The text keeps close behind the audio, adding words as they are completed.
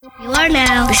are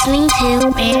now listening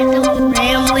to Random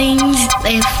Ramblings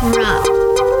with Rob.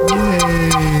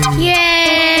 Yay!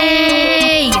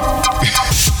 Yay!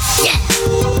 Yeah!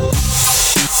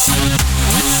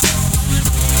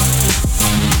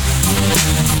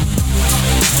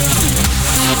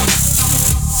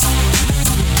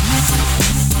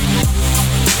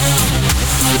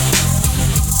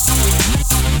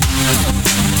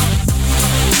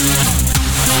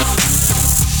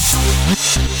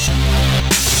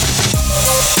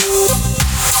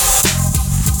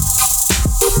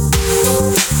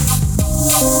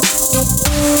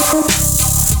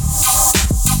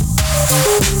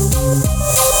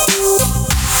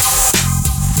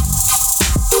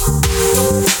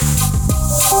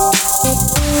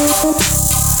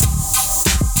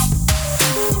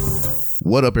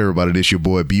 What up, everybody? This your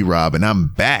boy B Rob, and I'm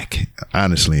back.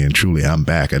 Honestly and truly, I'm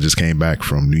back. I just came back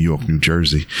from New York, New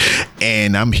Jersey,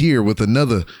 and I'm here with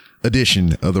another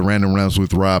edition of the Random Rounds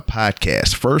with Rob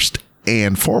podcast. First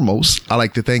and foremost, I'd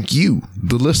like to thank you,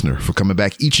 the listener, for coming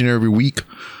back each and every week,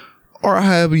 or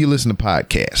however you listen to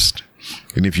podcasts.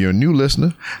 And if you're a new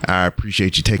listener, I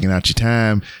appreciate you taking out your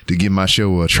time to give my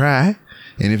show a try.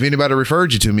 And if anybody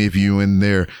referred you to me, if you're in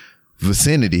their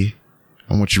vicinity,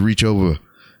 I want you to reach over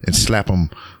and slap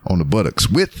them on the buttocks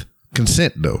with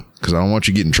consent, though, because I don't want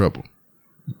you to get in trouble.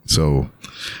 So,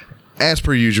 as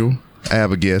per usual, I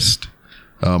have a guest.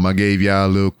 I gave y'all a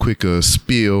little quick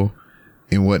spiel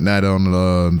and whatnot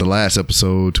on the last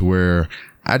episode, to where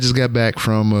I just got back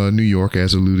from New York,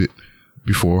 as alluded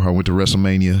before. I went to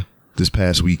WrestleMania this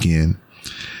past weekend,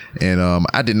 and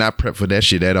I did not prep for that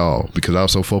shit at all, because I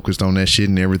was so focused on that shit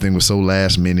and everything was so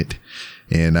last minute,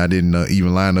 and I didn't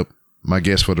even line up my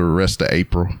guest for the rest of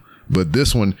April. But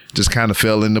this one just kind of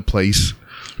fell into place.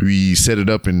 We set it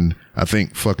up in, I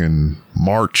think, fucking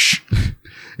March.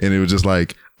 And it was just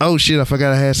like, oh shit, I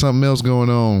forgot I had something else going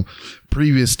on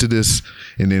previous to this.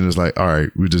 And then it was like, all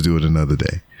right, we'll just do it another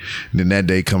day. And then that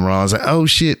day come around, I was like, oh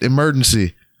shit,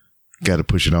 emergency. Got to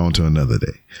push it on to another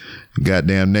day.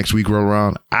 Goddamn, next week roll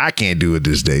around, I can't do it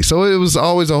this day. So it was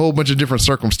always a whole bunch of different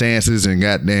circumstances, and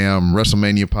goddamn,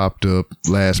 WrestleMania popped up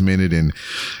last minute, and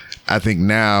I think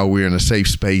now we're in a safe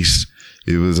space.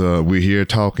 It was we're here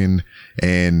talking,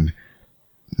 and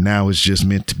now it's just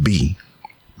meant to be.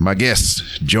 My guest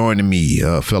joining me,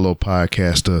 a fellow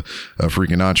podcaster, a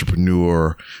freaking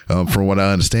entrepreneur, from what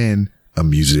I understand, a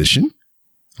musician.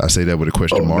 I say that with a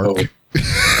question mark. No.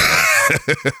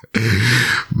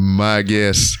 My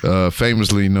guest,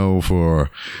 famously known for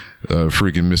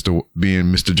freaking being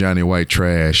Mr. Johnny White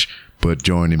Trash, but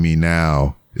joining me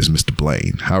now is Mr.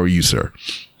 Blaine. How are you, sir?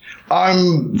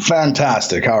 I'm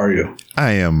fantastic. How are you?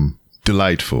 I am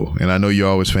delightful. And I know you're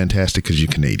always fantastic because you're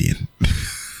Canadian.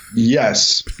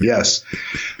 Yes.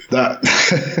 That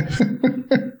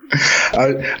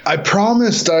I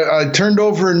promised I turned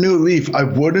over a new leaf. I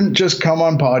wouldn't just come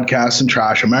on podcasts and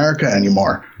trash America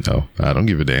anymore. No, I don't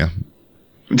give a damn.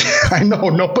 I know,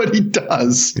 nobody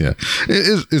does. Yeah.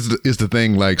 It's the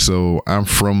thing, like, so I'm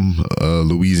from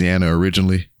Louisiana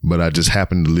originally, but I just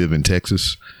happen to live in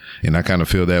Texas. And I kind of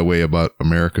feel that way about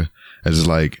America. I just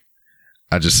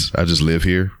live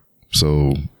here.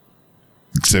 So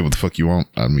say what the fuck you want.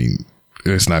 I mean,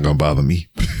 it's not going to bother me.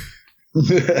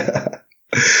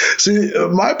 See,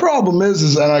 my problem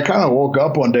is, and I kind of woke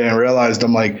up one day and realized,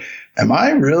 I'm like, am I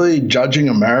really judging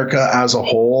America as a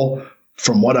whole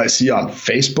from what I see on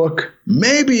Facebook?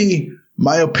 Maybe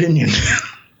my opinion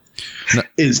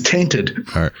is tainted.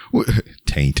 All right.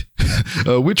 Taint.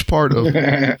 Which part of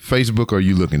Facebook are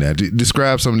you looking at?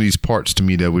 Describe some of these parts to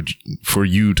me that would, for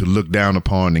you to look down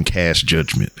upon and cast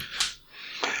judgment.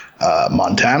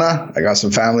 Montana. I got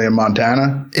some family in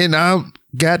Montana. And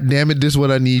God damn it, this is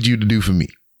what I need you to do for me.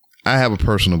 I have a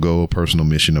personal goal, personal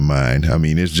mission of mine. I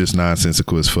mean, it's just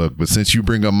nonsensical as fuck. But since you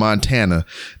bring up Montana,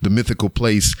 the mythical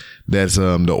place that's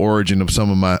the origin of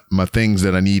some of my things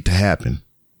that I need to happen,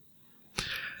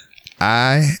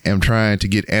 I am trying to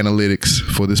get analytics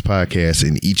for this podcast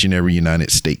in each and every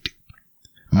United State.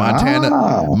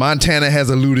 Montana has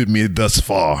eluded me thus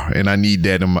far, and I need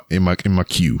that in my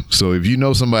queue. So if you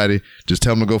know somebody, just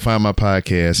tell them to go find my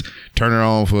podcast, turn it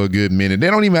on for a good minute. They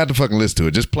don't even have to fucking listen to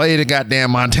it. Just play the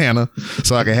goddamn Montana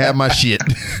so I can have my shit,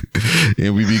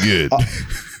 and we be good.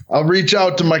 I'll reach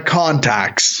out to my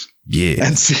contacts. Yeah,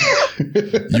 and see.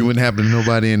 You wouldn't happen to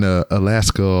nobody in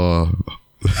Alaska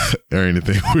or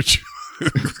anything, would you?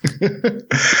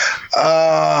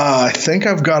 I think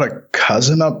I've got a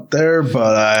cousin up there,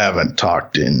 but I haven't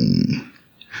talked in.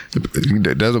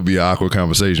 That'll be an awkward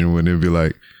conversation when they'll be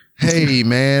like, hey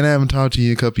man, I haven't talked to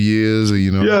you in a couple years, or how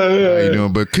you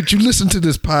doing? But could you listen to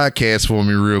this podcast for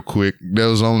me real quick? That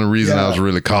was the only reason I was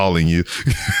really calling you.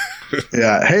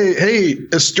 Yeah. Hey,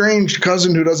 estranged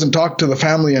cousin who doesn't talk to the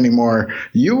family anymore.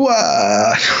 You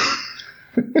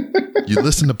you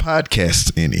listen to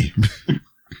podcasts, any?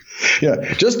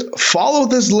 Yeah. Just follow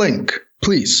this link,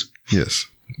 please. Yes.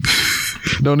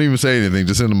 Don't even say anything.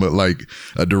 Just send them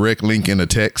a direct link in a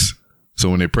text. So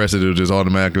when they press it, it'll just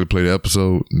automatically play the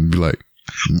episode and be like,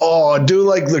 oh, do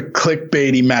like the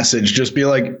clickbaity message. Just be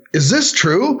like, is this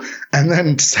true? And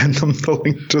then send them the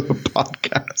link to the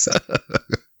podcast.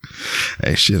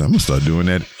 Hey, shit, I'm going to start doing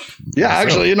that. Yeah,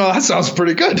 actually, that sounds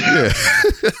pretty good. Yeah.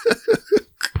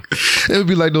 It would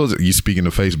be like those, you speaking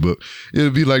of Facebook, it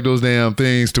would be like those damn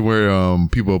things to where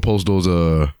people post those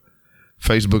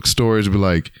Facebook stories, be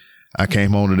like, I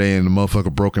came home today and the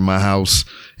motherfucker broke in my house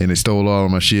and they stole all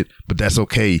of my shit, but that's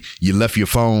okay. You left your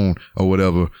phone or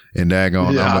whatever, and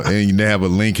daggone, and they have a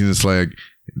link and it's like,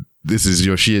 this is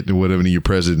your shit and whatever, and you're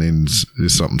present and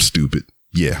it's something stupid.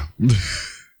 Yeah.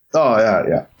 Oh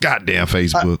yeah. Goddamn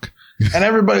Facebook. And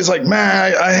everybody's like,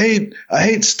 man, I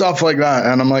hate stuff like that.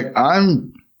 And I'm like,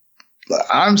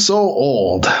 I'm so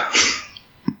old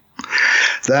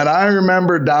that I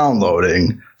remember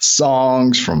downloading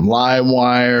songs from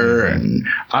LimeWire, and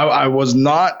I was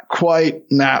not quite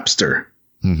Napster.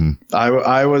 Mm-hmm.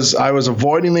 I was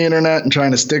avoiding the internet and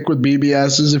trying to stick with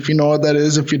BBSs, if you know what that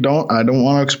is. If you don't, I don't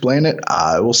want to explain it.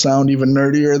 I will sound even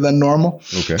nerdier than normal.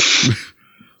 Okay.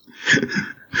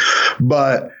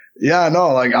 But yeah,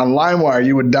 no, like on LimeWire,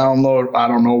 you would download, I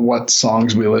don't know what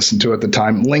songs we listened to at the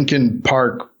time, Linkin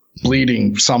Park,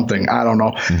 Bleeding something, I don't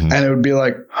know. Mm-hmm. And it would be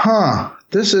like,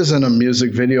 this isn't a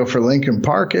music video for Linkin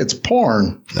Park, it's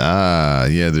porn. Ah,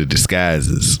 yeah, the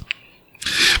disguises.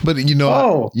 But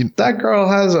that girl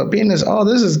has a penis. Oh,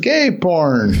 this is gay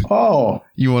porn. Oh,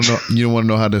 you want to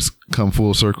know how this come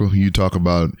full circle? You talk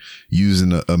about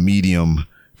using a medium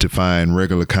to find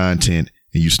regular content,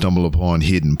 and you stumble upon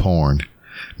hidden porn.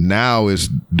 Now is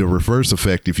the reverse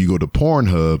effect. If you go to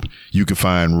Pornhub, you can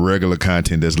find regular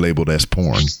content that's labeled as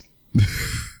porn.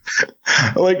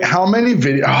 Like how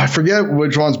many I forget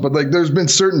which ones, but like there's been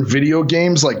certain video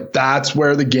games like that's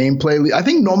where the gameplay. I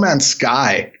think No Man's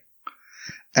Sky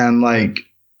and like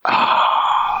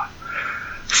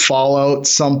Fallout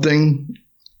something.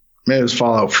 Maybe it was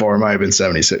Fallout 4. It might have been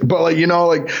 76. But like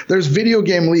there's video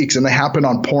game leaks and they happen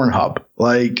on Pornhub.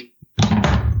 Like.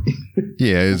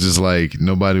 Yeah, it's just like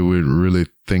nobody would really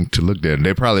think to look at it.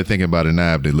 They're probably thinking about it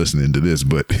now if they're listening to this,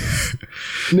 but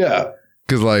yeah,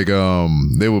 because like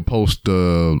they would post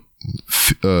downloads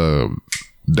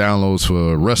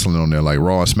for wrestling on there, like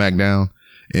Raw and SmackDown,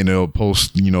 and they'll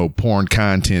post porn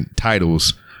content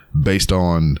titles based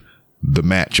on the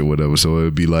match or whatever. So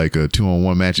it'd be like a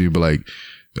 2-on-1 match. It'd be like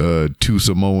 2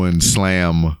 Samoan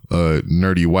slam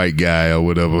nerdy white guy or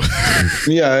whatever.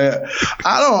 yeah.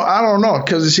 I don't know,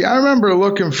 because see, I remember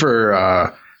looking for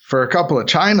a couple of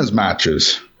China's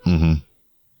matches, mm-hmm.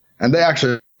 and they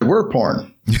actually were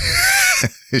porn.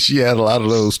 She had a lot of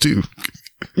those too.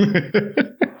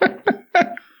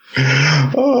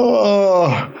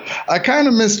 Oh, I kind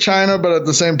of miss China, but at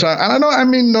the same time, and I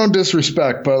mean no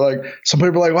disrespect, but like some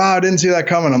people are like, wow, I didn't see that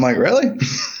coming. I'm like, really?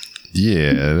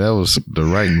 Yeah, the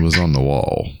writing was on the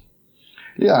wall.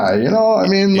 Yeah, I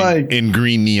mean, like in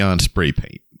green neon spray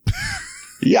paint.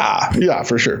 Yeah,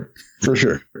 for sure.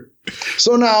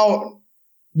 So now,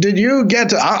 did you get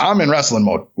to? I'm in wrestling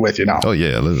mode with you now. Oh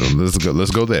yeah,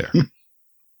 let's go there.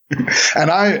 And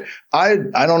I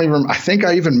don't even. I think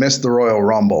I even missed the Royal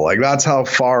Rumble. Like that's how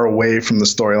far away from the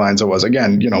storylines I was.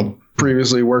 Again,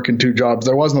 previously working 2 jobs,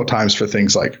 there was no times for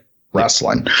things like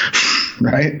wrestling,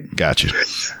 right? Gotcha.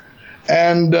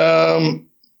 And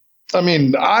I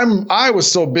mean, I was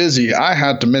so busy, I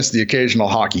had to miss the occasional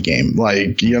hockey game,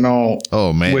 like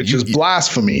oh man, which is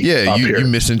blasphemy. Yeah, you're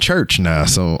missing church now,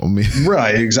 so I mean,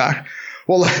 right, exactly.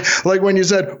 Well, like when you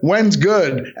said when's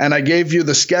good, and I gave you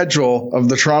the schedule of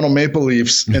the Toronto Maple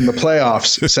Leafs in the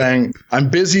playoffs, saying I'm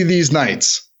busy these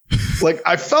nights. Like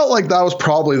I felt like that was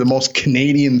probably the most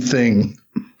Canadian thing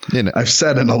I've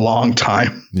said in a long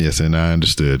time. Yes, and I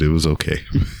understood. It was okay.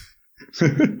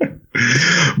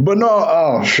 But no,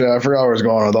 oh shit, I forgot where I was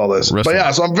going with all this. But yeah,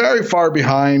 so I'm very far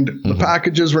behind. The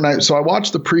packages were nice. So I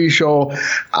watched the pre-show.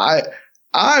 I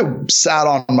sat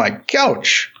on my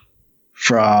couch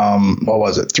from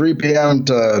 3 p.m.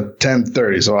 to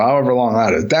 10:30. So however long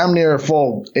that is, damn near a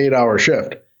full 8-hour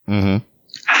shift. Mm-hmm.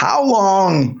 How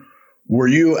long were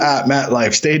you at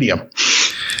MetLife Stadium?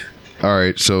 All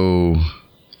right, so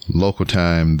local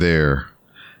time there.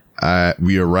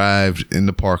 We arrived in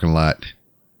the parking lot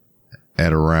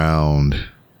at around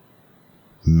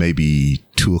maybe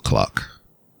 2:00.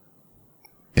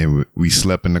 And we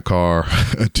slept in the car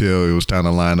until it was time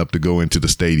to line up to go into the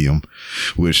stadium,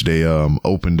 which they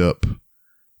opened up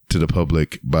to the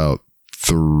public about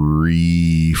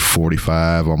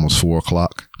 3:45, almost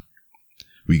 4:00.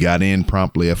 We got in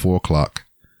promptly at 4:00,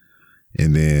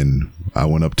 and then I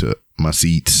went up to my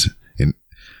seats, and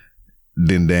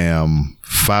then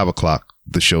 5:00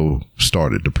 the show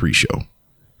started, the pre-show.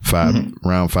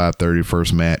 Around 5:30,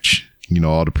 first match.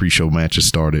 All the pre-show matches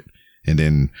started. And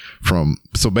then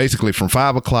basically from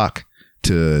 5:00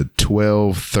 to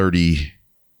 12:30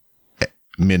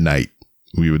 midnight,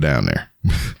 we were down there.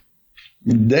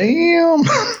 Damn.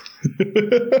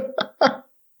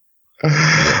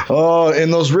 Oh,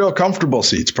 in those real comfortable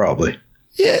seats, probably.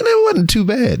 Yeah, that wasn't too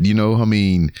bad.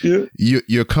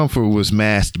 Your comfort was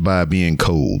masked by being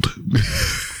cold.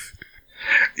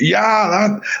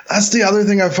 Yeah, that's the other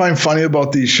thing I find funny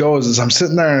about these shows is I'm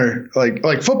sitting there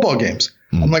like football games.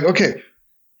 I'm like, okay,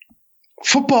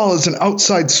 football is an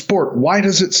outside sport. Why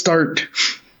does it start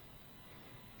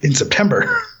in September?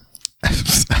 I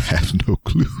have no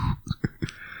clue.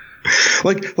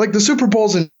 like the Super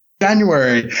Bowl's in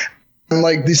January, and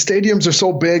like these stadiums are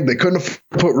so big they couldn't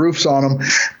put roofs on them.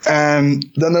 And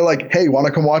then they're like, "Hey, want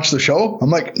to come watch the show?" I'm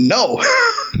like, "No."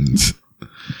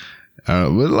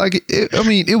 But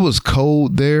it was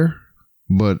cold there,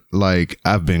 but like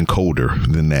I've been colder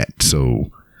than that, so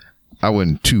I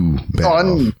wasn't too bad.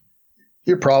 And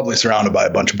you're probably surrounded by a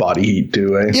bunch of body heat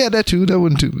too, eh? Yeah, that too. That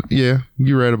wasn't too. Yeah,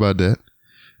 you're right about that.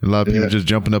 A lot of people just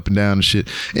jumping up and down and shit.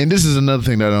 And this is another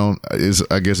thing that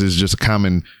I guess is just a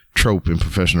common trope in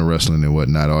professional wrestling and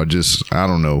whatnot, or just I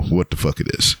don't know what the fuck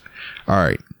it is. All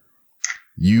right,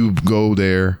 you go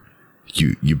there,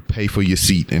 you pay for your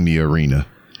seat in the arena.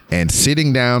 And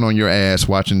sitting down on your ass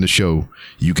watching the show,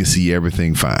 you can see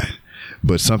everything fine.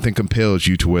 But something compels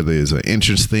you to, whether it's an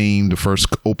entrance theme, the first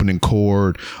opening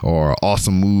chord, or an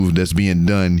awesome move that's being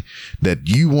done, that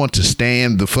you want to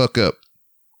stand the fuck up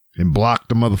and block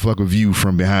the motherfucker view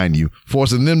from behind you,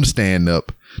 forcing them to stand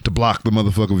up to block the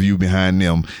motherfucker view behind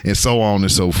them, and so on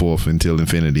and so forth until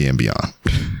infinity and beyond.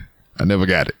 I never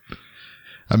got it.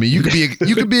 I mean, you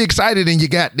could be excited in your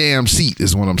goddamn seat,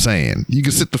 is what I'm saying. You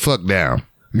can sit the fuck down.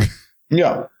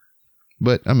 Yeah.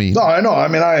 But I mean, no, I know. I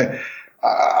mean,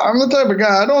 I'm the type of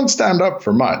guy, I don't stand up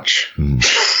for much.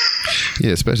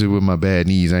 Yeah, especially with my bad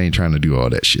knees. I ain't trying to do all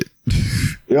that shit.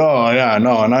 Oh, yeah,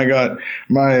 no. And I got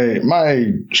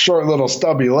my short little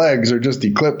stubby legs are just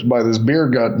eclipsed by this beer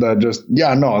gut that just,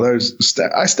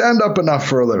 I stand up enough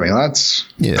for a living. That's.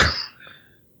 Yeah,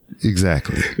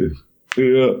 exactly.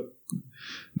 Yeah.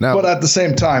 Now, but at the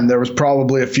same time, there was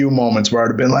probably a few moments where I'd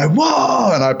have been like,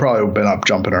 whoa, and I probably would have been up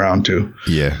jumping around too.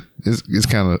 Yeah, it's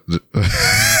kind of.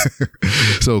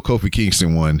 So Kofi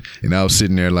Kingston won, and I was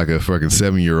sitting there like a fucking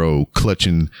 7-year-old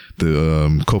clutching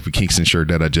the Kofi Kingston shirt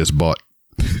that I just bought.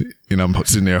 And I'm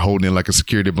sitting there holding it like a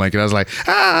security blanket. I was like,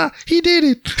 he did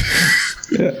it.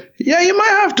 Yeah, you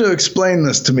might have to explain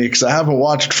this to me because I haven't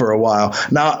watched for a while.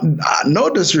 Now,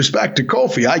 no disrespect to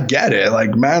Kofi. I get it.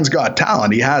 Like, man's got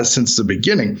talent. He has since the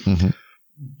beginning. Mm-hmm.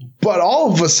 But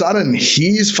all of a sudden,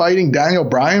 he's fighting Daniel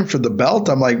Bryan for the belt.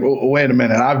 I'm like, wait a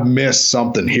minute. I've missed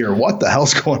something here. What the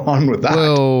hell's going on with that?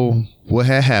 Well, what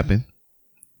had happened,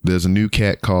 there's a new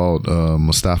cat called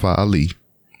Mustafa Ali.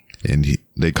 And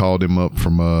they called him up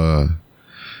from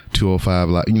 205,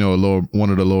 like, one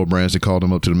of the lower brands. They called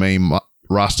him up to the main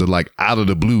roster, like out of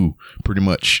the blue, pretty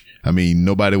much. I mean,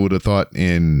 nobody would have thought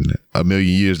in a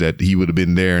million years that he would have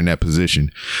been there in that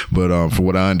position. But for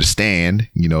what I understand,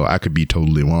 I could be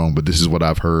totally wrong, but this is what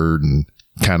I've heard and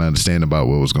kind of understand about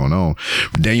what was going on.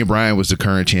 Daniel Bryan was the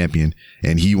current champion,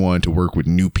 and he wanted to work with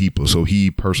new people. So he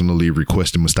personally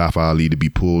requested Mustafa Ali to be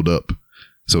pulled up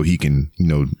so he can,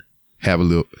 have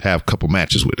a couple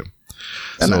matches with him.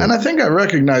 And I think I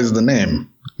recognize the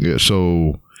name. Yeah,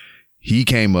 so he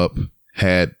came up,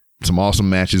 had some awesome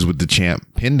matches with the champ,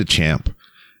 pinned the champ,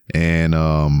 and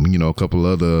a couple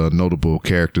other notable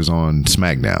characters on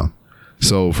SmackDown.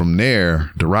 So from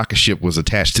there, the rocket ship was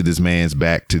attached to this man's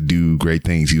back to do great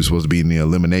things. He was supposed to be in the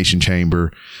Elimination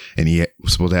Chamber, and he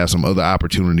was supposed to have some other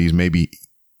opportunities, maybe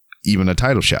even a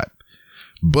title shot.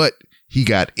 But he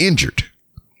got injured.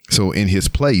 So in his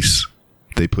place,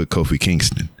 they put Kofi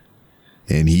Kingston,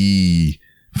 and he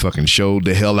fucking showed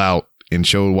the hell out and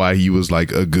showed why he was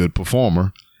like a good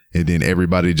performer. And then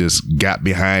everybody just got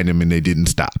behind him and they didn't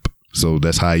stop. So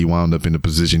that's how he wound up in the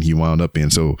position he wound up in.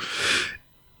 So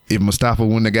if Mustafa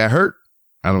wouldn't have got hurt,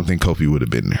 I don't think Kofi would have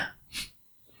been there.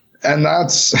 And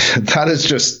that is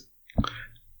just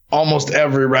almost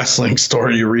every wrestling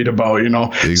story you read about,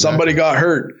 Exactly. Somebody got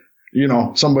hurt,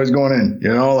 somebody's going in,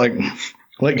 like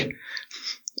Like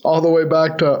all the way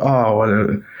back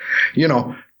to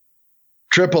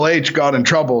Triple H got in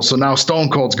trouble, so now Stone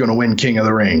Cold's going to win King of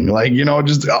the Ring. Like,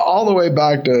 just all the way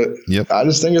back to. Yep. I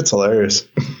just think it's hilarious.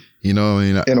 In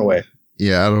a way.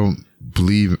 Yeah, I don't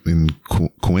believe in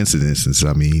coincidences.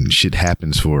 I mean, shit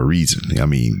happens for a reason. I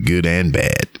mean, good and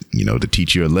bad. To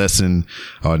teach you a lesson,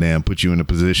 or damn, put you in a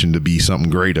position to be something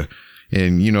greater.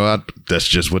 And that's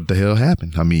just what the hell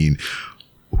happened. I mean,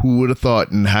 who would have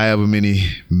thought in however many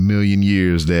million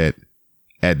years that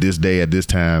at this day, at this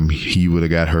time, he would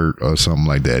have got hurt or something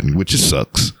like that, which just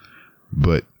sucks.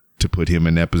 But to put him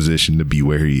in that position to be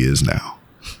where he is now.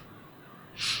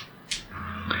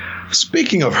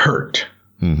 Speaking of hurt,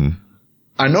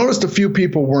 I noticed a few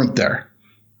people weren't there.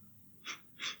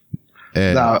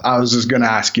 And now, I was just going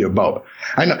to ask you about.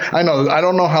 I know. I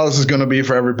don't know how this is going to be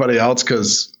for everybody else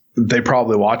because they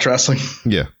probably watch wrestling.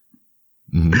 Yeah.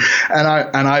 And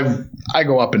I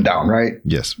go up and down, right?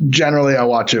 Yes. Generally, I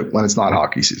watch it when it's not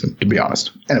hockey season, to be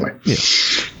honest. Anyway. Yeah.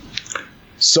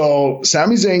 So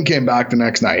Sami Zayn came back the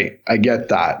next night. I get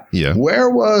that. Yeah. Where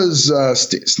was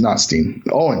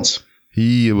Owens?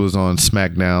 He was on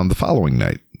SmackDown the following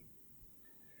night.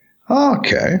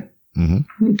 Okay.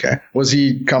 Okay. Was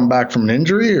he come back from an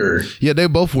injury or? Yeah, they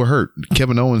both were hurt.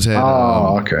 Kevin Owens had.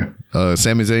 Okay.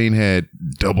 Sami Zayn had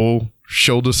double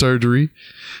shoulder surgery,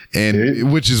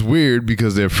 and which is weird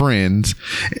because they're friends.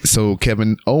 So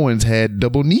Kevin Owens had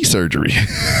double knee surgery.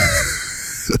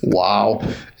 Wow.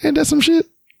 And that's some shit.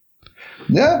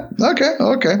 Yeah. Okay.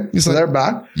 So they're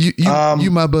back.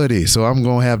 You my buddy, so I'm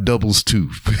gonna have doubles too.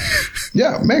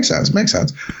 Yeah, makes sense.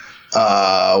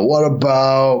 What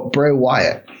about Bray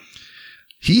Wyatt?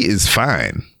 He is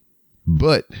fine,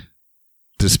 but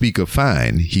to speak of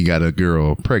fine, he got a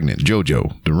girl pregnant,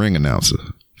 JoJo, the ring announcer.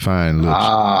 Fine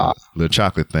little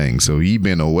chocolate thing. So he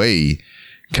been away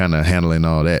kind of handling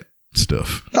all that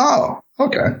stuff. Oh,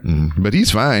 okay. But he's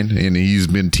fine, and he's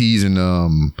been teasing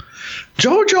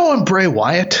JoJo and Bray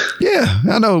Wyatt. Yeah,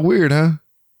 I know, weird, huh?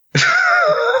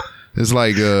 It's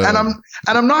like and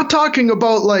I'm not talking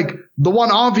about like the one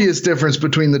obvious difference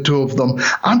between the two of them.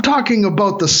 I'm talking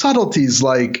about the subtleties.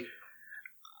 Like,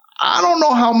 I don't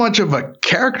know how much of a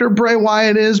character Bray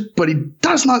Wyatt is, but he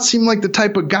does not seem like the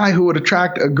type of guy who would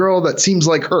attract a girl that seems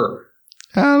like her.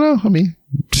 I don't know. I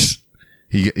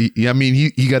mean,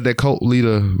 he got that cult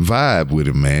leader vibe with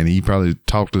him, man. He probably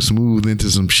talked her smooth into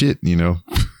some shit, Yeah,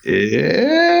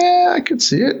 I could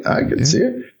see it. See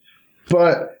it.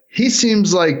 But he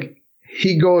seems like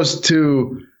he goes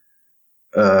to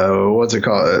what's it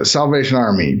called? Salvation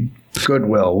Army,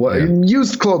 Goodwill,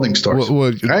 used clothing stores.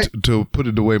 Well, right? To put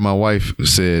it the way my wife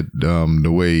said,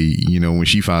 the way, when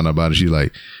she found out about it, she's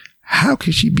like, how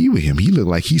could she be with him? He looked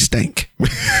like he stank.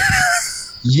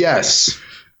 Yes.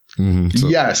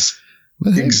 Yes.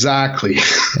 Exactly.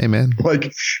 Hey, man.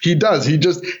 Like he does.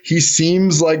 He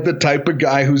seems like the type of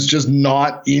guy who's just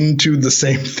not into the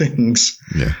same things.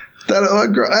 Yeah.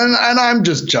 And I'm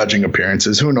just judging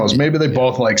appearances. Who knows? Maybe they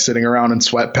both like sitting around in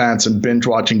sweatpants and binge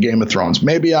watching Game of Thrones.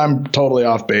 Maybe I'm totally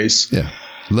off base. Yeah.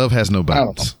 Love has no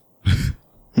bounds.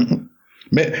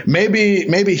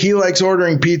 Maybe he likes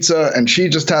ordering pizza and she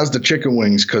just has the chicken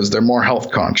wings because they're more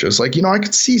health conscious. Like, I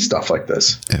could see stuff like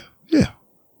this. Yeah.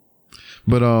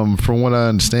 But from what I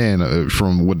understand,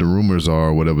 from what the rumors are,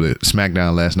 or whatever,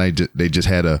 SmackDown last night, they just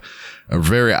had a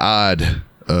very odd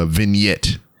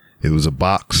vignette. It was a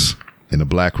box in a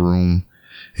black room,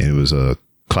 and it was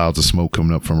clouds of smoke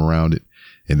coming up from around it.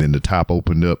 And then the top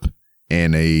opened up,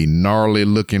 and a gnarly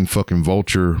looking fucking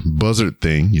vulture buzzard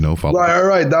thing,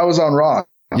 Right. That was on Raw.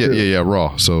 Yeah,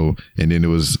 Raw. So, and then it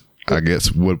was, I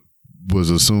guess, what was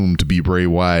assumed to be Bray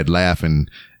Wyatt laughing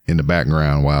in the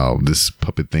background while this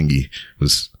puppet thingy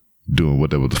was doing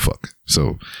whatever the fuck.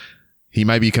 So he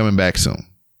might be coming back soon.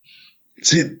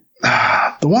 See,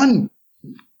 the one,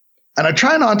 and I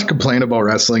try not to complain about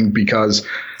wrestling because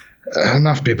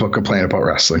enough people complain about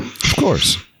wrestling. Of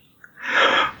course.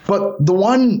 But the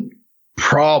one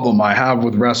problem I have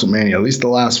with WrestleMania, at least the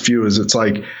last few, is it's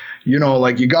like,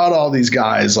 like you got all these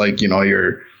guys, like,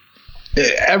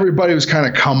 everybody who's kind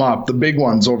of come up, the big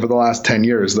ones over the last 10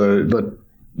 years, the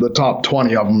top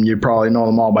 20 of them, you probably know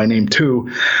them all by name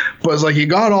too. But it's like you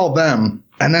got all them,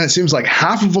 and then it seems like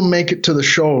half of them make it to the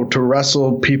show to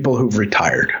wrestle people who've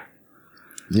retired.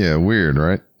 Yeah, weird,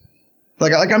 right?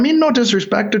 Like I mean, no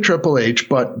disrespect to Triple H,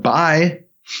 but bye.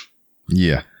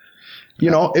 Yeah.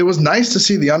 It was nice to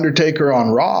see The Undertaker on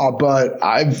Raw, but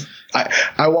I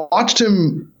watched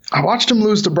him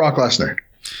lose to Brock Lesnar.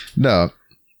 No.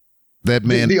 That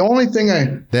man. The only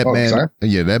thing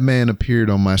that man appeared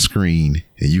on my screen,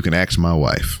 and you can ask my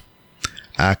wife.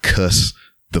 I cuss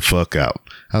the fuck out.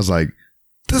 I was like,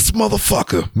 this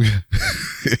motherfucker.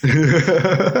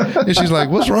 And she's like,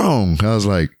 what's wrong? I was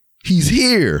like, he's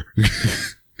here.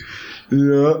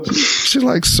 Yeah. She's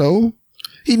like, so?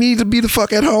 He needs to be the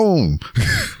fuck at home,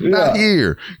 not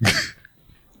here.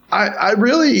 I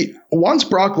really, once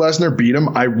Brock Lesnar beat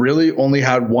him, I really only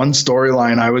had one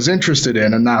storyline I was interested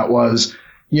in, and that was,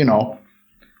 you know,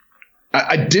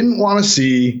 I didn't want to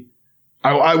see,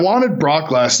 I wanted Brock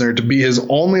Lesnar to be his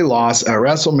only loss at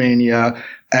WrestleMania,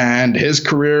 and his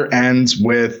career ends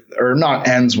with, or not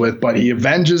ends with, but he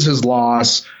avenges his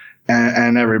loss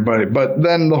and everybody. But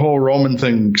then the whole Roman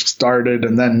thing started,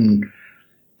 and then,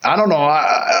 I don't know,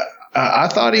 I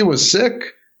thought he was sick.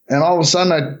 And all of a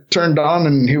sudden I turned on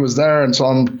and he was there. And so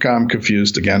I'm kind of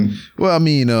confused again. Well, I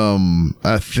mean,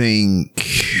 I think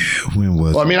when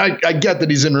was I mean, I get that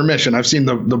he's in remission. I've seen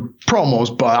the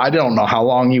promos, but I don't know how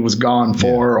long he was gone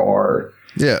for or.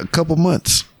 Yeah, a couple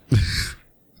months.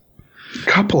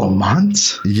 Couple of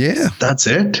months? Yeah. That's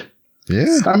it?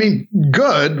 Yeah. I mean,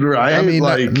 good, right? I mean,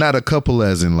 like, not a couple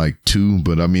as in like 2,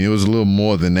 but I mean, it was a little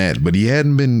more than that. But he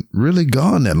hadn't been really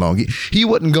gone that long. He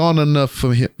wasn't gone enough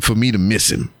for me to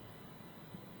miss him.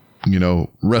 You know,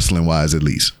 wrestling wise, at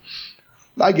least.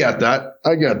 I get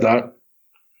that.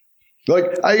 Like,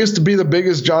 I used to be the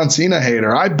biggest John Cena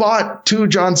hater. I bought 2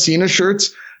 John Cena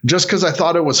shirts just because I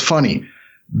thought it was funny.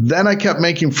 Then I kept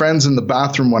making friends in the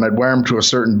bathroom when I'd wear them to a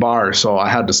certain bar, so I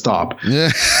had to stop. Yeah.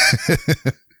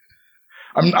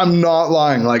 I'm not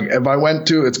lying. Like, if I went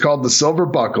to, it's called the Silver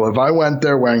Buckle. If I went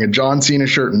there wearing a John Cena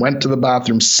shirt and went to the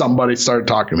bathroom, somebody started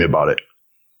talking to me about it.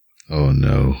 Oh,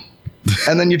 no.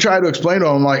 And then you try to explain to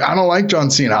them, like, I don't like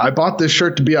John Cena. I bought this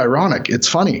shirt to be ironic. It's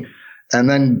funny. And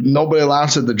then nobody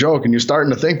laughs at the joke, and you're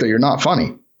starting to think that you're not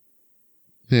funny.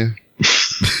 Yeah.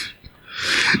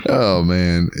 Oh,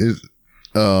 man.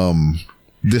 But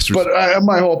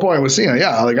my whole point was Cena.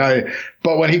 Yeah.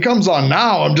 But when he comes on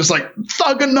now, I'm just like,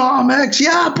 thugonomics.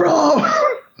 Yeah, bro.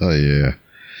 Oh, yeah.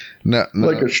 Now,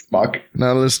 like a schmuck.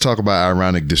 Now let's talk about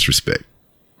ironic disrespect.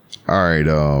 All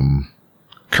right.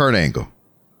 Kurt Angle.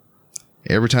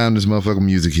 Every time this motherfucking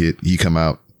music hit, he come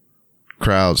out,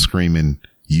 crowd screaming,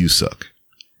 "You suck."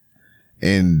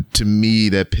 And to me,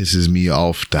 that pisses me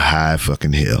off to high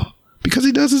fucking hell because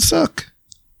he doesn't suck.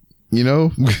 You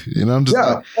know? And I'm just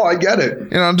like, oh, I get it.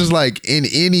 And I'm just like, in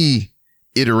any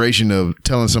iteration of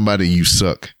telling somebody you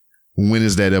suck, when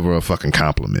is that ever a fucking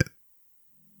compliment?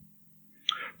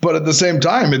 But at the same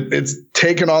time, it's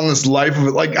taken on this life of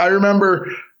it. Like, I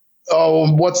remember,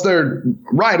 what's their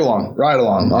Ride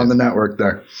Along on the network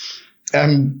there.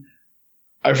 And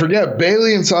I forget,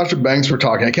 Bailey and Sasha Banks were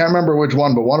talking. I can't remember which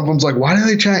one, but one of them's like, why do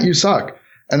they chant "you suck"?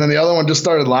 And then the other one just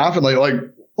started laughing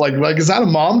like, is that a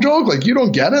mom joke? Like, you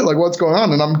don't get it? Like, what's going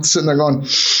on? And I'm sitting there going,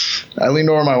 I leaned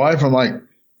over my wife. I'm like,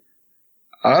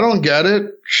 I don't get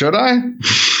it. Should I?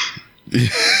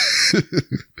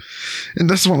 And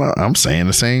that's what I'm saying,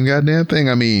 the same goddamn thing.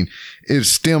 I mean, it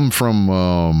stemmed from,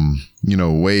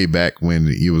 way back when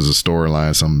it was a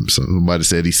storyline. Somebody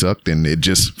said he sucked and it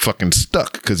just fucking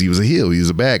stuck because he was a heel. He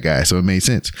was a bad guy. So it made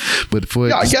sense. But for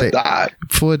it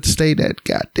to stay that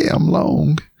goddamn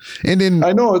long. And then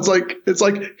I know it's like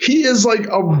he is like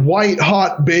a white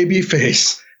hot baby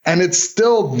face and it's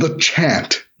still the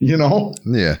chant, you know?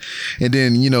 Yeah. And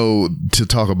then, to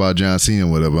talk about John Cena,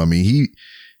 whatever. I mean,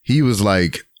 he was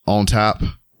like on top,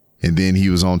 and then he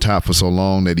was on top for so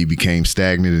long that he became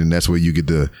stagnant, and that's where you get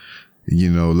the,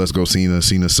 let's go Cena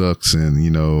sucks, and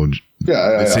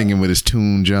singing with his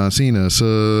tune, John Cena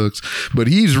sucks. But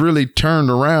he's really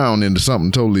turned around into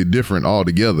something totally different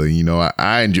altogether.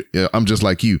 I'm just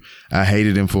like you. I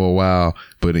hated him for a while,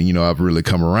 but I've really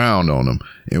come around on him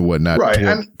and whatnot.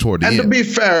 Right. Toward the end. And to be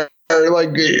fair, like,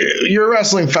 you're a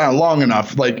wrestling fan long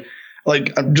enough, like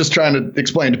I'm just trying to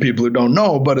explain to people who don't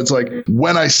know, but it's like,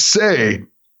 when I say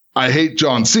I hate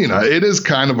John Cena, it is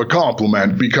kind of a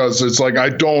compliment, because it's like, I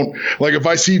don't, like, if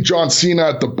I see John Cena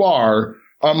at the bar,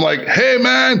 I'm like, hey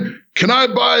man, can I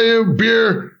buy you a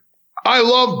beer? I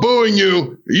love booing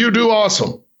you. You do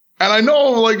awesome. And I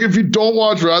know, like, if you don't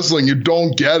watch wrestling, you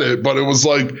don't get it, but it was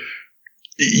like,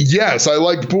 yes, I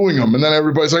liked booing him. And then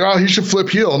everybody's like, oh, he should flip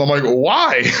heel. And I'm like,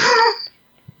 why?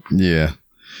 Yeah.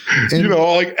 And,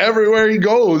 like, everywhere he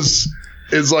goes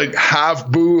is like half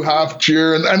boo, half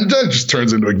cheer. And that just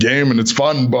turns into a game and it's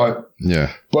fun. But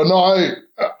yeah. But no,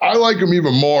 I like him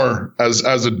even more as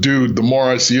a dude, the more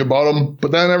I see about him.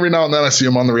 But then every now and then I see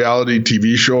him on the reality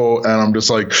TV show and I'm just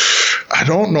like, I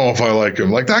don't know if I like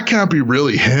him. Like, that can't be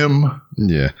really him.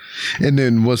 Yeah. And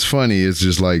then what's funny is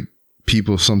just like,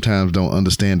 people sometimes don't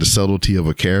understand the subtlety of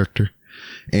a character.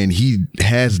 And he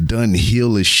has done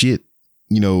heelish shit,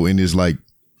 in his like,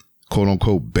 quote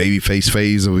unquote babyface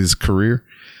phase of his career.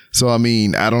 So, I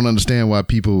mean, I don't understand why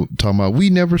people talking about, we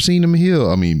never seen him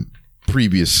heal. I mean,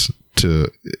 previous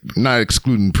to, not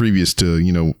excluding previous to,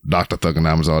 you know, Dr.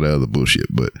 Thugonomics, all that other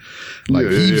bullshit, but like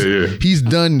he's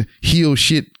done heel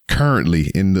shit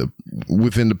currently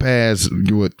within the past,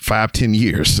 5-10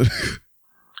 years.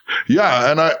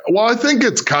 Yeah. And I think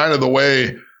it's kind of the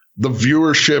way the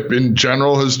viewership in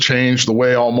general has changed, the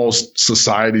way almost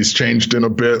society's changed in a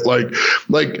bit. Like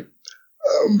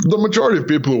the majority of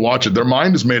people who watch it, their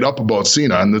mind is made up about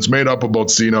Cena, and it's made up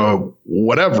about Cena,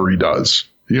 whatever he does,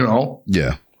 you know?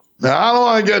 Yeah. Now, I don't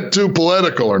want to get too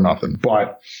political or nothing,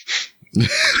 but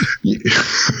you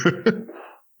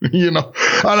know,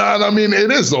 and I mean,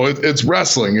 it is though. It's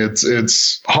wrestling.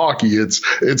 It's hockey.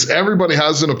 It's everybody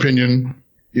has an opinion,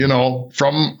 you know,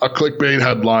 from a clickbait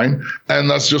headline, and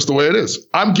that's just the way it is.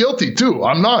 I'm guilty too.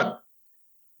 I'm not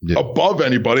above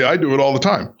anybody. I do it all the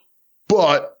time,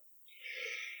 but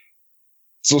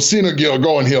so Cena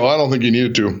going heel, I don't think he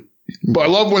needed to. But I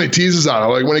love when he teases on it.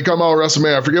 Like when he come out of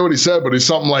WrestleMania, I forget what he said, but he's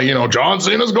something like, you know, John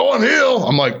Cena's going heel.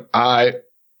 I'm like,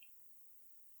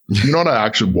 you know what I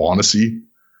actually want to see?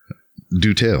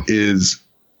 Do tell. Is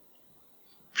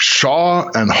Shaw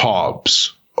and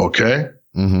Hobbs, okay?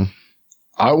 Mm-hmm.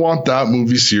 I want that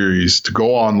movie series to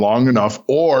go on long enough,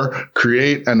 or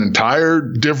create an entire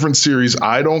different series.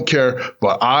 I don't care,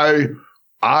 but I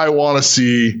want to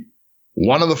see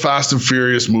one of the Fast and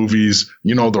Furious movies.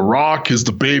 You know, The Rock is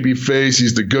the baby face.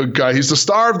 He's the good guy. He's the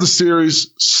star of the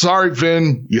series. Sorry,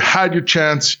 Vin. You had your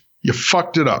chance. You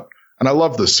fucked it up. And I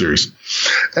love this series.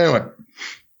 Anyway,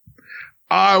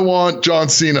 I want John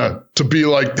Cena to be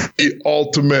like the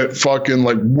ultimate fucking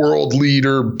like world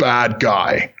leader bad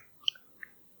guy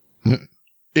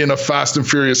in a Fast and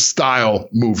Furious style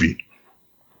movie.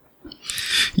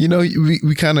 You know,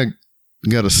 we kind of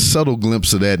got a subtle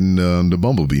glimpse of that in the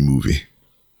Bumblebee movie.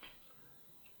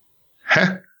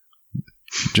 Huh?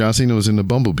 John Cena was in the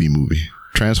Bumblebee movie.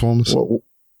 Transformers.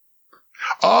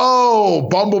 Oh,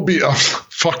 Bumblebee. Oh,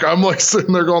 fuck. I'm like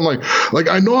sitting there going like,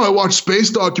 I know I watch space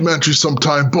documentaries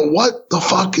sometime, but what the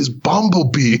fuck is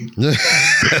Bumblebee?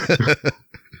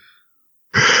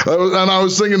 And I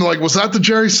was thinking, like, was that the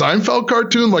Jerry Seinfeld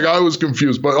cartoon? Like, I was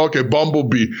confused, but okay,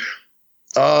 Bumblebee.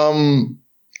 I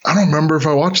don't remember if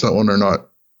I watched that one or not.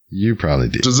 You probably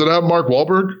did. Does it have Mark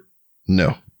Wahlberg?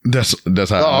 No.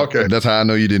 That's how. Okay. That's how I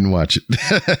know you didn't watch it.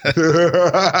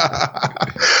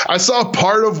 I saw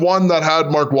part of one that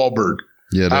had Mark Wahlberg.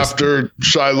 Yeah. After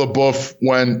Shia LaBeouf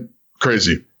went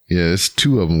crazy. Yeah, it's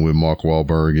two of them with Mark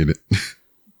Wahlberg in it.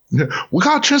 Yeah, we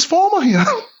got a Transformer here.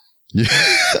 Yeah.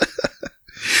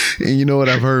 And you know what?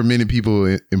 I've heard many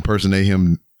people impersonate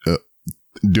him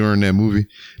during that movie,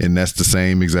 and that's the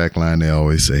same exact line they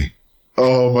always say.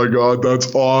 Oh my God,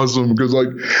 that's awesome. Because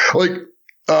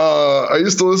I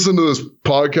used to listen to this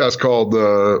podcast called,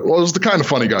 it was the Kind of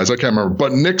Funny Guys. I can't remember,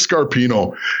 but Nick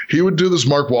Scarpino, he would do this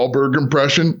Mark Wahlberg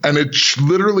impression, and it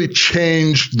literally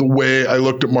changed the way I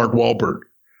looked at Mark Wahlberg.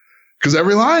 Because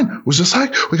every line was just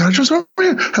like, we got to trust, and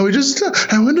we just,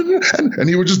 and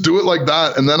he would just do it like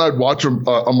that. And then I'd watch a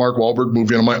Mark Wahlberg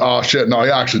movie, and I'm like, oh shit, no,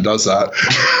 he actually does that.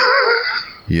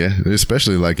 Yeah,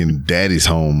 especially like in Daddy's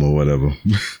Home or whatever.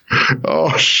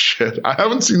 Oh shit! I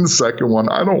haven't seen the second one.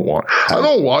 I don't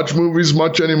watch movies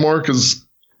much anymore because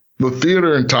the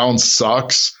theater in town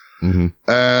sucks. Mm-hmm.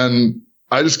 And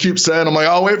I just keep saying, I'm like,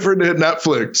 I'll wait for it to hit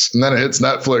Netflix, and then it hits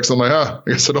Netflix. I'm like, I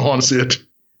guess I don't want to see it.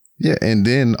 Yeah, and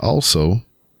then also,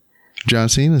 John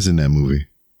Cena's in that movie.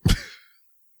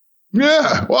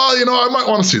 Yeah, well, you know, I might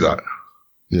want to see that.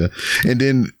 Yeah, and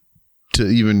then to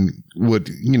even what,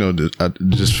 you know,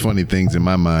 just funny things in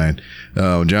my mind,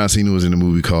 John Cena was in a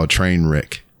movie called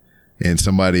Trainwreck, and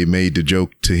somebody made the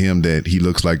joke to him that he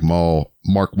looks like Mark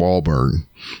Wahlberg,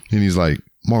 and he's like,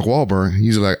 Mark Wahlberg?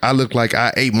 He's like, I look like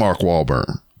I ate Mark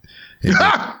Wahlberg.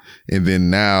 And then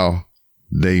now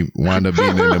they wind up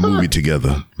being in a movie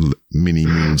together many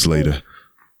moons later.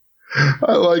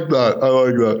 I like that.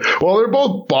 Well, they're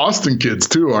both Boston kids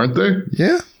too, aren't they?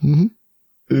 Yeah.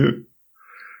 Mm-hmm.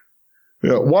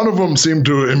 Yeah. One of them seemed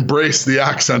to embrace the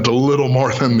accent a little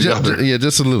more than the other. Yeah,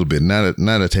 just a little bit, not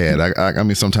a tad. I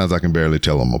mean, sometimes I can barely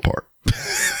tell them apart.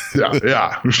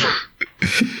 Yeah.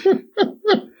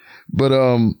 But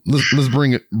let's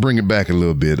bring it back a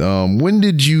little bit. When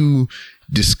did you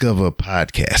discover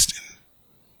podcasting?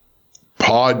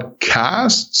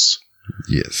 Podcasts?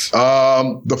 Yes.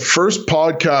 The first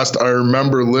podcast I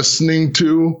remember listening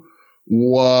to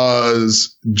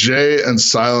was Jay and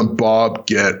Silent Bob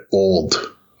Get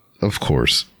Old. Of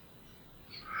course.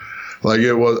 Like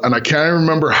it was, and I can't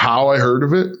remember how I heard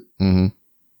of it. Mm-hmm.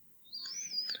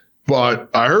 But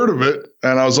I heard of it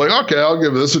and I was like, okay, I'll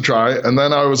give this a try. And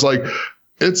then I was like,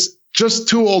 it's just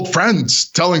two old friends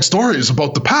telling stories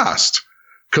about the past.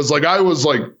 Cause like I was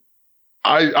like,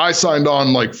 I signed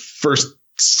on like first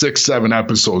 6-7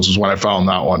 episodes was when I found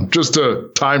that one. Just a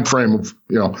time frame of,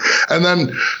 and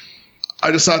then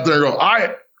I just sat there and go,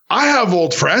 I have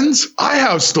old friends. I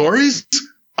have stories.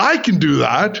 I can do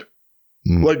that.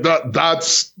 Like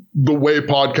that's the way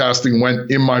podcasting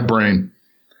went in my brain,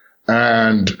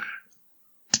 and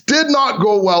did not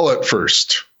go well at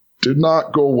first.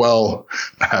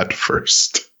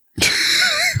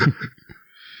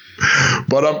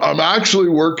 But I'm actually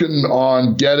working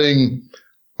on getting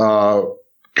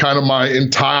kind of my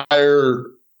entire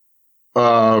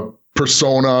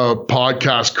persona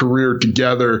podcast career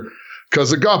together,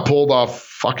 because it got pulled off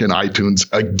fucking iTunes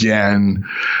again.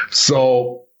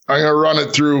 So I'm going to run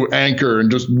it through Anchor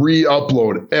and just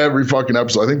re-upload every fucking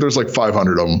episode. I think there's like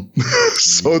 500 of them.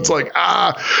 So it's like,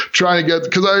 trying to get,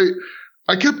 because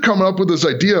I kept coming up with this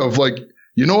idea of like,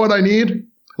 you know what I need?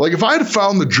 Like if I had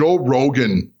found the Joe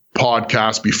Rogan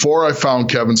podcast before I found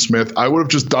Kevin Smith, I would have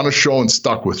just done a show and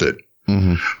stuck with it.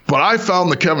 Mm-hmm. But I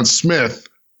found the Kevin Smith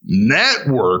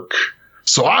network,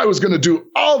 so I was going to do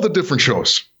all the different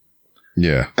shows.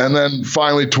 Yeah. And then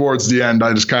finally towards the end,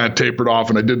 I just kind of tapered off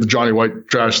and I did the Johnny White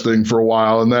Trash thing for a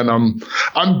while. And then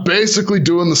I'm basically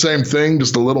doing the same thing,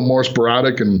 just a little more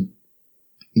sporadic and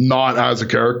not as a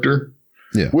character.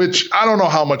 Yeah. Which I don't know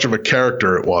how much of a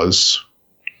character it was.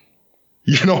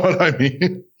 You know what I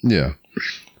mean? Yeah.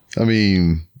 I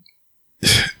mean,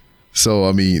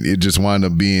 it just wound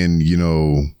up being,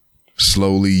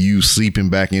 slowly you seeping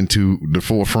back into the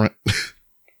forefront.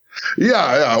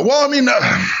 Yeah. Well, I mean,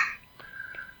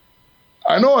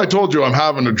 I know I told you I'm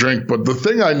having a drink, but the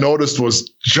thing I noticed was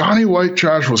Johnny White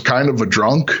Trash was kind of a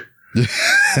drunk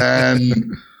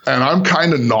and I'm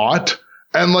kind of not.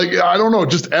 And like, I don't know,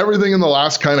 just everything in the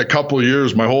last kind of couple of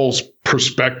years, my whole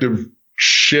perspective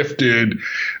shifted.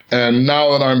 And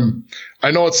now that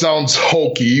I know it sounds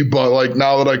hokey, but like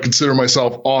now that I consider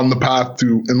myself on the path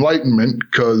to enlightenment,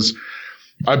 because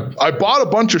I bought a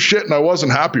bunch of shit and I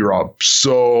wasn't happy, Rob.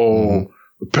 So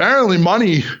apparently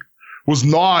money was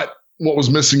not what was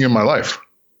missing in my life.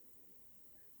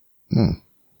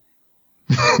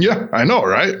 Yeah, I know,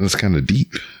 right? That's kind of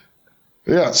deep.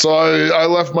 Yeah. So I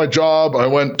left my job. I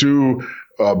went to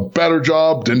a better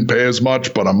job, didn't pay as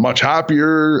much, but I'm much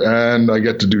happier and I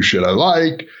get to do shit I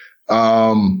like.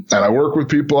 And I work with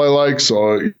people I like.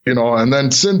 So, and then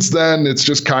since then it's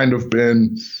just kind of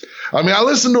been, I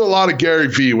listen to a lot of Gary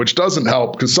Vee, which doesn't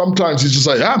help because sometimes he's just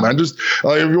like, yeah, man, just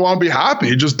like, if you want to be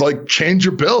happy, just like change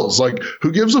your bills. Like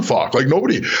who gives a fuck?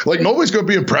 Nobody's going to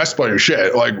be impressed by your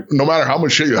shit. Like no matter how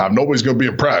much shit you have, nobody's going to be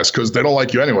impressed because they don't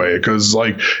like you anyway. Because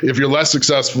like if you're less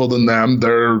successful than them,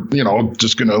 they're,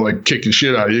 just going to like kick the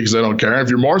shit out of you because they don't care. And if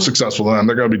you're more successful than them,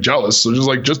 they're going to be jealous. So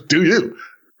just do you.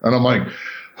 And I'm like,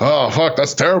 oh, fuck,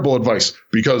 that's terrible advice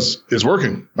because it's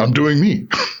working. I'm doing me.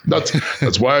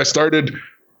 That's why I started.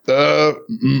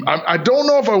 I don't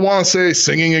know if I want to say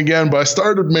singing again, but I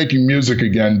started making music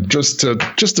again just to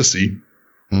see.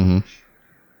 Mm-hmm.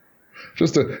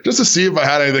 Just to see if I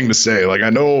had anything to say. Like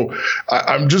I know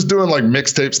I'm just doing like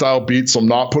mixtape style beats, so I'm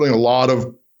not putting a lot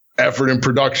of effort in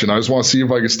production. I just want to see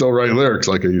if I can still write lyrics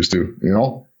like I used to,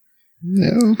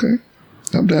 Yeah, okay.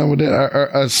 I'm down with that.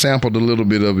 I sampled a little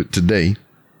bit of it today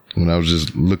when I was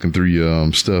just looking through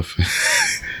your stuff.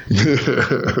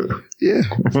 Yeah.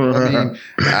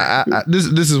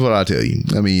 This is what I tell you.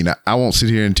 I won't sit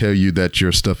here and tell you that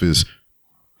your stuff is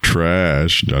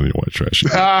trash, Johnny White Trash.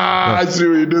 I see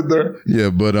what you did there. Yeah,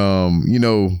 but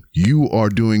you are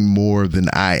doing more than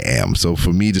I am. So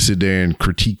for me to sit there and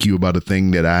critique you about a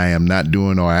thing that I am not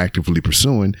doing or actively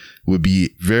pursuing would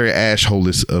be very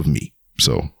assholeless of me.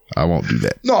 So I won't do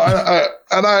that. No,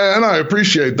 I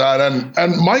appreciate that.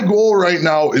 And my goal right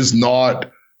now is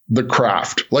not the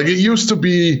craft. Like it used to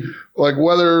be like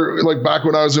whether like back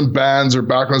when I was in bands or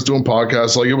back when I was doing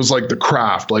podcasts, like it was like the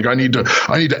craft. Like I need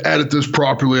to edit this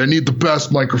properly. I need the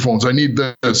best microphones. I need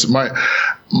this. My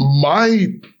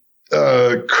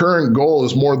current goal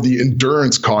is more the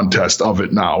endurance contest of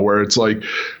it now, where it's like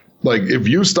if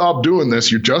you stop doing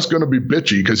this, you're just going to be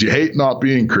bitchy because you hate not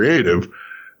being creative.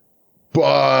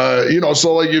 But,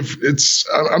 so like if it's,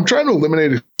 I'm trying to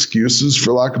eliminate excuses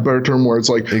for lack of a better term, where it's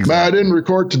like, exactly. Man, I didn't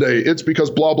record today. It's because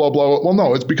blah, blah, blah. Well,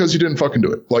 no, it's because you didn't fucking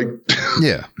do it. Like,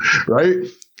 yeah. Right.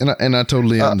 And I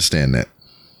totally understand that.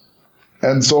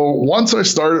 And so once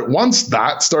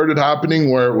that started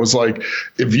happening, where it was like,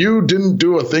 if you didn't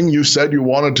do a thing you said you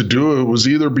wanted to do, it was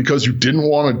either because you didn't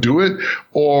want to do it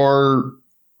or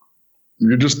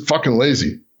you're just fucking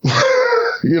lazy.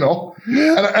 Yeah.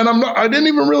 And I didn't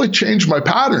even really change my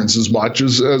patterns as much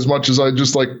as I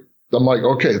just like I'm like,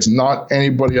 okay, it's not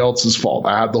anybody else's fault.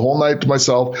 I had the whole night to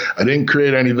myself. I didn't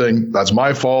create anything. That's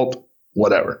my fault.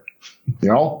 Whatever, you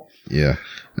know? Yeah.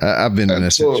 I've been in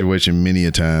that situation many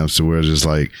a times to where it's just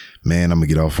like, man, I'm gonna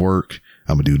get off work.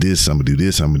 I'm gonna do this. I'm gonna do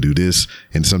this. I'm gonna do this.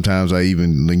 And sometimes I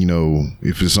even, you know,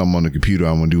 if it's something on the computer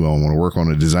I want to do, I want to work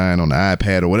on a design on the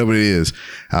iPad or whatever it is,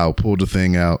 I'll pull the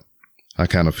thing out. I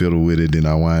kind of fiddle with it. Then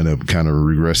I wind up kind of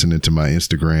regressing into my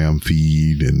Instagram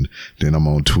feed, and then I'm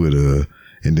on Twitter,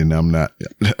 and then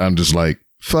I'm just like,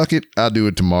 fuck it. I'll do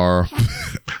it tomorrow.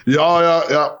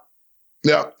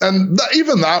 Yeah. And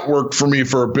even that worked for me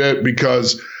for a bit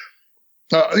because,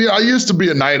 I used to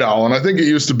be a night owl, and I think it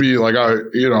used to be like,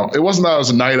 it wasn't that I was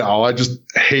a night owl. I just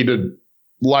hated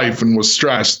life and was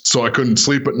stressed, so I couldn't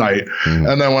sleep at night. Mm-hmm.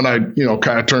 And then when I,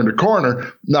 kind of turned a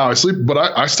corner, now I sleep, but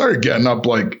I started getting up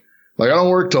like I don't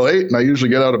work till 8 and I usually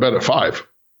get out of bed at 5.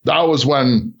 That was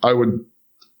when I would,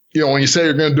 when you say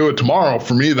you're going to do it tomorrow,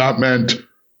 for me, that meant,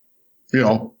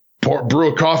 brew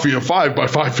a coffee at 5. By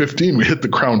 5:15, we hit the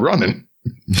ground running.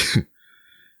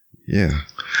 Yeah.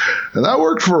 And that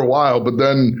worked for a while, but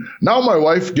then now my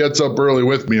wife gets up early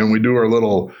with me and we do our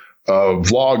little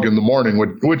vlog in the morning,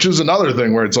 which is another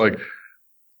thing where it's like,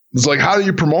 how do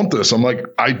you promote this? I'm like,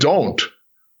 I don't.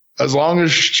 As long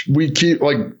as we keep,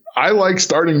 I like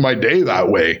starting my day that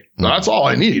way. That's all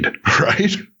I need,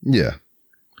 right? Yeah.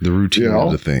 The routine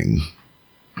of the thing.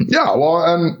 Yeah. Well,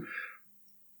 and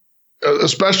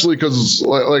especially because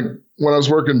like when I was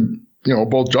working,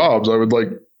 both jobs,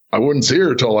 I wouldn't see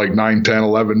her till 9, 10,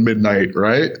 11, midnight,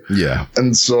 right? Yeah.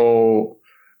 And so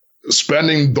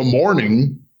spending the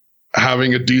morning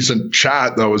having a decent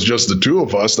chat that was just the two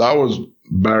of us, that was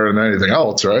better than anything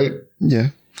else, right?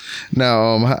 Yeah.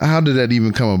 Now, how did that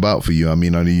even come about for you? I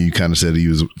mean, you kind of said you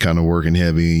was kind of working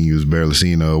heavy and you was barely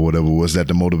seeing her or whatever. Was that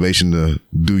the motivation to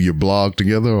do your blog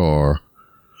together or?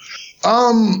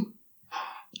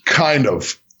 Kind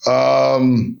of.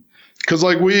 Cause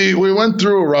we went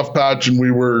through a rough patch and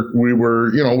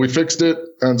we fixed it.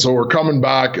 And so we're coming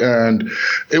back, and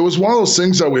it was one of those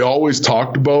things that we always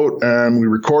talked about, and we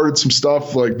recorded some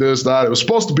stuff like this, that. It was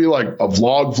supposed to be like a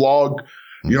vlog,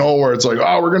 where it's like,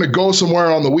 oh, we're going to go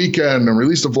somewhere on the weekend and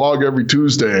release a vlog every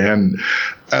Tuesday. And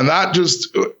that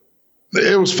just,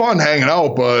 it was fun hanging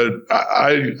out, but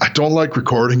I don't like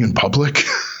recording in public.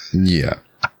 Yeah.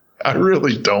 I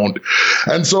really don't.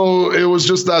 And so it was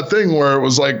just that thing where it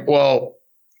was like, well,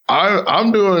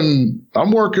 I'm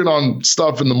working on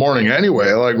stuff in the morning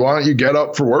anyway. Like, why don't you get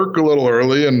up for work a little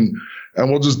early and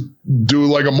we'll just do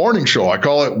like a morning show. I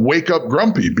call it Wake Up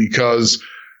Grumpy because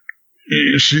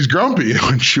she's grumpy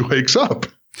when she wakes up,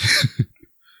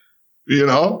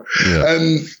 Yeah.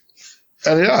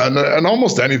 And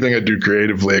almost anything I do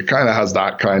creatively, it kind of has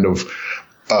that kind of,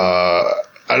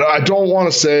 I don't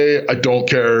want to say I don't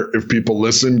care if people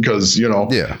listen because,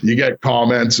 you get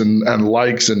comments and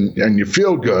likes and you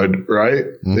feel good, right?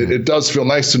 Mm-hmm. It does feel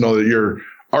nice to know that your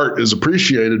art is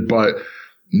appreciated, but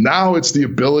now it's the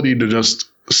ability to just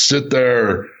sit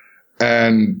there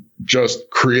and just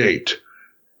create.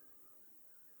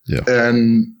 Yeah.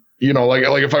 And,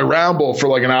 like if I ramble for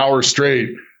like an hour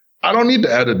straight, I don't need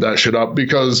to edit that shit up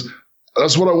because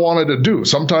that's what I wanted to do.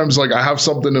 Sometimes I have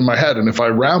something in my head, and if I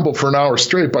ramble for an hour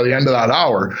straight, by the end of that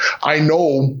hour, I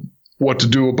know what to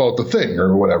do about the thing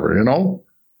or whatever,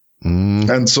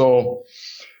 And so,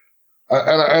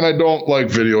 I don't like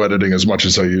video editing as much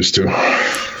as I used to.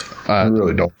 I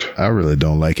really don't. I really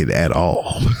don't like it at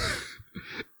all.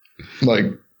 Like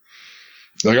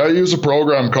I use a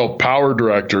program called Power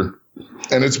Director.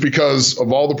 And it's because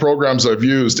of all the programs I've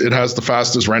used, it has the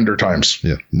fastest render times.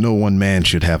 Yeah. No one man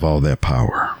should have all that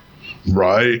power.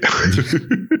 Right.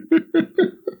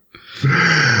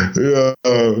 Yeah.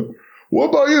 What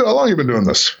about you? How long have you been doing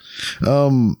this?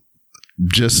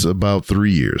 Just about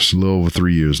 3 years, a little over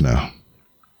 3 years now.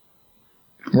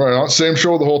 Right. Same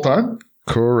show the whole time?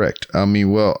 Correct. I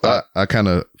mean, well, I kind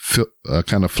of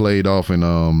flayed off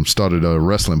and started a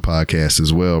wrestling podcast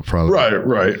as well, probably.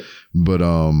 Right. But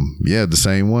the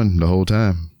same one the whole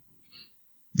time.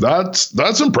 That's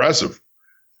impressive.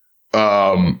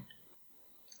 I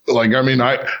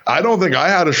don't think I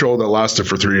had a show that lasted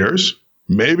for 3 years.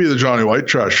 Maybe the Johnny White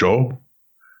Trash show,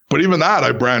 but even that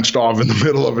I branched off in the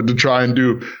middle of it to try and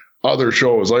do other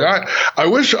shows. I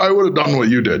wish I would have done what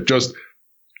you did. Just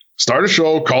start a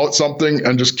show, call it something,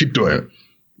 and just keep doing it.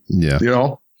 Yeah.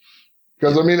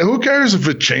 Because, who cares if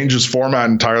it changes format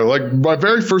entirely? Like, my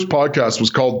very first podcast was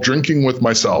called Drinking with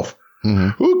Myself. Mm-hmm.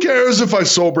 Who cares if I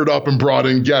sobered up and brought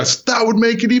in guests? That would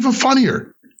make it even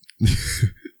funnier.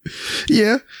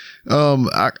 Yeah.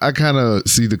 I kind of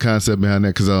see the concept behind that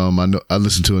because I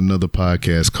listened to another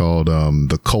podcast called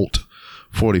The Cult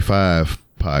 45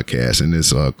 podcast, and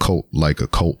it's a cult, like a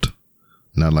cult,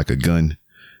 not like a gun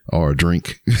or a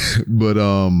drink. But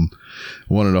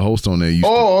one of the hosts on there used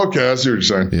okay, I see what you're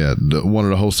saying. Yeah, one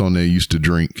of the hosts on there used to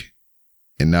drink,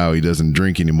 and now he doesn't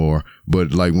drink anymore.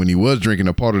 But like when he was drinking,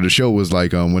 a part of the show was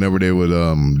like whenever they would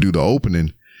do the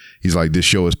opening, he's like, this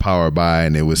show is powered by,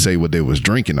 and they would say what they was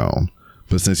drinking on.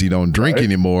 But since he don't drink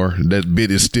anymore, that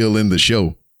bit is still in the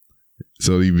show.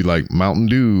 So he'd be like Mountain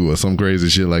Dew or some crazy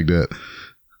shit like that.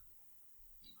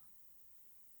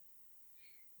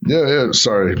 Yeah.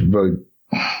 Sorry, but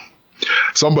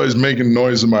somebody's making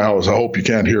noise in my house. I hope you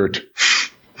can't hear it.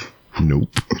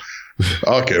 Nope.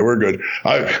 Okay, we're good.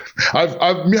 I've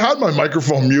had my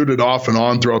microphone muted off and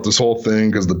on throughout this whole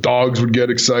thing because the dogs would get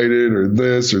excited or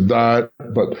this or that.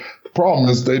 But the problem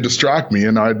is they distract me,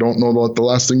 and I don't know what the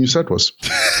last thing you said was.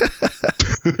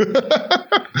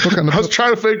 I was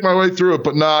trying to fake my way through it,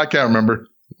 but I can't remember.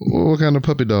 What kind of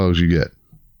puppy dogs you get?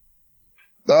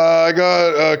 I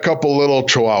got a couple little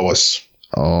chihuahuas.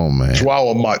 Oh, man.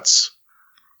 Chihuahua mutts.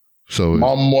 So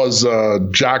mom was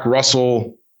Jack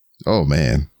Russell. Oh,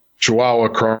 man. Chihuahua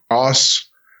cross.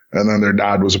 And then their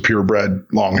dad was a purebred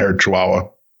long-haired Chihuahua.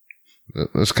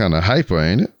 That's kind of hyper,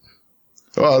 ain't it?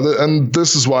 And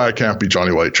this is why I can't be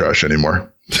Johnny White Trash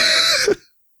anymore.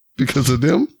 Because of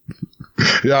them?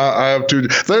 Yeah, I have to.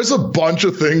 There's a bunch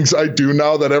of things I do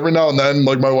now that every now and then,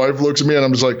 like, my wife looks at me and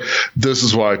I'm just like, this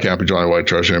is why I can't be Johnny White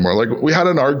Trash anymore. Like, we had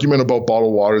an argument about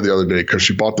bottled water the other day because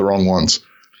she bought the wrong ones.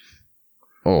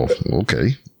 Oh,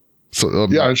 okay. So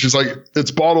yeah, and she's like,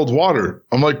 it's bottled water.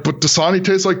 I'm like, but Dasani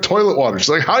tastes like toilet water. She's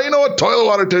like, how do you know what toilet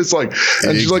water tastes like?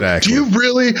 And she's like, do you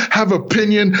really have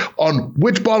opinion on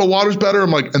which bottled water is better?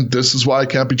 I'm like, and this is why I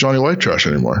can't be Johnny White Trash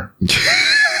anymore.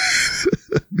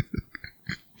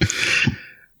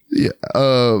 Yeah,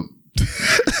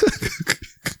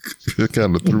 it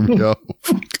kind of threw me off.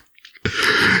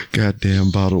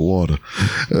 Goddamn bottled water.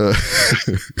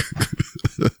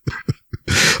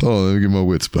 Let me get my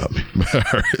wits about me.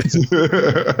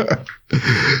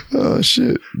 Oh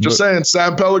shit! Just saying,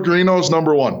 San Pellegrino's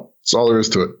number one. That's all there is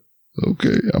to it.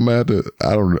 Okay, I'm gonna have to.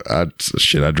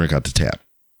 I drink out the tap.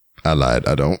 I lied.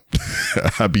 I don't.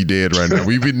 I'd be dead right now.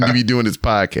 We wouldn't be doing this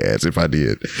podcast if I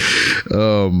did.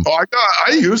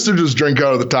 I used to just drink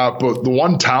out of the tap, but the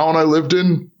one town I lived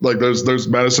in, like there's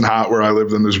Medicine Hat where I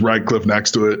lived, and there's Redcliffe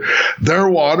next to it. Their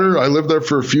water, I lived there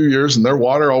for a few years, and their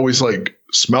water always like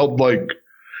smelled like,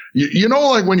 you know,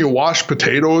 like when you wash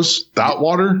potatoes, that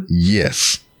water.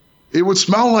 Yes. It would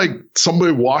smell like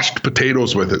somebody washed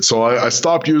potatoes with it. So I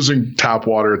stopped using tap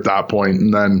water at that point,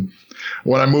 and then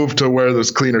when I moved to where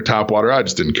there's cleaner tap water, I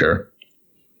just didn't care.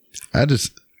 The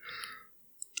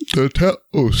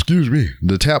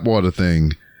tap water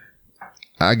thing,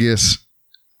 I guess,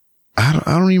 I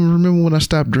don't even remember when I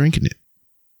stopped drinking it.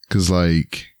 Cause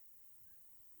like,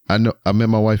 I met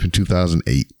my wife in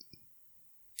 2008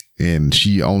 and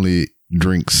she only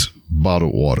drinks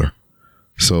bottled water.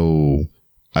 So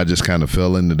I just kind of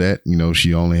fell into that. You know,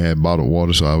 she only had bottled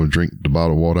water, so I would drink the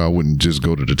bottled water. I wouldn't just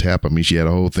go to the tap. I mean, she had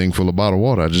a whole thing full of bottled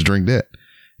water. I just drink that.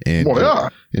 And,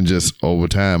 and just over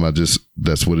time,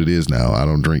 that's what it is now. I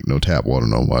don't drink no tap water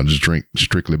no more. I just drink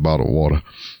strictly bottled water.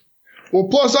 Well,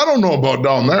 plus, I don't know about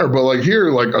down there, but like here,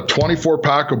 like a 24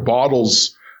 pack of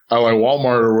bottles at like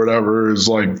Walmart or whatever is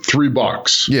like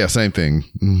 $3. Yeah, same thing.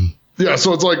 Mm-hmm. Yeah,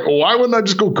 so it's like, why wouldn't I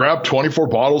just go grab 24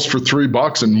 bottles for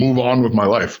 $3 and move on with my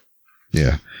life?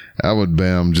 Yeah, I would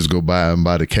just go buy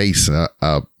the case.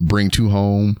 I bring 2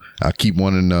 home. I keep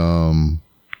one in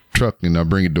truck and I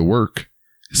bring it to work.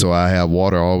 So I have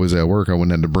water always at work. I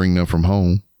wouldn't have to bring them from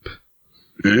home.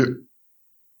 Yeah.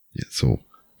 So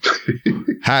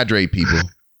hydrate, people.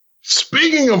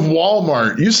 Speaking of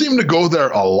Walmart, you seem to go there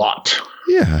a lot.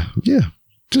 Yeah.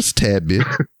 Just a tad bit.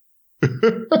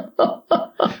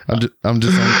 I'm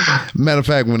just matter of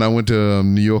fact, when I went to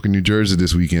New York and New Jersey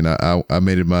this weekend, I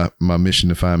made it my mission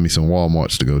to find me some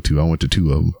Walmarts to go to. I went to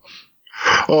 2 of them.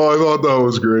 Oh, I thought that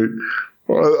was great.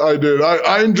 I did.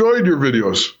 I enjoyed your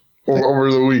videos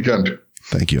over the weekend.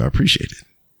 Thank you. I appreciate it.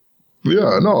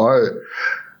 Yeah, no,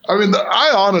 I mean,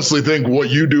 I honestly think what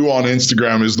you do on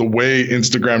Instagram is the way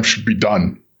Instagram should be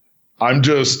done. I'm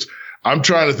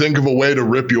trying to think of a way to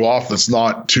rip you off that's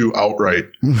not too outright,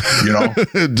 you know?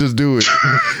 Just do it.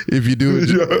 If you do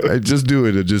it, just do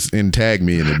it and tag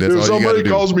me in it. That's if all somebody you gotta do.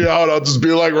 calls me out, I'll just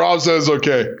be like, Rob says,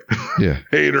 okay. Yeah.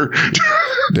 Hater.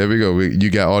 There we go.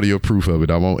 You got audio proof of it.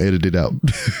 I won't edit it out.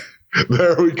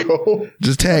 There we go.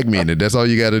 Just tag me in it. That's all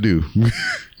you got to do.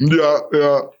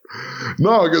 Yeah.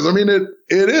 No, because I mean, it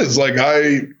is like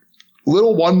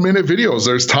little 1 minute videos.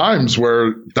 There's times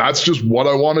where that's just what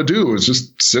I want to do, is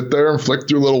just sit there and flick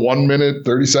through little 1 minute,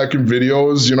 30-second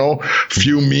videos, you know,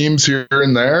 few memes here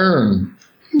and there, and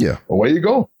yeah, away you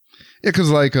go. Yeah, because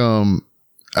like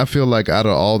I feel like out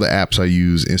of all the apps I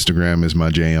use, Instagram is my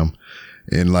jam.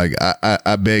 And like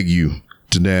I beg you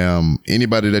to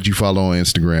anybody that you follow on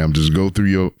Instagram, just go through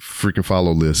your freaking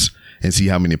follow list and see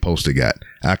how many posts they got.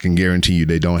 I can guarantee you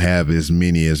they don't have as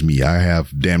many as me. I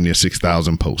have damn near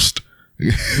 6,000 posts.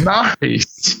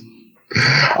 Nice.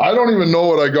 I don't even know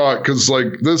what I got, because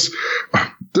like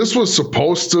this was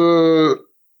supposed to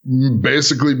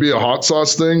basically be a hot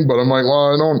sauce thing, but I'm like,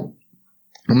 well,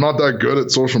 I'm not that good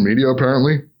at social media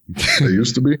apparently. I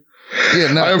used to be.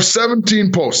 Yeah, I have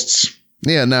 17 posts.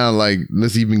 Yeah, now like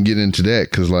let's even get into that,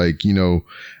 because like, you know,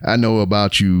 I know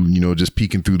about you, you know, just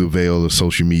peeking through the veil of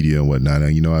social media and whatnot.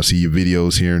 And, you know, I see your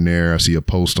videos here and there. I see a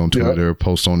post on Twitter, a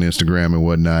post on Instagram and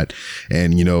whatnot.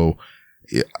 And, you know,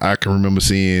 I can remember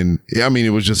seeing, I mean, it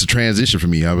was just a transition for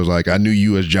me. I was like, I knew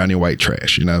you as Johnny White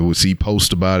Trash, and I would see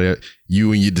posts about it,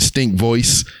 you and your distinct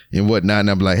voice and whatnot. And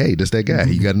I'd be like, hey, that's that guy.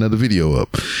 He got another video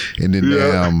up. And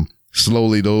then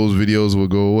slowly those videos will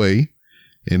go away.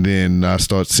 And then I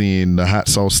start seeing the hot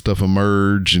sauce stuff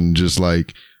emerge, and just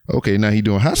like, okay, now he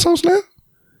doing hot sauce now.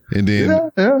 And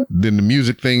then, then the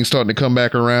music thing starting to come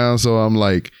back around. So I'm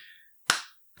like,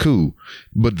 cool.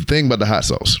 But the thing about the hot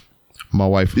sauce, my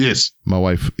wife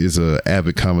is a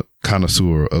avid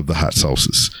connoisseur of the hot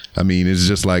sauces. I mean, it's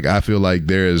just like, I feel like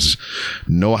there is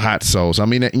no hot sauce. I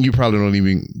mean, you probably don't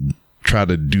even try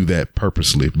to do that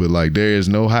purposely, but like, there is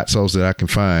no hot sauce that I can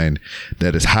find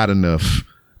that is hot enough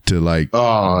to like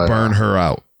burn her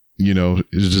out. You know,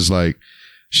 it's just like,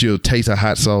 she'll taste a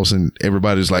hot sauce and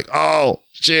everybody's like, oh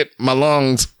shit, my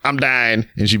lungs, I'm dying.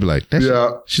 And she'd be like,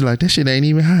 she's like, that shit ain't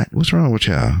even hot. What's wrong with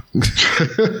y'all?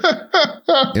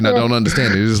 And I don't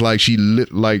understand it. It's like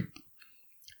like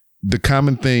the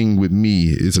common thing with me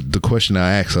is the question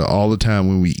I ask her all the time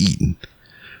when we eating: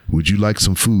 would you like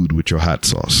some food with your hot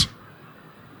sauce?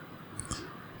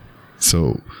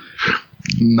 So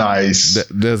nice.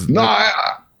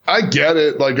 I get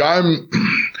it. Like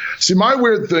see, my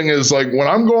weird thing is like, when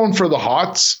I'm going for the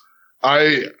hots,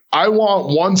 I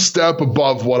want one step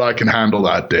above what I can handle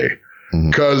that day.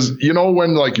 Because, you know,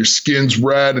 when like your skin's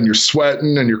red and you're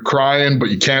sweating and you're crying, but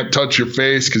you can't touch your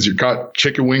face because you've got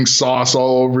chicken wing sauce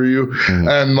all over you.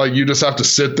 And like, you just have to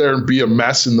sit there and be a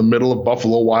mess in the middle of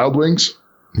Buffalo Wild Wings.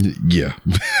 Yeah.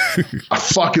 I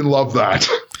fucking love that.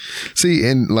 See,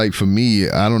 and like for me,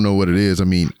 I don't know what it is. I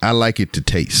mean, I like it to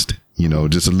taste, you know,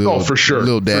 just a little, for sure, a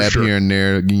little dab here and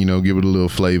there, you know, give it a little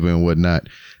flavor and whatnot.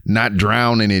 Not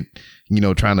drowning it, you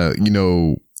know, trying to, you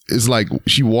know, it's like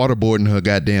she waterboarding her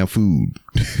goddamn food.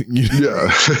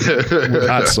 With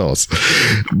hot sauce.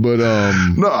 But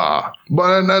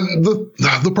but then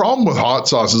the problem with hot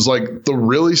sauce is like, the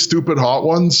really stupid hot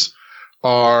ones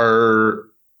are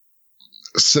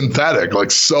synthetic,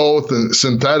 like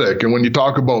synthetic. And when you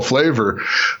talk about flavor,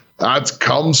 that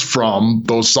comes from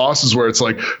those sauces where it's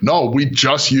like, no, we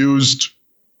just used,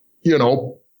 you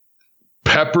know,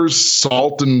 peppers,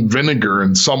 salt, and vinegar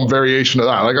and some variation of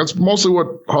that. Like, that's mostly what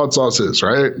hot sauce is,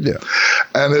 right? Yeah.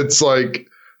 And it's like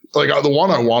the one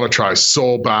I want to try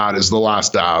so bad is the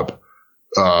Last Dab.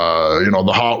 You know,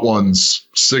 the Hot Ones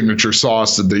signature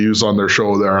sauce that they use on their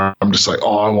show there. I'm just like,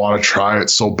 oh, I want to try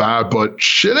it so bad, but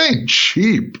shit ain't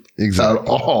cheap at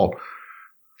all.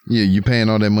 Yeah, you paying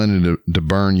all that money to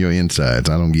burn your insides.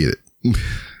 I don't get it.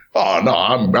 Oh no,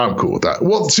 I'm cool with that.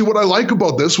 Well, see, what I like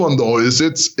about this one though is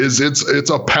it's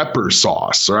a pepper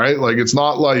sauce, right? Like, it's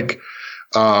not like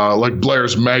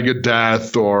Blair's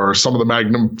Megadeth or some of the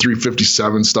Magnum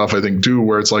 357 stuff, I think too,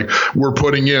 where it's like, we're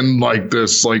putting in like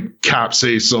this like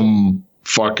capsaicin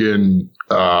fucking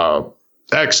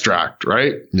extract,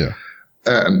 right? Yeah.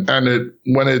 And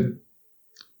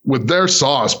with their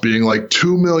sauce being like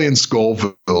 2 million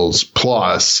Scovilles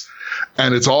plus,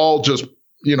 and it's all just,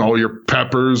 you know, your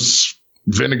peppers,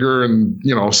 vinegar, and,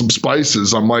 you know, some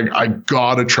spices. I'm like, I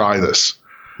gotta try this.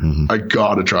 I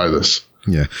gotta try this.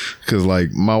 Yeah, because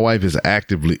like my wife is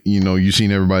actively, you know, you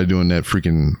seen everybody doing that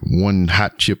freaking one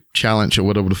hot chip challenge or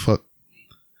whatever the fuck.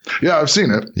 Yeah, I've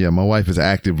seen it. Yeah, my wife is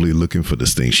actively looking for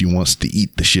this thing. She wants to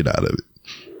eat the shit out of it.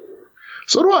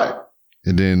 So do I.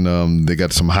 And then they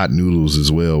got some hot noodles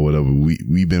as well, whatever.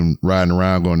 We've been riding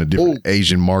around going to different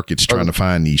Asian markets trying to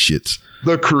find these shits.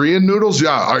 The Korean noodles,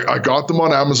 yeah, I got them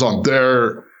on Amazon.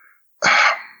 They're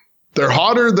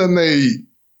hotter than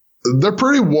they're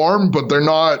pretty warm, but they're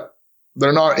not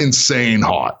insane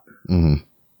hot.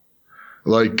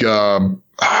 Like, trying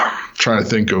to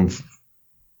think of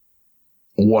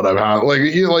what I've had. Like,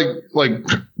 you know, like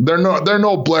they're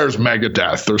no Blair's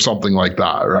Megadeth or something like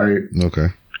that, right? Okay.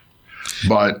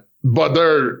 But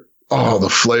they're, oh, the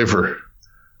flavor.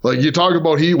 Like, you talk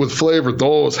about heat with flavor,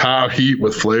 those have heat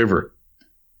with flavor.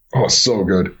 Oh, so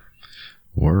good.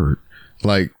 Word.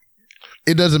 Like,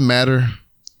 it doesn't matter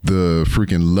the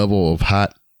freaking level of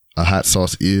hot a hot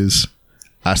sauce is.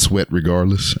 I sweat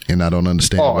regardless, and I don't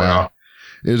understand why. Yeah.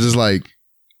 It's just like,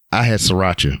 I had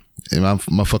sriracha, and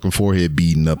my fucking forehead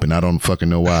beating up, and I don't fucking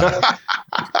know why.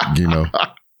 You know,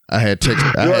 I had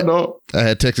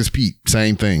Texas Pete,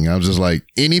 same thing. I was just like,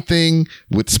 anything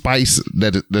with spice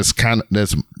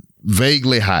that's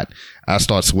vaguely hot, I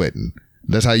start sweating.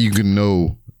 That's how you can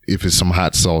know if it's some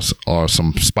hot sauce or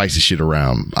some spicy shit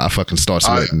around. I fucking start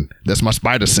sweating. That's my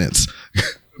spider sense.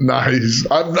 Nice.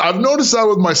 I've noticed that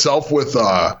with myself with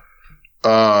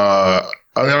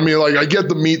I mean, like, I get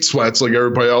the meat sweats like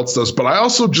everybody else does, but I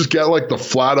also just get like the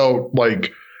flat out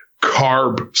like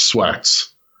carb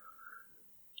sweats.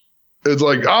 It's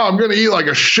like, oh, I'm gonna eat like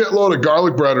a shitload of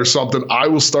garlic bread or something. I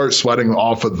will start sweating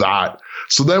off of that.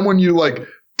 So then when you like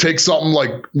take something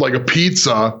like a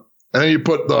pizza, and then you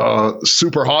put the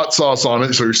super hot sauce on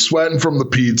it, so you're sweating from the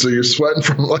pizza. You're sweating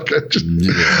from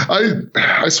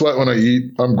I sweat when I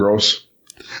eat. I'm gross.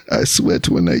 I sweat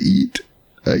when I eat.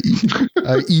 I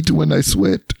eat when I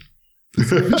sweat.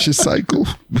 It's a vicious cycle.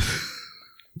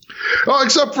 Oh,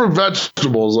 except for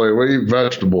vegetables. Like, when I eat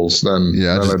vegetables, then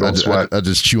I don't sweat. I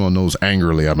just chew on those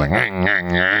angrily. I'm like,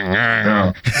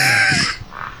 yeah.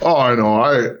 Oh, I know.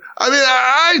 I mean,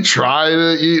 I try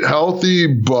to eat healthy,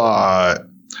 but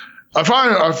I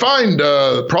find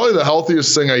probably the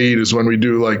healthiest thing I eat is when we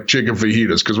do like chicken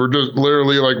fajitas, because we're just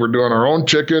literally like, we're doing our own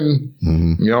chicken,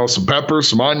 you know, some peppers,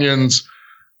 some onions,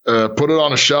 put it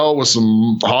on a shell with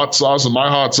some hot sauce. And my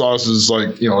hot sauce is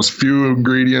like, you know, as few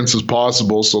ingredients as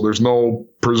possible, so there's no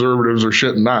preservatives or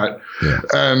shit in that. Yeah.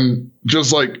 And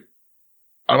just like,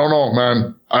 I don't know,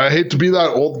 man. I hate to be that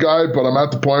old guy, but I'm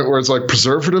at the point where it's like,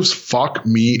 preservatives fuck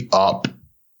me up.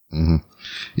 Mm-hmm.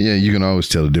 Yeah, you can always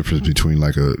tell the difference between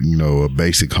like a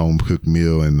basic home cooked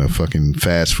meal and a fucking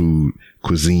fast food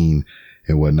cuisine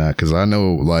and whatnot. Because I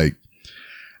know, like,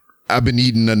 I've been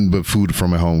eating nothing but food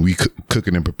from at home. We cook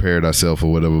it and prepare it ourselves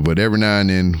or whatever. But every now and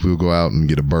then we'll go out and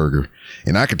get a burger,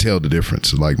 and I can tell the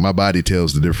difference. Like, my body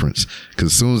tells the difference, because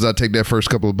as soon as I take that first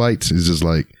couple of bites, it's just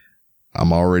like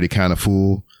I'm already kind of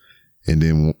full, and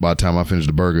then by the time I finish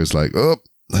the burger, it's like, oh,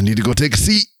 I need to go take a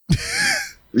seat.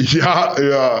 Yeah.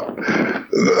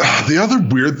 The other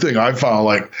weird thing I found,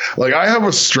 like I have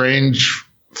a strange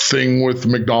thing with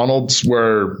McDonald's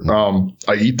where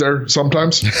I eat there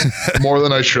sometimes more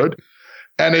than I should,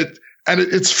 and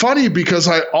it's funny because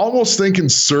I almost think in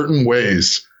certain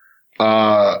ways.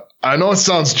 I know it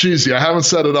sounds cheesy. I haven't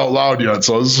said it out loud yet,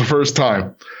 so this is the first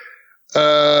time.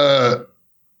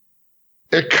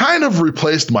 It kind of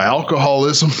replaced my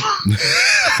alcoholism.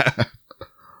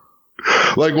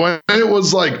 Like, when it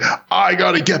was like, I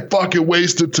got to get fucking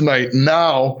wasted tonight.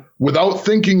 Now, without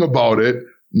thinking about it,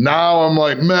 now I'm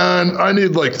like, man, I need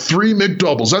like 3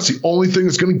 McDoubles. That's the only thing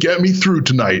that's going to get me through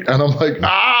tonight. And I'm like,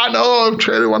 no, I'm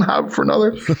trading one half for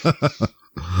another.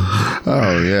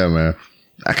 Oh, yeah, man.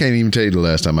 I can't even tell you the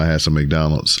last time I had some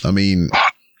McDonald's. I mean,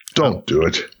 don't do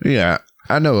it. Yeah,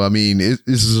 I know. I mean, this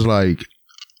is like,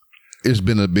 it's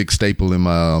been a big staple in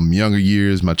my younger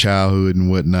years, my childhood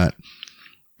and whatnot.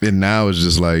 And now it's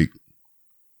just like,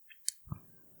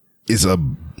 it's a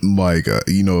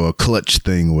clutch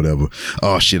thing or whatever.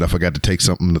 Oh shit, I forgot to take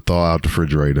something to thaw out the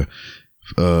refrigerator.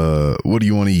 What do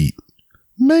you want to eat?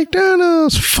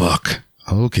 McDonald's. Fuck.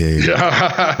 Okay.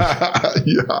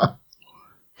 Yeah.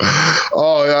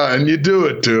 Oh yeah, and you do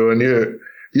it too, and you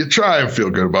try and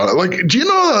feel good about it. Like, do you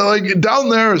know that, like, down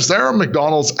there, is there a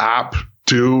McDonald's app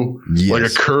too? Yes. Like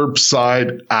a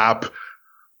curbside app?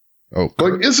 Oh,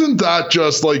 like, isn't that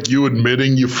just like you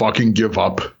admitting you fucking give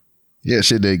up? Yeah,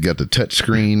 shit, they got the touch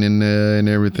screen in there and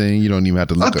everything. You don't even have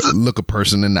to look a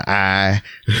person in the eye.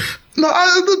 No,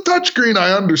 the touch screen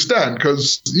I understand,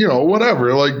 because, you know,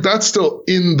 whatever, like, that's still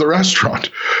in the restaurant.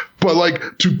 But like,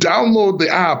 to download the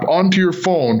app onto your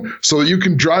phone so that you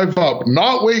can drive up,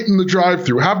 not wait in the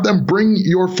drive-thru, have them bring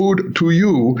your food to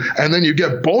you, and then you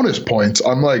get bonus points.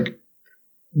 I'm like,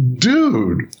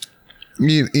 dude.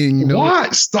 You know,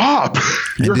 what? Stop.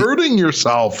 You're hurting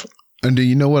yourself. And then,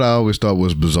 you know what I always thought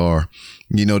was bizarre?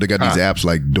 You know, they got these apps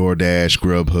like DoorDash,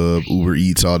 Grubhub, Uber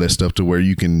Eats, all that stuff, to where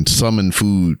you can summon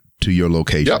food to your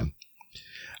location.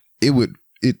 Yep.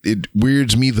 It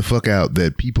weirds me the fuck out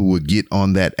that people would get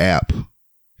on that app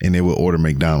and they would order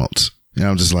McDonald's. And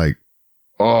I'm just like,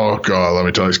 oh God, let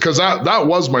me tell you, because that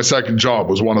was my second job,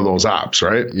 was one of those apps,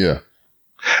 right? Yeah.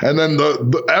 And then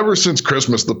the ever since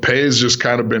Christmas, the pay has just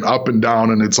kind of been up and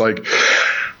down. And it's like,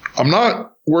 I'm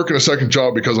not working a second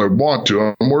job because I want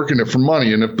to. I'm working it for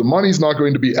money. And if the money's not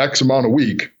going to be X amount a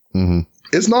week,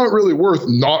 it's not really worth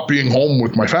not being home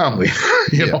with my family,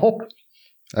 you know?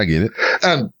 I get it.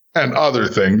 And other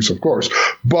things, of course.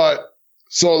 But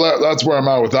so that's where I'm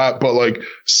at with that. But like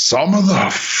some of the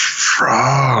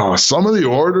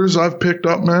orders I've picked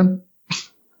up, man.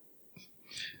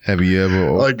 Have you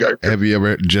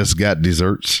ever just got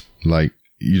desserts? Like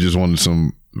you just wanted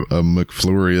a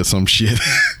McFlurry or some shit?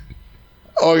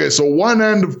 Okay, so one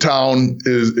end of town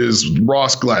is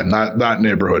Ross Glen, that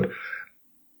neighborhood.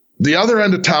 The other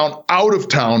end of town, out of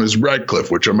town, is Redcliffe,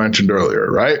 which I mentioned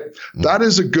earlier, right? That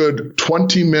is a good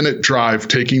 20-minute drive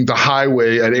taking the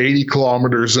highway at 80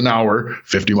 kilometers an hour,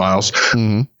 50 miles,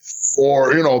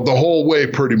 for, the whole way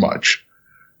pretty much.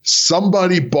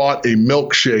 Somebody bought a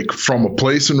milkshake from a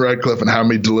place in Redcliffe and had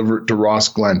me deliver it to Ross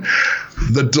Glen.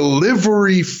 The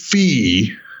delivery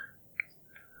fee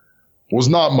was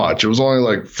not much. It was only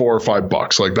like $4 or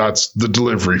 $5. Like that's the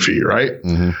delivery fee, right?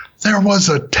 There was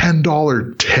a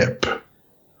 $10 tip.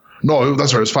 No,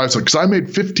 that's right. It was $5 because I made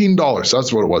 $15.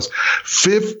 That's what it was.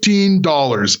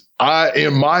 $15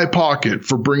 in my pocket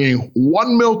for bringing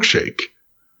one milkshake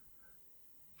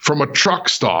from a truck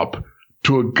stop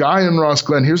to a guy in Ross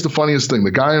Glen. Here's the funniest thing.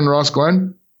 The guy in Ross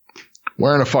Glen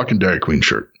wearing a fucking Dairy Queen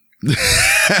shirt.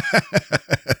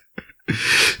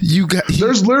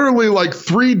 There's literally like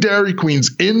 3 Dairy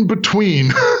Queens in between.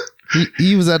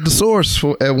 he was at the source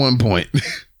at one point.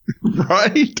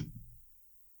 Right?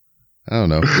 I don't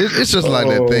know. It's just like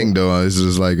that thing, though. It's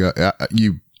just like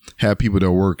you have people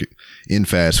that work in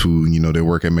fast food. They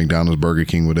work at McDonald's, Burger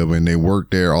King, whatever, and they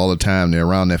work there all the time. They're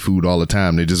around that food all the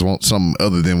time. They just want something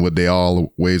other than what they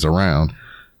always around.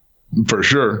 For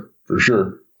sure.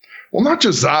 Well, not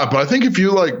just that, but I think if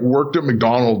you like worked at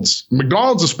McDonald's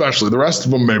especially, the rest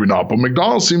of them maybe not, but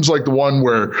McDonald's seems like the one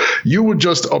where you would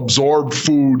just absorb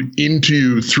food into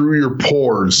you through your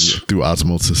pores. Through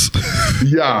osmosis.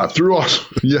 Yeah,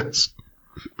 yes.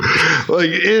 Like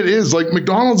it is like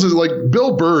McDonald's is like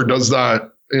Bill Burr does that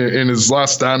in his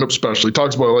last stand-up special. He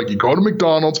talks about like you go to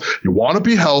McDonald's, you want to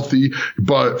be healthy,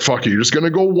 but fuck it, you're just going to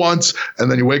go once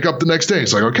and then you wake up the next day.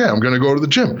 It's like, okay, I'm going to go to the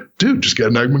gym. Dude, just get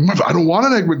an Egg McMuffin. I don't want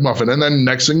an Egg McMuffin. And then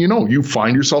next thing you know, you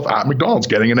find yourself at McDonald's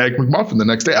getting an Egg McMuffin the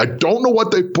next day. I don't know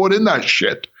what they put in that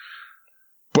shit,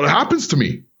 but it happens to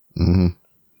me. I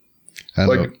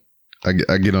know.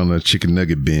 I get on a chicken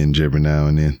nugget binge every now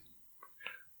and then.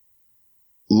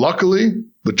 Luckily,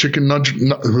 the chicken nugget.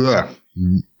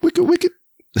 Wicked.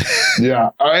 Yeah,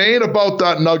 I ain't about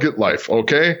that nugget life,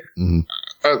 okay?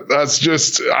 That's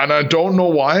just, and I don't know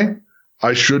why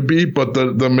I should be, but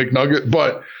the McNugget,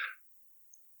 but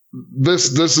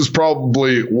this is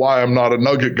probably why I'm not a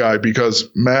nugget guy, because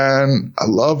man, I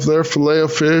love their filet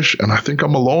of fish, and I think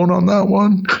I'm alone on that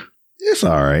one. It's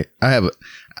all right. I have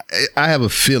a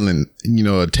feeling,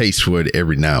 a taste for it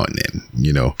every now and then,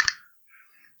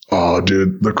 Oh,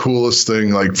 dude, the coolest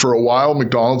thing. Like for a while,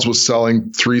 McDonald's was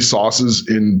selling 3 sauces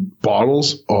in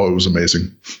bottles. Oh, it was amazing.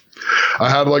 I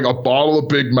had like a bottle of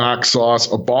Big Mac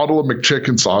sauce, a bottle of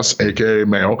McChicken sauce, aka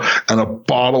mayo, and a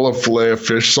bottle of filet of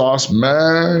fish sauce.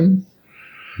 Man,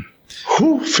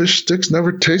 fish sticks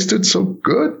never tasted so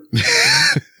good.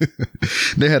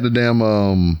 They had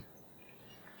the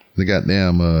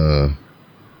goddamn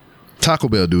Taco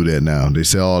Bell do that now. They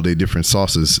sell all their different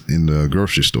sauces in the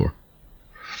grocery store.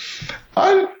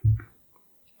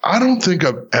 I don't think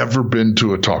I've ever been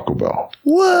to a Taco Bell.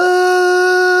 What?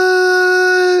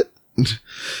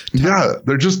 Yeah,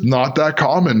 they're just not that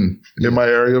common in my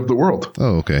area of the world.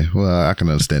 Oh, okay. Well, I can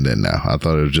understand that now. I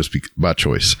thought it would just be by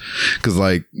choice. Because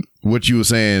like what you were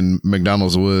saying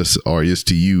McDonald's was or is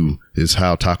to you is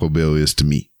how Taco Bell is to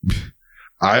me.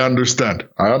 I understand.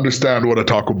 I understand what a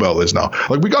Taco Bell is now.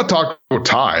 Like we got Taco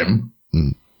Time.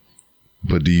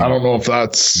 But I don't know if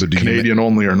that's Canadian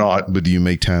only or not. But do you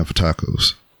make time for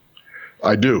tacos?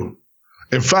 I do.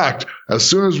 In fact, as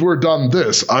soon as we're done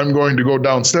this, I'm going to go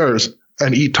downstairs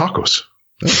and eat tacos.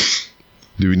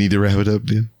 Do we need to wrap it up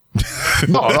then?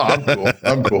 No,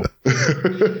 I'm cool.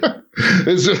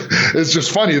 It's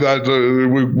just funny that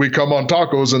we come on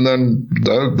tacos and then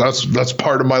that's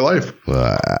part of my life.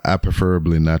 Well, I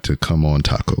preferably not to come on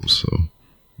tacos, so.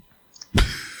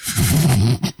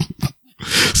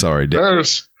 Sorry, Dad.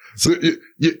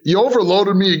 You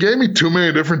overloaded me. You gave me too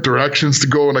many different directions to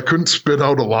go, and I couldn't spit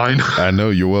out a line. I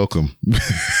know. You're welcome.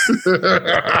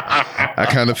 I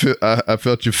kind of I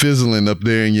felt you fizzling up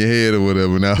there in your head or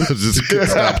whatever. Now I just couldn't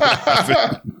stop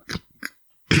laughing.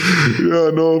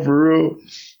 Yeah, no, for real.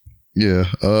 Yeah.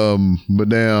 But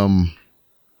damn.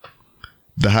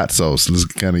 the hot sauce. Let's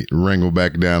kind of wrangle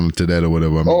back down to that or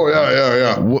whatever. I mean,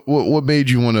 yeah. What made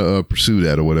you want to pursue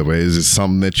that or whatever? Is it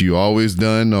something that you always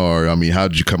done, or I mean, how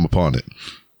did you come upon it?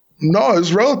 No,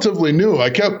 it's relatively new.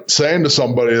 I kept saying to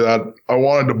somebody that I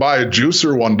wanted to buy a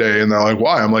juicer one day, and they're like,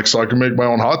 why? I'm like, so I can make my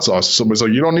own hot sauce. Somebody's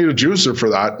like, you don't need a juicer for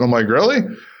that. And I'm like, really?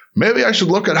 Maybe I should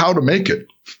look at how to make it.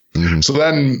 Mm-hmm. So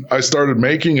then I started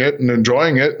making it and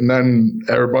enjoying it. And then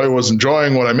everybody was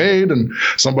enjoying what I made. And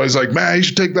somebody's like, man, you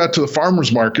should take that to the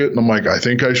farmer's market. And I'm like, I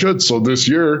think I should. So this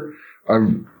year, I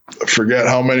forget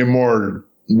how many more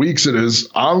weeks it is.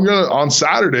 On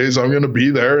Saturdays, I'm going to be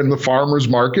there in the farmer's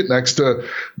market next to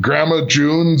Grandma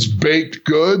June's baked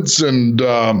goods and,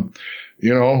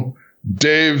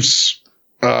 Dave's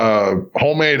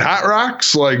homemade hat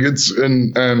racks, like it's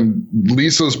and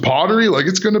Lisa's pottery, like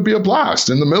it's going to be a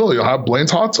blast. In the middle, you'll have Blaine's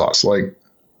hot sauce. Like,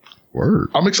 word,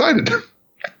 I'm excited.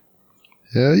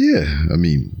 Hell yeah! I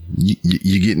mean,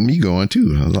 you're getting me going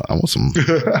too. I want some.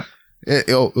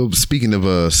 Speaking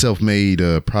of self-made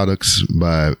products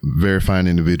by very fine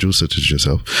individuals such as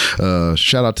yourself,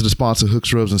 shout out to the sponsor,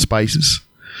 Hooks, Rubs, and Spices.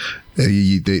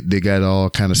 They got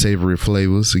all kind of savory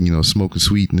flavors, smoke and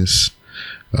sweetness.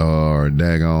 Or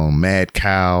daggone Mad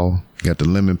Cow, got the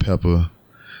lemon pepper,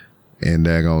 and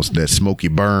daggone that smoky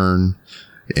burn.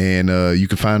 And you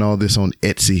can find all this on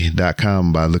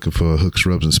Etsy.com by looking for Hooks,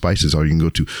 Rubs, and Spices, or you can go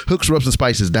to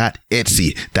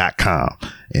hooksrubsandspices.etsy.com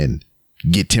and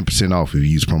get 10% off if you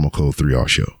use promo code 3R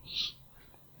Show.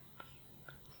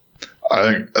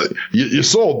 I think you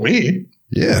sold me.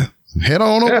 Yeah, head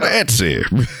on over to Etsy.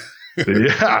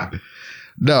 Yeah.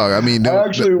 No, I mean,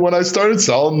 when I started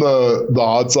selling the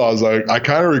hot sauce, I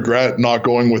kind of regret not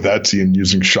going with Etsy and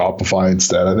using Shopify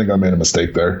instead. I think I made a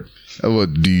mistake there.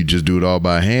 Do you just do it all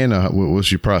by hand, or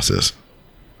what's your process?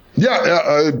 Yeah,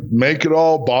 I make it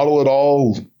all, bottle it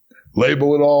all,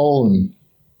 label it all, and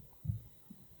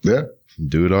yeah,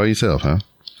 do it all yourself, huh?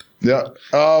 Yeah.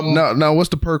 Now, what's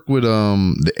the perk with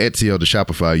the Etsy or the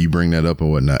Shopify? You bring that up or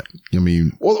whatnot? I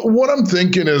mean, well, what I'm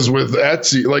thinking is with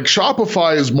Etsy, like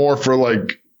Shopify is more for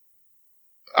like,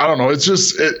 I don't know. It's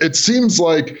just it seems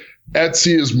like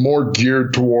Etsy is more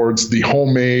geared towards the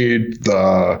homemade,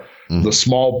 the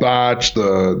small batch,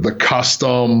 the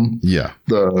custom,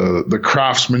 the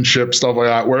craftsmanship, stuff like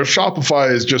that. Whereas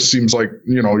Shopify just seems like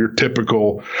your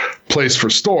typical place for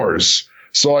stores.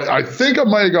 So I think I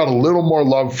might have got a little more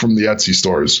love from the Etsy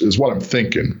stores is what I'm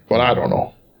thinking, but I don't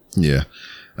know. Yeah.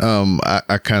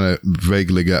 I kind of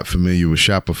vaguely got familiar with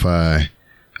Shopify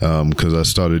because I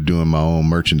started doing my own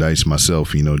merchandise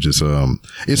myself,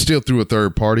 it's still through a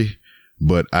third party,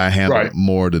 but I handle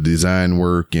more of the design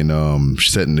work and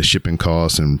setting the shipping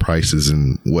costs and prices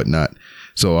and whatnot.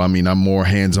 So, I mean, I'm more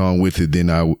hands-on with it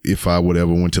than if I would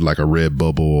ever went to like a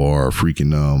Redbubble or a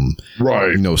freaking,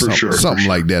 something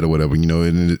like that or whatever,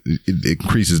 it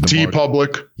increases the margin.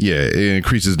 TeePublic. Yeah, it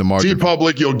increases the margin.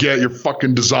 TeePublic, you'll get your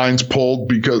fucking designs pulled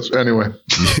because anyway.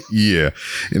 Yeah.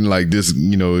 And like this,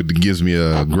 it gives me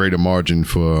a greater margin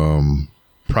for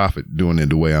profit doing it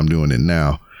the way I'm doing it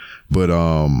now. But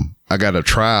I got a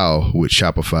trial with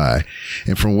Shopify,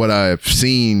 and from what I've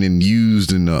seen and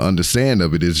used and understand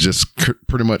of it, it's just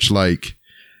pretty much like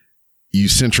you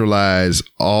centralize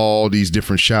all these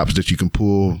different shops that you can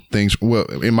pull things. Well,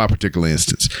 in my particular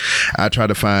instance, I try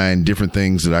to find different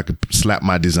things that I could slap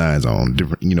my designs on,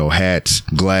 different, hats,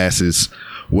 glasses,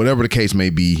 whatever the case may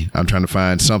be. I'm trying to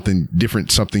find something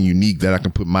different, something unique that I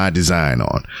can put my design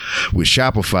on. With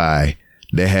Shopify,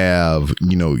 they have,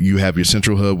 you have your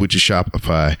central hub, which is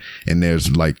Shopify, and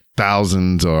there's like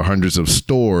thousands or hundreds of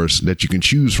stores that you can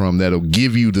choose from that'll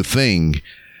give you the thing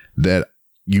that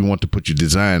you want to put your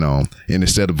design on. And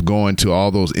instead of going to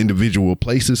all those individual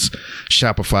places,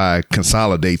 Shopify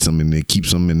consolidates them and it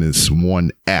keeps them in this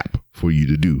one app for you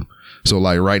to do. So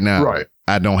like right now,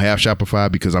 I don't have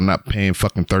Shopify because I'm not paying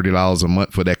fucking $30 a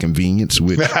month for that convenience,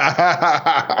 which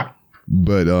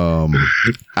but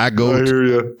I go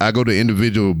to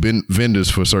individual vendors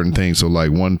for certain things. So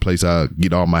like one place I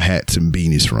get all my hats and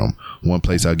beanies from, one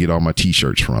place I get all my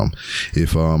t-shirts from.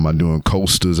 If I'm doing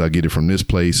coasters, I get it from this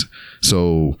place.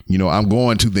 So I'm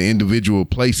going to the individual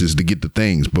places to get the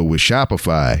things. But with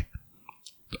Shopify,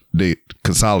 they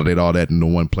consolidate all that into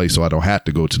one place, so I don't have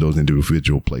to go to those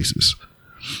individual places.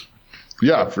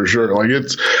 Yeah, for sure. Like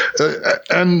it's,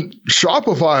 and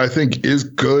Shopify, I think, is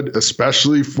good,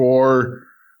 especially for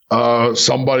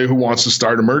somebody who wants to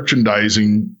start a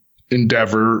merchandising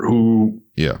endeavor who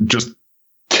just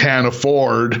can't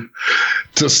afford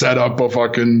to set up a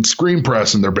fucking screen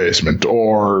press in their basement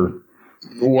or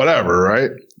whatever,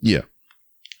 right? Yeah.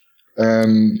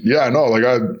 And yeah, no, like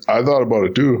I thought about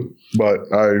it too, but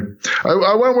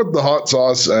I went with the hot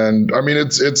sauce, and I mean,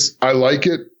 I like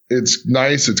it. It's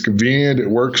nice. It's convenient. It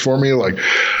works for me. Like,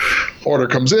 order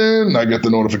comes in, I get the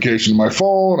notification on my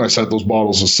phone. I set those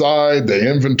bottles aside. They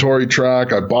inventory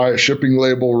track. I buy a shipping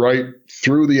label right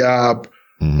through the app.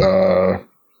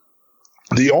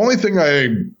 The only thing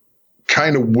I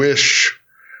kind of wish,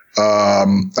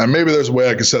 and maybe there's a way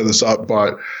I could set this up,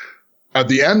 but at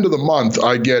the end of the month,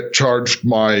 I get charged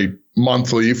my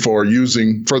monthly for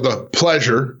the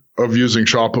pleasure of using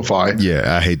Shopify.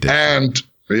 Yeah, I hate that. And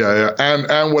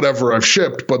and whatever I've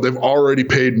shipped, but they've already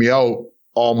paid me out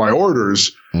all my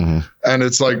orders. And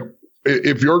it's like,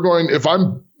 if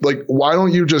I'm like, why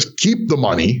don't you just keep the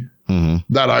money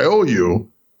that I owe you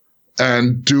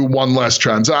and do one less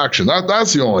transaction?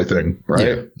 That's the only thing,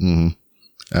 right?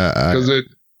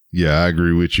 Yeah. I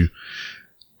agree with you.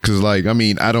 Cause like, I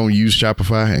mean, I don't use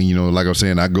Shopify, and like I was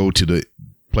saying, I go to the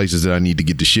places that I need to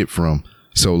get the shit from.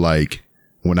 So like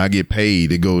when I get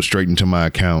paid, it goes straight into my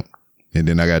account, and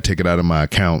then I got to take it out of my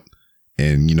account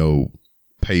and,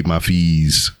 pay my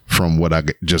fees from what I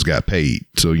just got paid.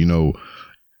 So,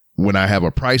 when I have a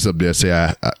price up there,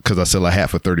 say cause I sell a hat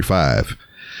for $35.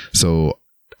 So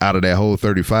out of that whole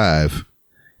 $35,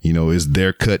 it's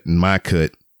their cut and my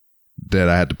cut that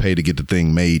I had to pay to get the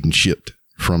thing made and shipped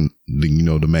from the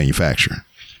the manufacturer.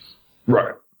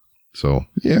 Right. So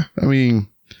yeah, I mean,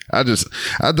 I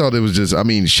thought it was just, I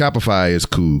mean, Shopify is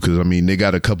cool because I mean they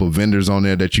got a couple of vendors on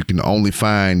there that you can only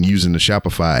find using the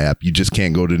Shopify app. You just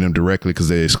can't go to them directly because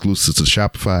they're exclusive to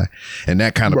Shopify, and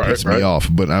that kind of pissed me off.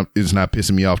 But it's not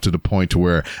pissing me off to the point to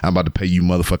where I'm about to pay you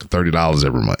motherfucking $30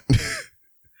 every month.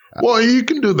 Well, you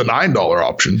can do the $9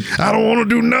 option. I don't want to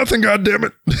do nothing,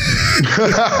 goddammit.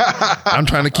 I'm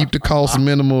trying to keep the cost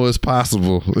minimal as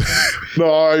possible.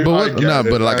 No, but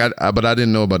I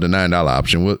didn't know about the $9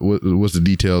 option. What's the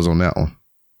details on that one?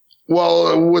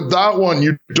 Well, with that one,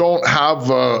 you don't have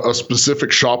a specific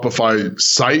Shopify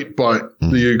site, but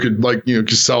you could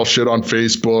just sell shit on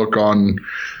Facebook, on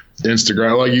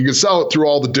Instagram. Like you could sell it through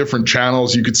all the different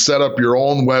channels. You could set up your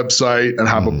own website and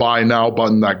have a buy now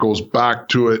button that goes back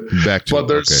to it.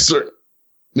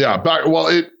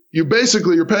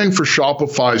 You're paying for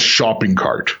Shopify's shopping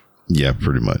cart. Yeah,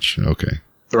 pretty much. Okay.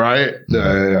 Right.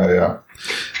 Yeah.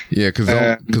 Yeah.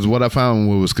 Cause what I found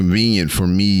was convenient for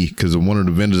me, cause one of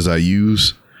the vendors I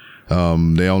use, they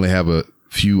only have a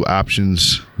few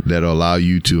options that allow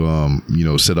you to,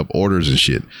 set up orders and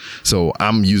shit. So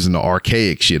I'm using the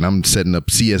archaic shit. I'm setting up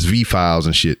CSV files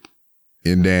and shit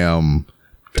and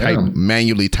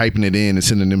manually typing it in and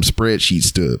sending them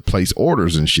spreadsheets to place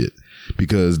orders and shit,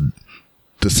 because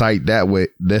the site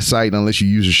unless you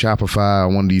use a Shopify or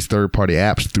one of these third-party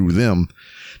apps through them,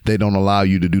 they don't allow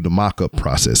you to do the mock-up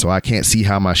process. So I can't see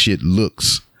how my shit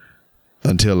looks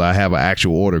until I have an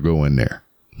actual order go in there.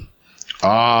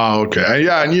 Oh, okay.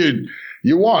 Yeah, and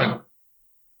you want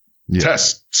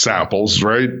test samples,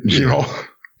 right?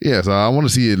 Yeah, so I want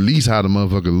to see at least how the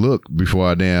motherfucker look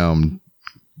before I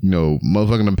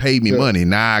motherfucker done paid me money.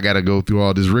 Now I got to go through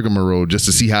all this rigmarole just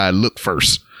to see how it look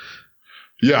first.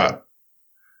 Yeah.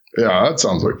 Yeah, that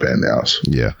sounds like pain in the ass.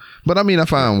 Yeah. But I mean, I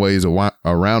found ways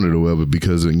around it or whatever,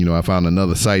 because, I found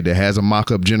another site that has a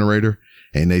mock-up generator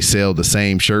and they sell the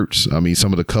same shirts. I mean,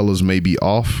 some of the colors may be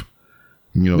off,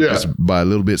 just by a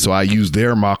little bit. So I use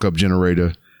their mock-up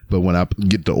generator. But when I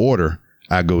get the order,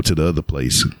 I go to the other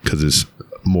place because it's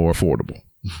more affordable.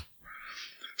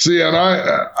 See, and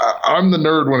I'm the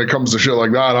nerd when it comes to shit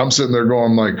like that. I'm sitting there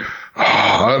going like,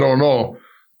 I don't know.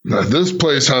 This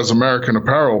place has American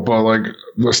Apparel, but like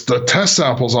the test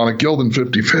samples on a Gildan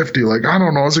 50/50, like, I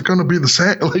don't know. Is it going to be the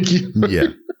same? Yeah.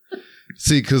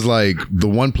 See, because like the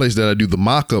one place that I do the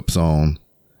mock-ups on,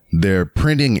 their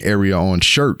printing area on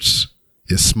shirts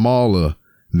is smaller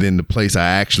than the place I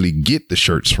actually get the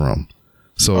shirts from.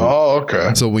 So,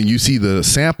 okay. So when you see the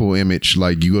sample image,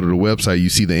 like you go to the website, you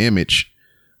see the image,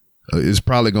 it's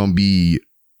probably going to be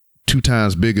 2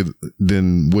 times bigger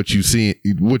than what you're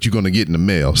going to get in the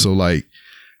mail. So like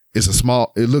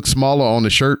it looks smaller on the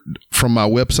shirt from my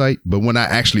website, but when I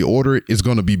actually order it, it's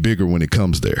going to be bigger when it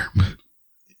comes there.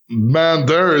 Man,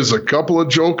 there is a couple of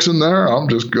jokes in there. I'm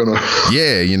just gonna.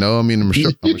 Yeah, I'm a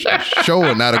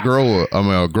shower, not a grower. I'm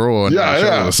a grower, not a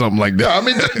shower, or something like that. Yeah, I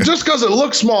mean, just because it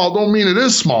looks small, don't mean it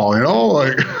is small.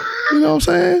 Like, you know what I'm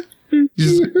saying?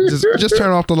 Just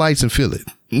turn off the lights and feel it.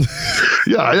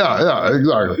 Yeah,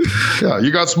 exactly. Yeah,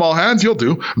 you got small hands, you'll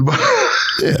do.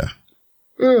 Yeah.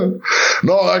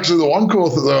 No, actually, the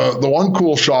one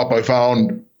cool shop I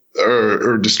found,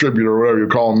 or distributor, or whatever you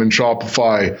call them, in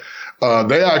Shopify.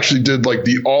 They actually did like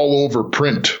the all over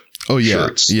print Oh yeah,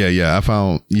 shirts. yeah.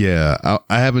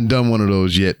 I haven't done one of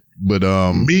those yet, but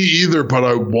Me either, but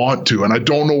I want to, and I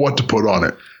don't know what to put on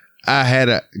it.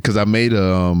 because I made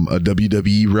a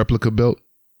WWE replica belt.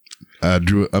 I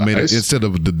made it, instead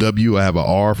of the W, I have an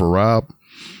R for Rob.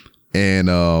 And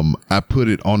I put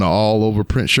it on an all over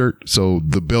print shirt. So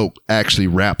the belt actually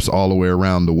wraps all the way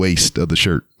around the waist of the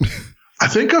shirt. I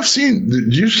think I've seen.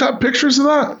 Did you have pictures of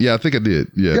that? Yeah, I think I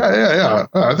did. Yeah. Yeah.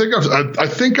 I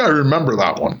think I remember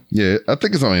that one. Yeah, I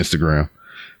think it's on Instagram.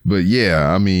 But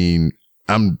yeah, I mean,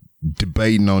 I'm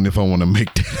debating on if I want to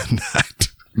make that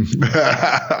or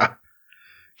not.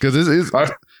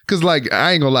 Because like,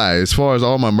 I ain't gonna lie, as far as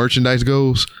all my merchandise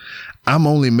goes, I'm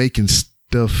only making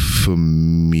stuff for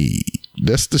me.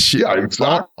 That's the shit. Yeah,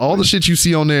 exactly. All the shit you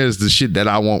see on there is the shit that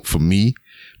I want for me,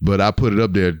 but I put it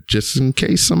up there just in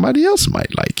case somebody else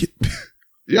might like it.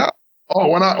 Yeah. Oh,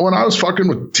 when I was fucking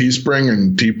with Teespring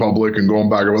and TeePublic and going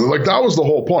back and forth, like that was the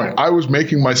whole point. I was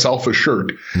making myself a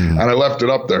shirt and I left it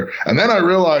up there. And then I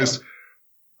realized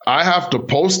I have to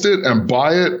post it and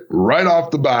buy it right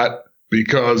off the bat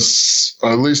because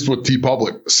at least with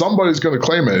TeePublic, somebody's going to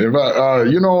claim it. If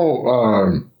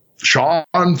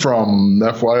Sean from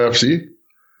FYFC.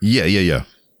 Yeah. Yeah.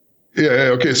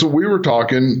 Okay. So we were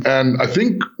talking and I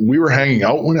think we were hanging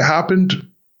out when it happened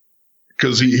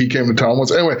because he came to town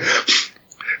once. Anyway,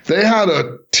 they had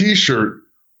a t-shirt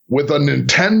with a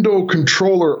Nintendo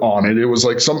controller on it. It was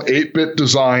like some 8-bit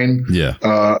design. Yeah.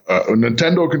 A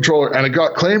Nintendo controller, and it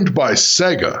got claimed by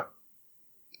Sega.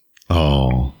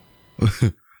 Oh.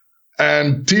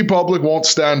 And TeePublic won't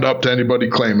stand up to anybody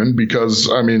claiming because,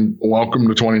 I mean, welcome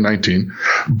to 2019.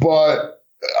 But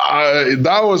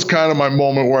that was kind of my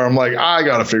moment where I'm like, I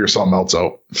got to figure something else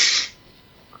out.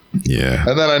 Yeah.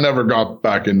 And then I never got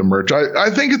back into merch. I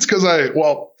think it's because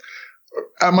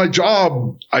at my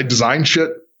job, I design shit.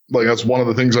 Like that's one of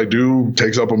the things I do,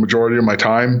 takes up a majority of my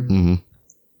time. Mm-hmm.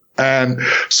 And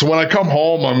so when I come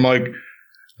home, I'm like,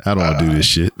 I don't want to do this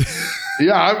shit.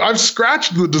 Yeah, I've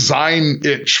scratched the design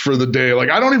itch for the day. Like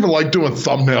I don't even like doing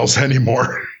thumbnails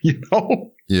anymore, you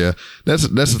know? Yeah, that's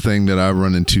the thing that I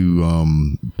run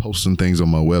into posting things on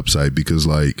my website because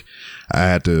like I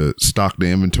had to stock the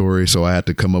inventory, so I had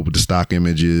to come up with the stock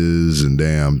images and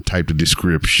type the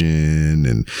description,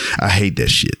 and I hate that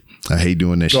shit. I hate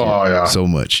doing that shit so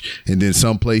much. And then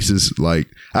some places, like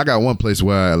I got one place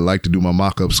where I like to do my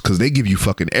mock-ups because they give you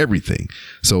fucking everything.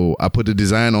 So I put the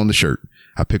design on the shirt.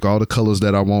 I pick all the colors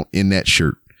that I want in that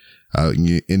shirt.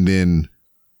 And then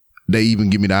they even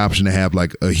give me the option to have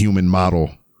like a human model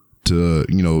to,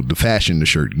 to fashion the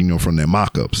shirt, from their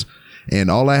mock-ups. And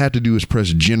all I have to do is press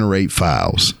generate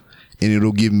files and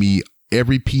it'll give me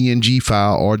every PNG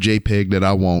file or JPEG that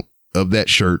I want of that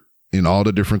shirt in all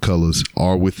the different colors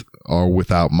or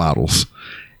without models.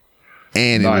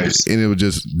 And nice. it would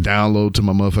just download to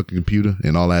my motherfucking computer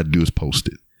and all I had to do is post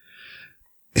it.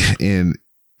 And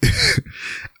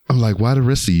I'm like, why the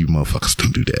rest of you motherfuckers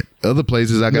don't do that? Other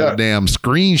places I got a damn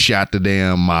screenshot the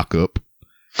damn mock-up.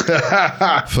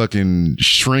 Fucking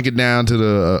shrink it down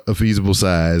to a feasible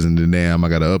size and then I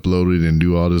got to upload it and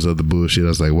do all this other bullshit. I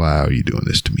was like, why are you doing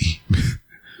this to me?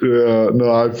 Yeah,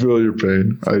 no, I feel your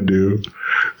pain. I do.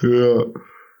 Yeah.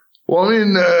 Well, I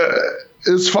mean,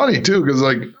 it's funny too, because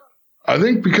like, I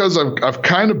think because I've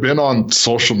kind of been on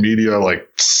social media like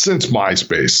since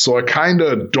MySpace, so I kind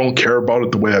of don't care about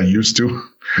it the way I used to.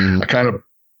 Mm-hmm. I kind of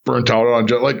burnt out on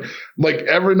like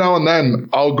every now and then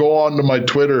I'll go onto my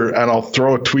Twitter and I'll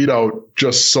throw a tweet out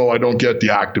just so I don't get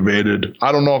deactivated.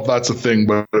 I don't know if that's a thing,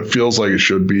 but it feels like it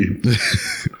should be.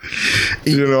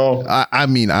 I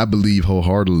mean, I believe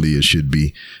wholeheartedly it should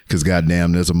be because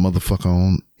goddamn, there's a motherfucker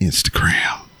on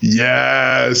Instagram.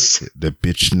 Yes. The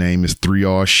bitch name is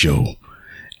 3R Show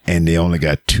and they only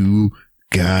got 2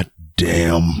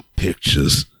 goddamn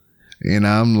pictures. And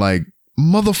I'm like,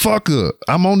 motherfucker,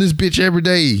 I'm on this bitch every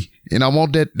day and I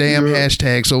want that damn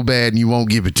hashtag so bad and you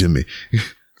won't give it to me.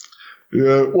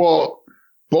 Yeah, well,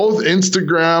 both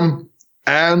Instagram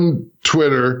and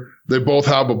Twitter, they both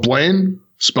have a Blaine,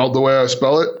 spelled the way I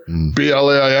spell it,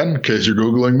 Blain, in case you're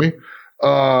Googling me.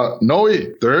 No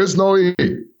E. There is no E.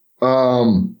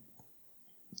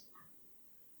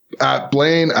 At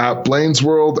Blaine, at Blaine's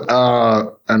World,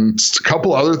 and a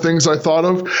couple other things I thought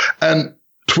of. And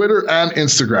Twitter and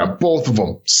Instagram, both of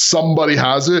them, somebody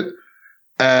has it.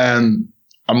 And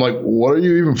I'm like, what are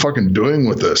you even fucking doing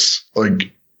with this?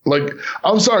 Like,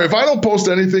 I'm sorry, if I don't post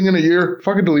anything in a year,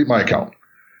 fucking delete my account.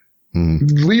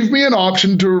 Leave me an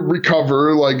option to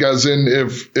recover, like as in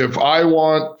if I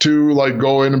want to like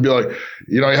go in and be like,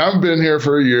 you haven't been here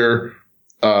for a year.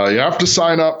 You have to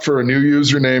sign up for a new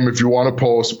username if you want to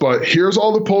post, but here's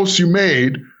all the posts you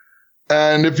made.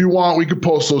 And if you want, we could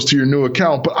post those to your new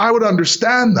account. But I would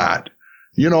understand that,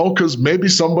 because maybe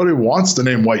somebody wants the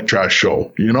name White Trash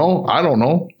Show, I don't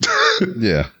know.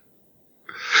 Yeah.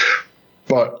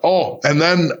 But, and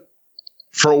then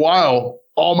for a while,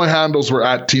 all my handles were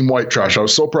at Team White Trash. I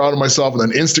was so proud of myself. And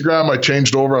then Instagram, I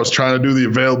changed over. I was trying to do the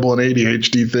available and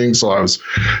ADHD thing. So I was,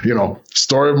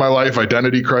 story of my life,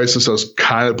 identity crisis. That was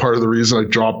kind of part of the reason I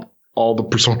dropped all the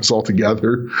personas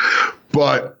altogether.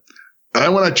 But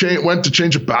then when I went to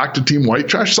change it back to Team White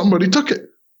Trash, somebody took it.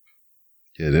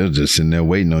 Yeah, they're just sitting there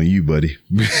waiting on you, buddy.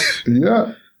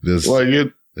 Yeah. There's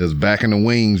back in the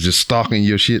wings, just stalking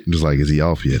your shit. Just like, is he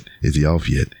off yet? Is he off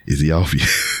yet? Is he off yet?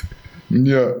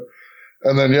 Yeah.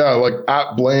 And then,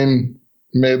 at Blaine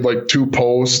made 2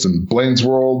 posts, and Blaine's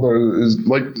World is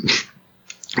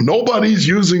nobody's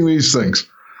using these things.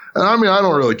 And I mean, I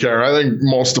don't really care. I think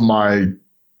most of my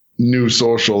new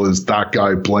social is that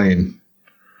guy Blaine.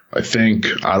 I think.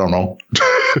 I don't know.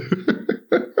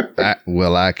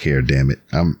 I care, damn it.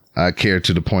 I care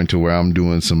to the point to where I'm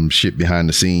doing some shit behind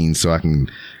the scenes so I can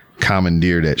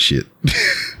commandeer that shit.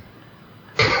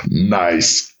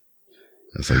 Nice.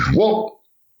 That's like, well,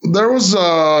 there was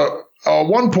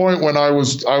one point when I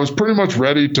was pretty much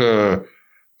ready to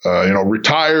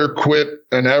retire, quit,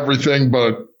 and everything,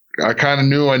 but I kind of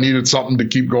knew I needed something to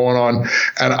keep going on,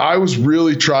 and I was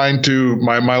really trying to.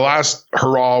 My last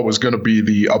hurrah was going to be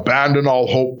the Abandon All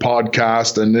Hope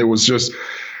podcast, and it was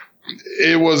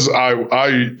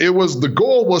the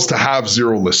goal was to have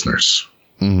 0 listeners.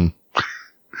 Mm-hmm.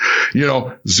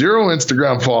 0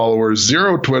 Instagram followers,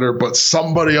 0 Twitter, but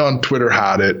somebody on Twitter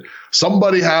had it.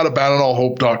 Somebody had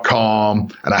abandonallhope.com,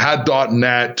 and I had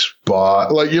 .net,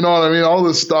 but you know what I mean? All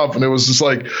this stuff. And it was just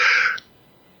like,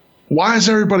 why does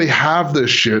everybody have this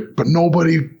shit, but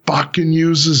nobody fucking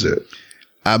uses it?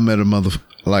 I met a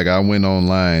I went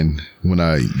online when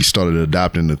I started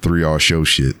adopting the 3R show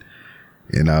shit,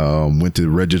 and I went to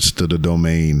register the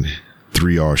domain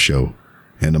 3R show,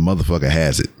 and the motherfucker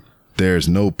has it. There's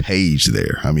no page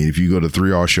there. I mean, if you go to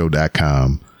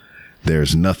 3rshow.com,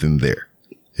 there's nothing there.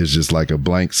 It's just like a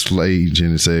blank slate,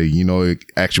 and it say, it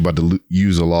actually about to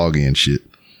use a login shit.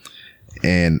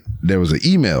 And there was an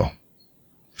email.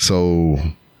 So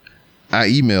I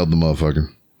emailed the motherfucker,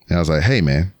 and I was like, hey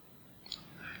man,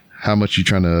 how much you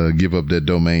trying to give up that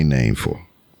domain name for?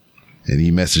 And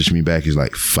he messaged me back. He's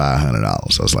like, $500.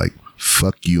 I was like,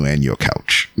 fuck you and your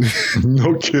couch.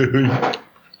 No kidding.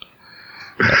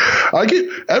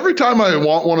 Every time I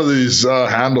want one of these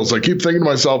handles, I keep thinking to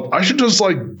myself, I should just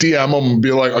DM them and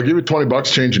be like, I'll give you $20,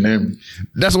 change your name.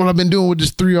 That's what I've been doing with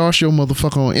this 3R show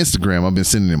motherfucker on Instagram. I've been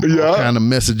sending him all kind of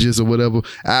messages or whatever.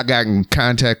 I got in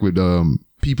contact with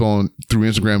people through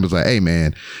Instagram. Was like, hey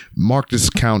man, mark this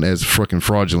account as fucking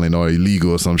fraudulent or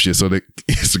illegal or some shit, so that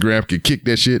Instagram could kick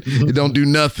that shit. It don't do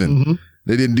nothing. Mm-hmm.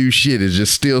 They didn't do shit. It's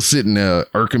just still sitting there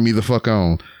irking me the fuck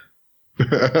on.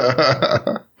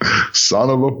 Son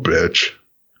of a bitch.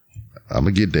 I'm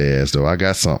gonna get their ass though. I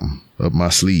got something up my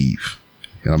sleeve,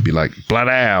 and I'll be like, "Blood,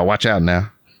 watch out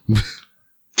now."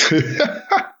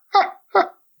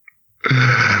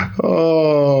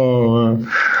 Oh,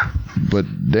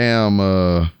 but damn,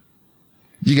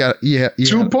 you got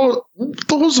 2 posts.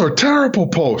 Those are terrible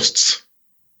posts.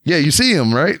 Yeah, you see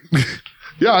them, right?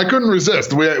 Yeah, I couldn't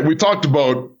resist. We talked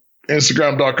about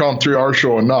Instagram.com 3R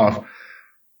show enough.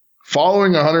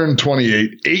 Following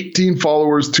 128, 18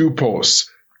 followers, 2 posts.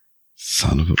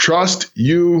 Son of a... Trust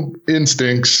you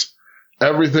instincts.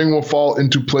 Everything will fall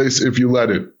into place if you let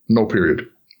it. No period.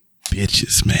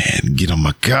 Bitches, man. Get on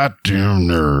my goddamn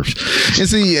nerves. And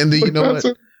see, and you know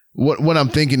what I'm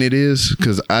thinking it is?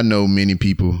 Because I know many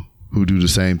people who do the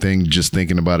same thing, just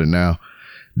thinking about it now.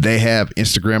 They have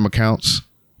Instagram accounts,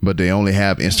 but they only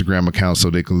have Instagram accounts so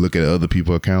they can look at other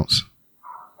people's accounts.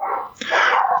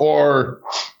 Or...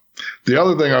 the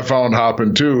other thing I found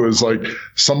happened too is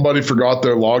somebody forgot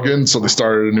their login, so they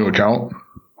started a new account.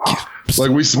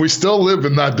 We still live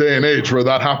in that day and age where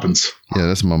that happens. Yeah,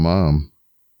 that's my mom.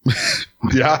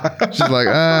 Yeah. She's like,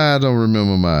 I don't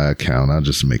remember my account. I'll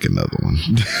just make another one.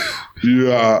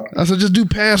 Yeah. I said, just do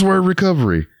password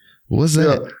recovery. What's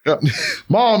that? Yeah.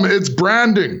 Mom, it's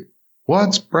branding.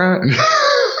 What's brand?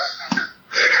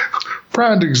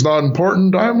 Branding's not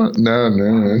important, Diamond.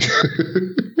 No.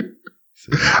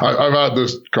 I've had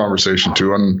this conversation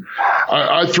too, and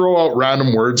I throw out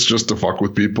random words just to fuck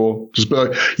with people. Just be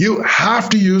like, you have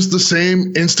to use the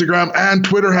same Instagram and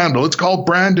Twitter handle. It's called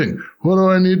branding. What do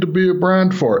I need to be a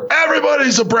brand for?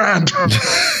 Everybody's a brand.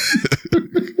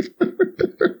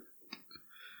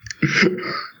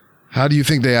 How do you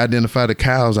think they identify the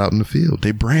cows out in the field?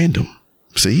 They brand them.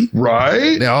 See?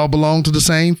 Right? They all belong to the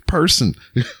same person.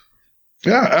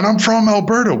 Yeah, and I'm from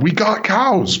Alberta. We got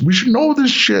cows. We should know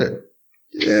this shit.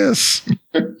 Yes.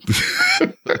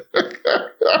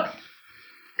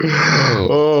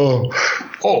 Oh,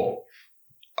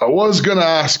 I was going to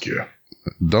ask you.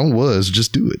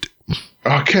 Just do it.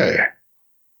 Okay.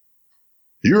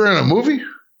 You were in a movie?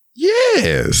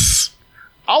 Yes.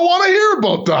 I want to hear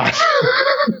about that.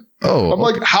 Oh, I'm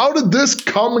like, how did this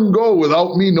come and go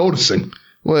without me noticing?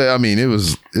 Well, I mean,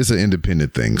 it's an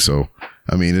independent thing. So,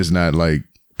 I mean, it's not like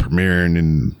premiering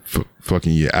in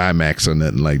fucking your IMAX or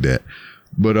nothing like that.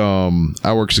 But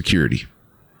I work security.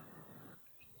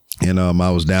 And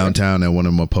I was downtown at one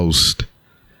of my posts.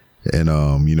 And,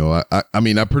 you know, I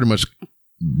mean, I pretty much,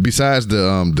 besides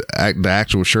the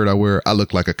actual shirt I wear, I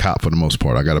look like a cop for the most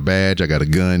part. I got a badge, I got a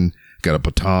gun, got a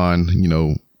baton, you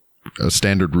know, a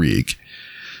standard rig.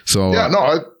 So yeah,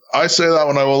 no, I say that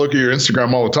when I will look at your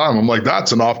Instagram all the time. I'm like,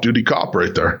 that's an off-duty cop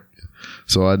right there.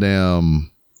 So I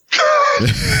damn.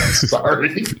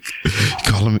 Sorry.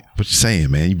 Calling me, what you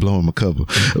saying, man? You blowing my cover.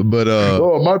 But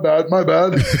oh, my bad.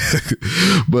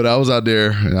 But I was out there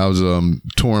and I was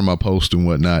touring my post and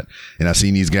whatnot, and I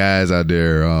seen these guys out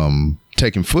there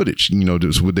taking footage, you know,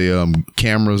 just with their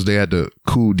cameras. They had the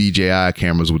cool DJI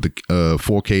cameras with the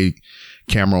 4K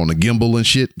camera on the gimbal and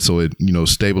shit, so it, you know,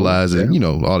 stabilizes and, you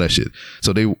know, all that shit.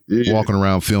 So they walking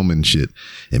around filming shit,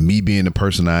 and me being the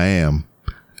person I am,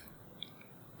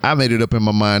 I made it up in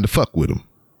my mind to fuck with them.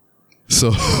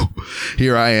 So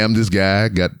here I am, this guy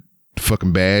got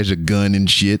fucking badge, a gun and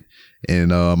shit,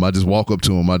 and I just walk up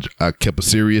to him. I kept a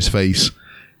serious face,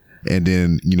 and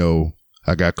then, you know,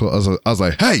 I got close. I was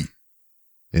like, hey,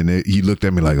 and he looked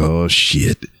at me like, oh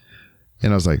shit,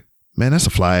 and I was like, man, that's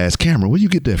a fly ass camera. Where you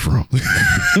get that from?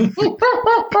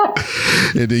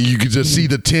 And then you could just see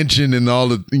the tension and all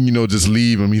the, you know, just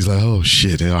leave him. He's like, oh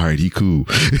shit, all right, he cool.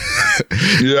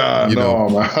 Yeah, you no,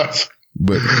 know, man.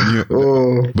 But you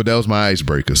know, but that was my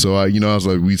icebreaker. So I was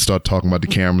like, we'd start talking about the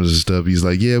cameras and stuff. He's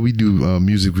like, yeah, we do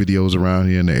music videos around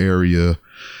here in the area,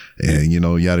 and, you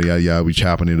know, yada yada yada. We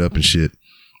chopping it up and shit.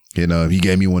 And he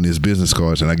gave me one of his business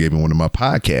cards, and I gave him one of my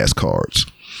podcast cards.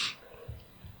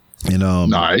 And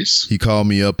nice. He called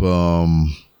me up. I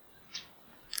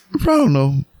don't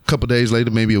know, a couple days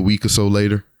later, maybe a week or so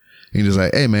later, and he's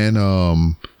like, hey man,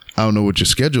 I don't know what your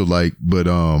schedule like, but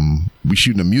we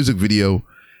shooting a music video,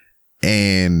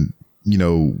 and, you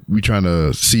know, we trying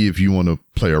to see if you want to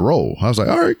play a role. I was like,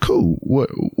 all right, cool.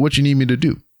 What you need me to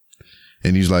do?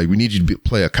 And he's like, we need you to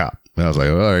play a cop. And I was like,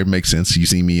 all right, makes sense. You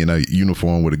see me in a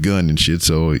uniform with a gun and shit,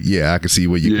 so yeah, I can see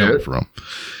where you're coming from.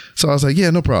 So I was like,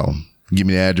 yeah, no problem. Give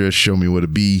me the address, show me where to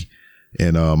be.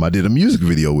 And I did a music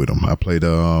video with him. I played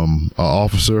an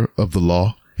officer of the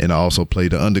law, and I also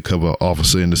played an undercover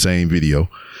officer in the same video.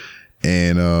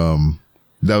 And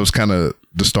that was kind of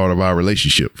the start of our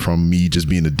relationship, from me just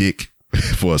being a dick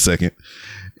for a second.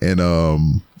 And,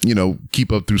 you know,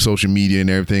 keep up through social media and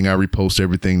everything. I repost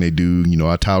everything they do. You know,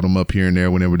 I tout them up here and there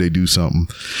whenever they do something.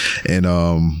 And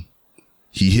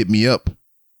he hit me up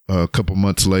a couple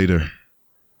months later,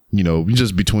 you know,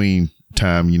 just between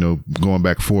time, you know, going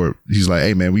back and forth. He's like,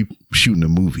 hey man, we shooting a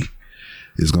movie.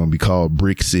 It's going to be called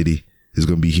Brick City. It's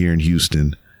going to be here in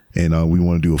Houston, and we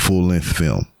want to do a full length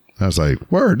film. I was like,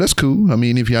 word, that's cool. I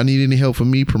mean, if y'all need any help from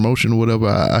me, promotion or whatever,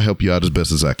 I help you out as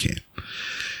best as I can.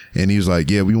 And he was like,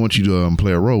 yeah, we want you to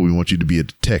play a role. We want you to be a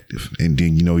detective. And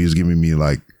then, you know, he was giving me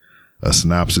like a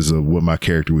synopsis of what my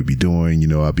character would be doing. You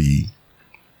know, I'd be,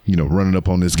 you know, running up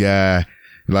on this guy,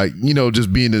 like, you know,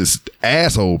 just being this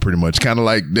asshole pretty much, kind of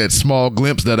like that small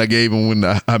glimpse that I gave him when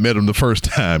I met him the first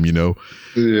time, you know.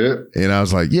 Yeah. And I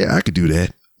was like, yeah, I could do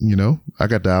that. You know, I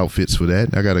got the outfits for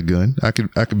that. I got a gun. I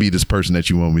could be this person that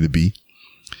you want me to be.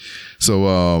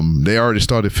 So they already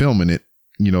started filming it,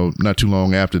 you know, not too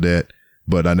long after that.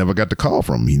 But I never got the call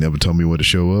from him. He never told me where to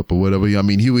show up or whatever. I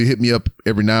mean, he would hit me up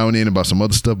every now and then about some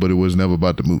other stuff, but it was never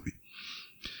about the movie.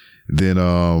 Then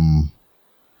a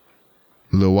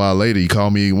little while later, he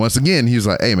called me once again. He was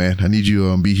like, hey, man, I need you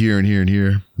to be here and here and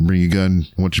here. Bring your gun.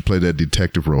 I want you to play that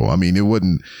detective role. I mean, it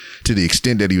wasn't to the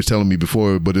extent that he was telling me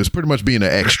before, but it was pretty much being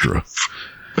an extra.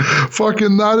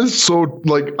 Fucking, that is so,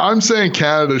 like, I'm saying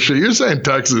Canada shit. You're saying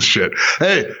Texas shit.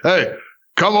 Hey,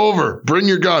 come over. Bring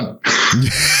your gun.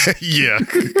 Yeah.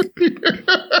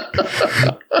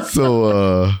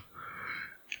 So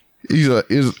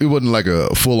it wasn't like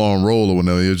a full on role or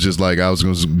whatever. It was just like I was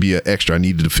going to be an extra. I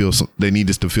needed to fill some. They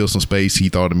needed to fill some space. He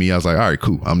thought of me. I was like, all right,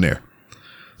 cool. I'm there.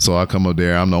 So I come up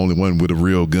there. I'm the only one with a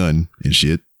real gun and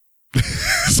shit.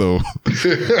 So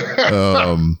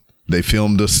they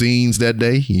filmed the scenes that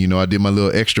day. You know, I did my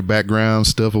little extra background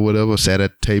stuff or whatever. Sat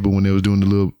at the table when they was doing the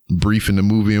little brief in the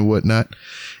movie and whatnot.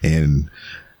 And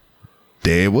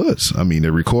there it was. I mean, they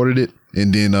recorded it,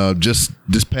 and then just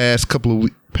this past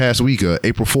week,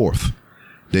 April 4th,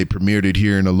 they premiered it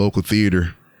here in a local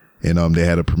theater, and they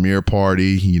had a premiere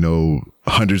party. You know,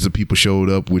 hundreds of people showed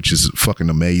up, which is fucking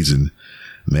amazing.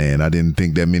 Man, I didn't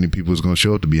think that many people was going to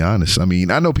show up, to be honest. I mean,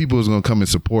 I know people was going to come and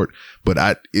support, but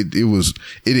it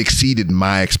exceeded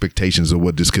my expectations of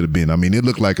what this could have been. I mean, it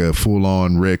looked like a full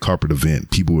on red carpet event.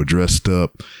 People were dressed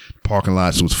up. Parking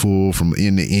lots was full from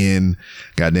end to end.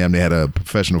 Goddamn, they had a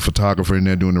professional photographer in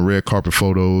there doing the red carpet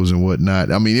photos and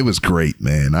whatnot. I mean, it was great,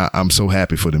 man. I'm so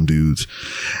happy for them dudes.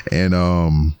 And,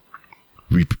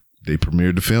 they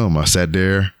premiered the film. I sat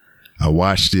there, I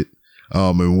watched it.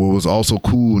 And what was also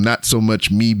cool, not so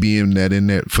much me being that in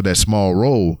there for that small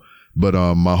role, but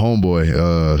my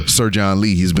homeboy, Sir John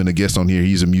Lee, he's been a guest on here.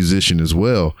 He's a musician as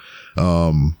well.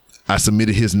 I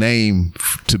submitted his name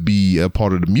to be a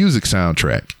part of the music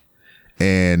soundtrack.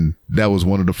 And that was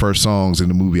one of the first songs in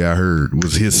the movie I heard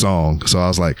was his song. So I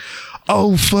was like,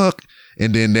 oh, fuck.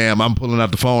 And then, damn, I'm pulling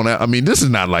out the phone. I mean, this is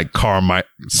not like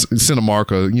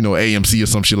Cinemark or, you know, AMC or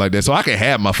some shit like that. So I can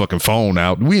have my fucking phone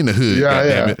out. We in the hood,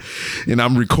 goddamn it. And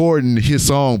I'm recording his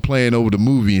song playing over the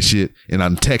movie and shit. And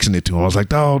I'm texting it to him. I was like,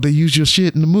 dog, they used your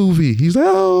shit in the movie. He's like,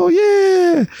 oh,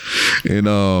 yeah.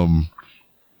 And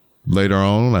later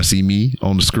on, I see me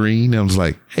on the screen. And I was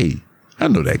like, hey, I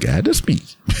know that guy. That's me.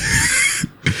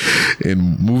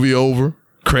 And movie over.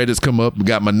 Credits come up,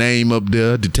 got my name up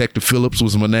there. Detective Phillips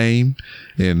was my name,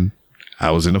 and I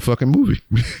was in a fucking movie.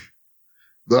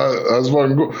 That's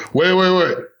fucking cool. Wait.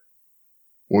 Hold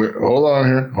on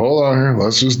here.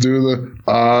 Let's just do the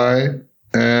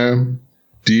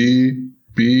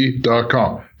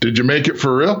IMDb.com. Did you make it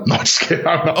for real? No, just kidding.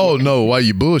 Oh, no. Why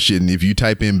you bullshitting? If you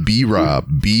type in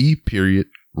B-Rob,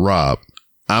 B.Rob,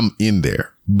 I'm in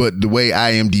there. But the way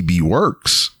IMDb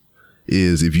works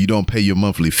is if you don't pay your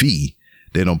monthly fee,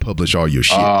 they don't publish all your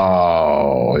shit.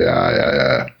 Oh,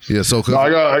 yeah. Yeah, so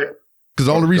because the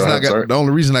only reason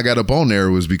I got up on there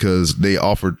was because they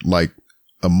offered like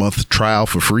a month trial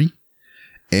for free,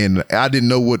 and I didn't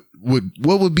know what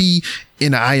would be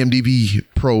in the IMDb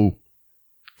Pro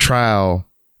trial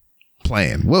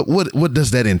plan. What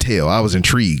does that entail? I was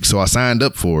intrigued, so I signed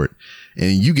up for it.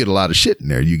 And you get a lot of shit in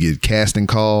there. You get casting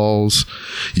calls.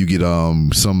 You get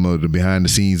some of the behind the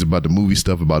scenes about the movie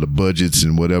stuff, about the budgets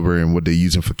and whatever, and what they're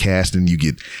using for casting. You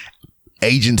get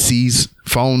agencies,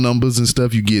 phone numbers and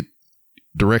stuff. You get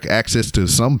direct access to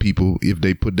some people if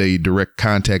they put their direct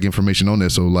contact information on there.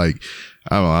 So like,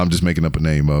 I don't know, I'm just making up a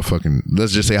name.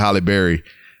 Let's just say Holly Berry.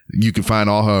 You can find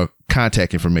all her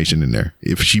contact information in there.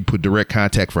 If she put direct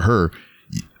contact for her,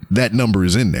 that number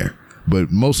is in there.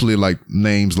 But mostly like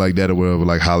names like that or whatever,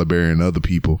 like Holly Berry and other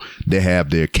people, they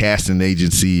have their casting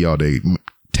agency or their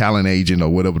talent agent or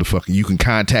whatever the fuck. You can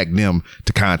contact them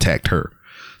to contact her.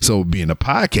 So being a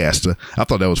podcaster, I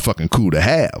thought that was fucking cool to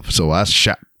have. So I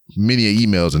shot many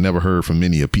emails and never heard from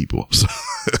many of people. So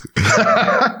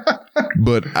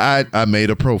but I made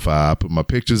a profile. I put my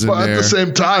pictures in there. But at the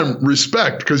same time,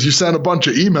 respect, because you sent a bunch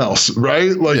of emails,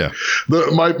 right? Like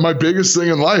my biggest thing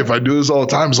in life, I do this all the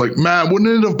time. Is like, man,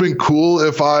 wouldn't it have been cool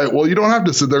if you don't have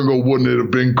to sit there and go, wouldn't it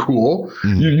have been cool?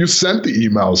 Mm-hmm. You sent the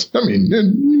emails. I mean,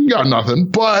 you got nothing,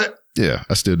 but yeah,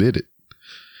 I still did it.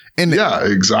 And yeah,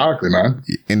 exactly, man.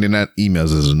 And then that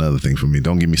emails is another thing for me.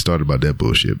 Don't get me started about that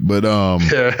bullshit. But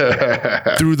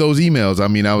through those emails, I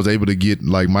mean, I was able to get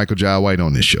like Michael Jai White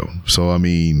on this show. So I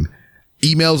mean,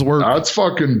 emails work. That's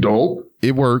fucking dope.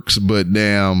 It works, but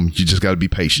damn, you just got to be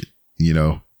patient, you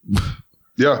know.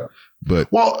 Yeah. But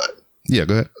yeah,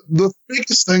 go ahead. The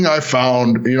biggest thing I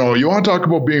found, you know, you want to talk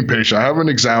about being patient. I have an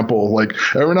example. Like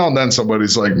every now and then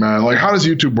somebody's like, man, like how does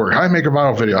YouTube work? How do you make a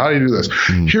viral video? How do you do this?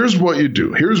 Here's what you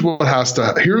do. Here's what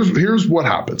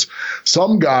happens.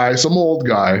 Some old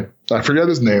guy, I forget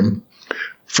his name,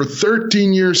 for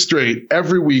 13 years straight,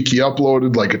 every week he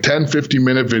uploaded like a 10,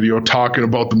 15-minute video talking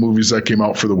about the movies that came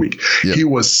out for the week. Yep. He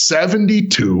was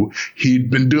 72. He'd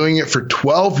been doing it for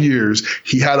 12 years.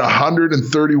 He had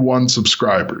 131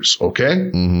 subscribers. Okay.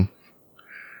 Mm-hmm.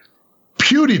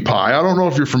 PewDiePie, I don't know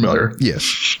if you're familiar.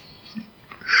 Yes.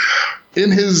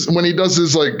 When he does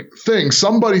his like thing,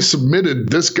 somebody submitted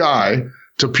this guy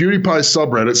to PewDiePie's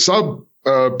subreddit.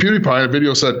 PewDiePie in a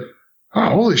video said, oh,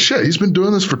 holy shit, he's been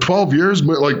doing this for 12 years,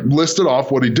 like listed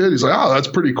off what he did. He's like, oh, that's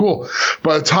pretty cool.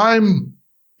 By the time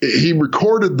he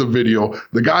recorded the video,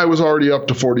 the guy was already up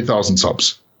to 40,000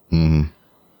 subs. Mm-hmm.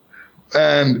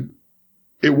 And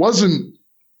it wasn't,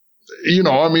 you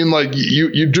know, I mean, like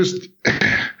you just,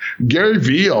 Gary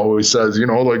Vee always says, you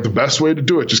know, like the best way to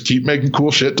do it, just keep making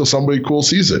cool shit till somebody cool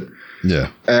sees it.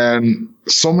 Yeah. And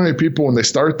so many people, when they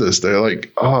start this, they're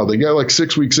like, they get like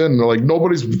 6 weeks in. They're like,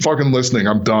 nobody's fucking listening.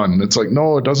 I'm done. It's like,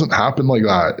 no, it doesn't happen like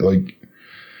that. Like,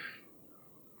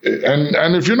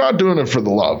 and if you're not doing it for the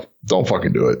love, don't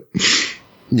fucking do it.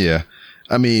 Yeah.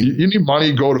 I mean, you need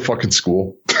money, go to fucking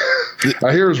school.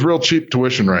 I hear it's real cheap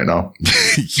tuition right now.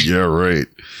 Yeah, right.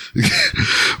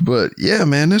 But yeah,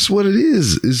 man, that's what it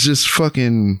is. It's just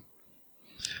fucking,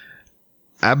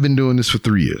 I've been doing this for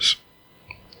 3 years.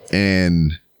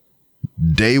 And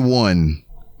day one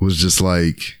was just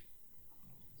like,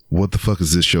 what the fuck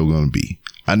is this show going to be?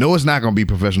 I know it's not going to be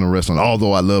professional wrestling,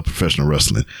 although I love professional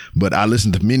wrestling, but I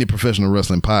listen to many professional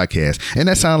wrestling podcasts, and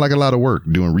that sounds like a lot of work,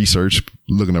 doing research,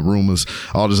 looking up rumors,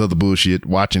 all this other bullshit,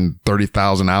 watching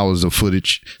 30,000 hours of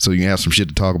footage so you can have some shit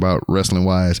to talk about wrestling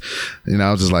wise. And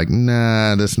I was just like,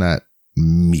 nah, that's not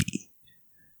me.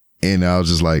 And I was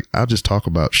just like, I'll just talk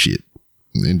about shit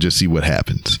and just see what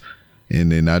happens.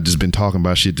 And then I've just been talking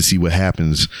about shit to see what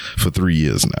happens for 3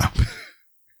 years now.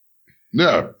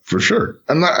 Yeah, for sure.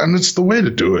 And it's the way to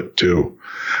do it too.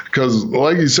 Because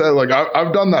like you said, like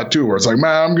I've done that too, where it's like,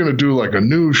 man, I'm going to do like a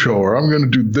news show, or I'm going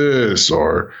to do this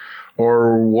or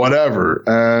whatever.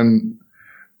 And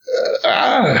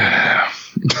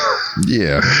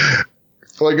yeah.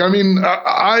 Like, I mean,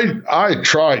 I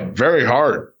tried very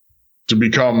hard to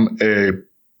become a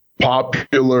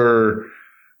popular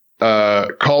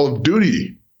Call of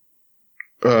Duty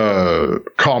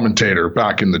commentator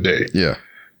back in the day. Yeah.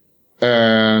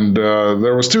 And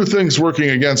there was two things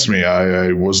working against me.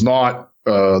 I was not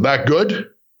that good.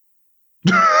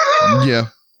 Yeah.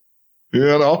 You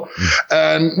know,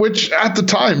 and which at the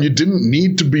time you didn't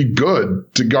need to be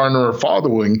good to garner a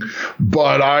following,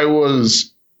 but I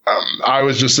was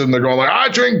just sitting there going like, I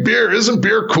drink beer. Isn't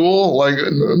beer cool? Like,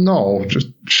 no, just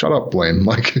shut up, Blaine.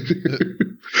 Like,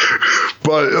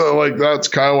 but like that's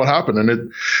kind of what happened,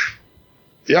 and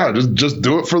just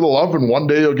do it for the love, and one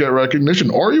day you'll get recognition,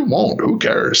 or you won't. Who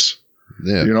cares?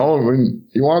 Yeah. You know, I mean,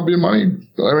 you want to be money?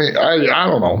 I mean, I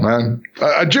don't know, man.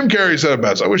 Jim Carrey said it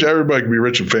best. I wish everybody could be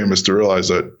rich and famous to realize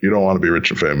that you don't want to be rich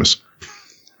and famous.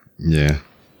 Yeah.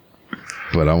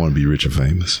 But I want to be rich and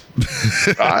famous.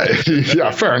 Yeah,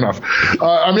 fair enough.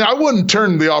 I mean, I wouldn't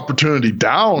turn the opportunity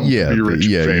down to be rich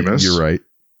and famous. You're right.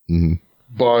 Mm-hmm.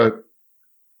 But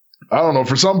I don't know.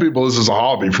 For some people, this is a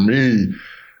hobby. For me,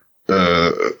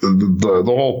 the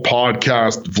whole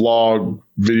podcast, vlog,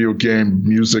 video game,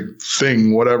 music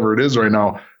thing, whatever it is right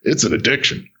now, it's an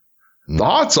addiction. Mm-hmm. The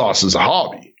hot sauce is a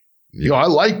hobby. Yeah. You know, I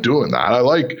like doing that. I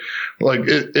like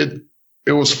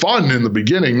it was fun in the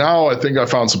beginning. Now I think I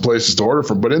found some places to order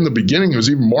from, but in the beginning it was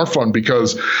even more fun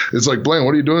because it's like, Blaine,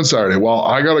 what are you doing Saturday? Well,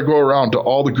 I got to go around to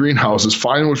all the greenhouses,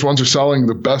 find which ones are selling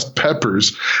the best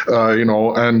peppers, you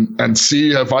know, and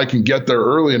see if I can get there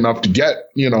early enough to get,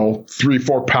 you know,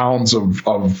 3-4 pounds of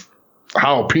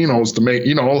jalapenos to make,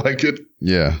 you know, like it.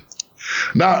 Yeah.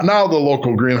 Now the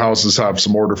local greenhouses have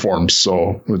some order forms,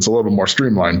 so it's a little bit more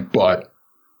streamlined, but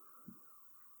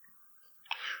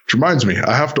which reminds me,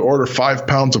 I have to order 5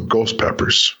 pounds of ghost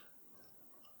peppers.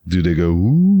 Do they go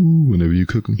ooh whenever you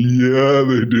cook them? Yeah,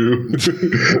 they do.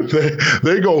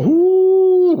 they go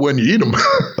ooh when you eat them.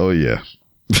 Oh yeah.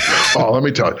 Oh, let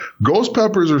me tell you, ghost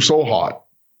peppers are so hot,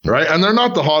 right? And they're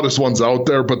not the hottest ones out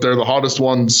there, but they're the hottest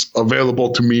ones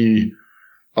available to me,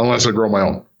 unless I grow my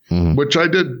own. Mm-hmm. Which I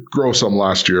did grow some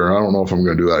last year. I don't know if I'm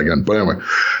going to do that again, but anyway,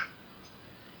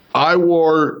 I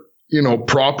wore, you know,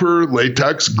 proper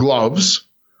latex gloves.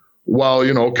 While,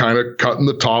 you know, kind of cutting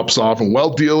the tops off and while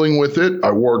dealing with it,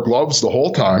 I wore gloves the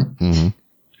whole time. Mm-hmm.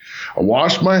 I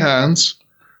washed my hands,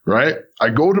 right? I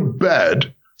go to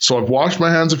bed. So I've washed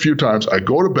my hands a few times. I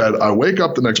go to bed. I wake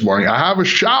up the next morning. I have a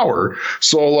shower.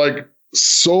 So like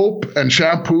soap and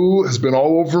shampoo has been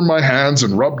all over my hands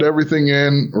and rubbed everything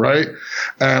in, right?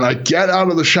 And I get out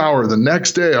of the shower the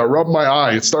next day. I rub my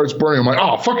eye. It starts burning. I'm like,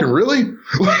 oh, fucking really?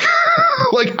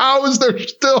 Like, how is there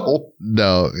still?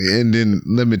 No. And then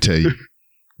let me tell you,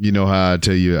 you know how I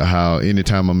tell you how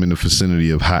anytime I'm in the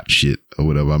vicinity of hot shit or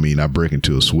whatever, I mean, I break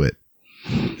into a sweat.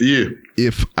 Yeah.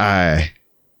 If I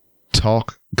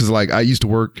talk, because like I used to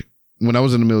work when I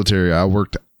was in the military, I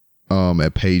worked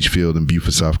at Page Field in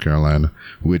Beaufort, South Carolina,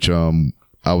 which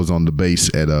I was on the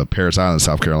base at Parris Island,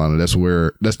 South Carolina. That's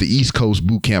the East Coast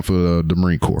boot camp for the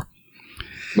Marine Corps.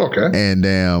 Okay. And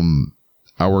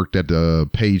I worked at the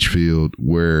Page Field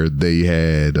where they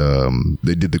had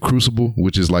they did the Crucible,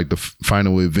 which is like the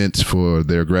final events for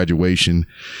their graduation.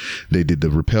 They did the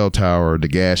rappel tower, the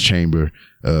gas chamber,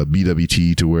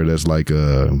 BWT, to where that's like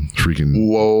a freaking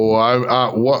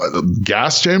what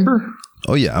gas chamber?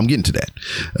 Oh yeah, I'm getting to that.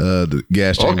 The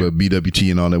gas chamber,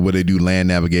 BWT, and all that. Where they do land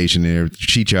navigation and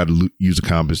teach you how to use a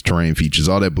compass, terrain features,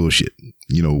 all that bullshit.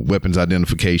 You know, weapons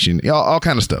identification, all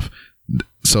kind of stuff.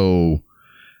 So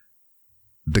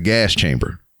the gas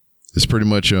chamber is pretty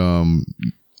much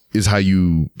is how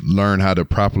you learn how to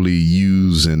properly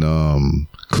use and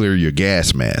clear your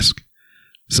gas mask.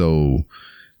 So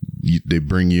they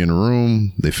bring you in a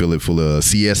room, they fill it full of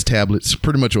CS tablets,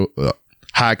 pretty much a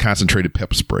high concentrated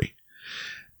pepper spray.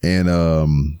 And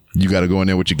you got to go in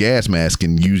there with your gas mask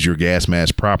and use your gas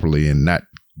mask properly and not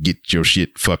get your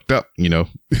shit fucked up, you know?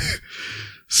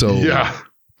 So yeah,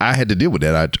 I had to deal with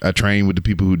that. I trained with the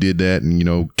people who did that and, you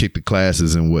know, kicked the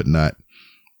classes and whatnot.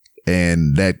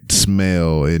 And that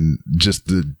smell and just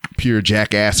the pure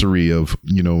jackassery of,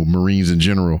 you know, Marines in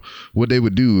general, what they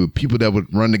would do, people that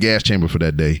would run the gas chamber for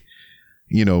that day,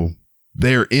 you know,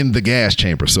 they're in the gas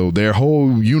chamber. So their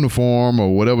whole uniform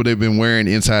or whatever they've been wearing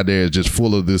inside there is just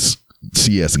full of this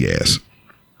CS gas.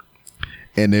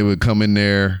 And they would come in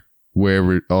there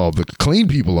wherever all the clean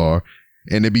people are,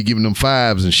 and they'd be giving them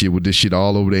fives and shit with this shit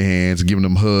all over their hands, giving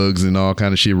them hugs and all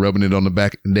kind of shit, rubbing it on the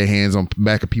back of their hands on the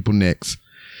back of people's necks.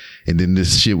 And then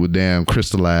this shit would damn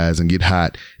crystallize and get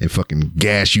hot and fucking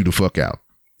gas you the fuck out,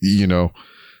 you know?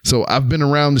 So I've been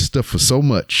around this stuff for so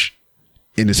much,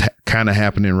 and it's kind of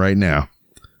happening right now,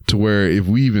 to where if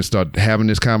we even start having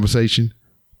this conversation,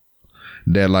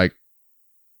 that like,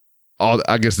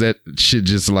 I guess that shit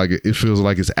just like, it feels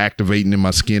like it's activating in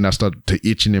my skin. I start to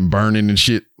itching and burning and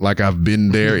shit like I've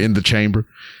been there in the chamber.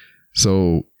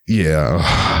 So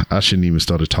yeah, I shouldn't even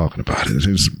started talking about it.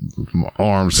 My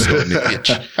arms starting to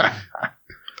itch.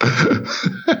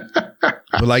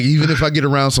 But like, even if I get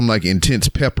around some like intense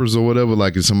peppers or whatever,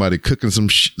 like if somebody cooking some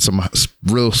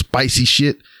real spicy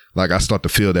shit, like I start to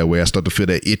feel that way. I start to feel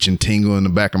that itch and tingle in the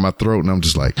back of my throat, and I'm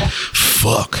just like,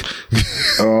 fuck.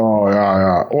 Oh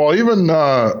yeah. Well, even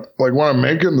like when I'm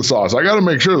making the sauce, I got to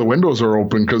make sure the windows are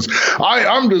open, because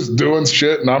I'm just doing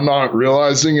shit and I'm not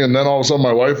realizing, and then all of a sudden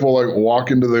my wife will like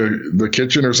walk into the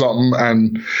kitchen or something,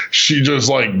 and she just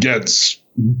like gets,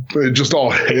 it just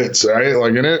all hits, right?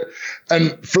 Like in it.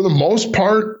 And for the most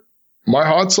part, my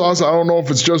hot sauce, I don't know if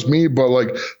it's just me, but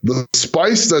like the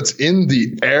spice that's in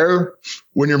the air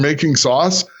when you're making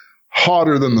sauce,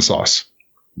 hotter than the sauce.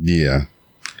 Yeah.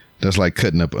 That's like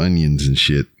cutting up onions and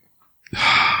shit.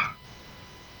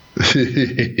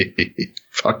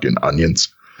 Fucking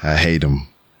onions. I hate them.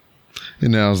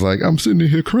 And then I was like, I'm sitting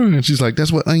here crying. She's like,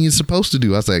 that's what onions supposed to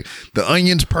do. I was like, the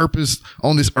onion's purpose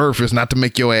on this earth is not to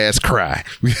make your ass cry.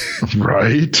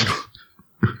 Right?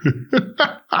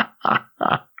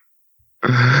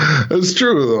 It's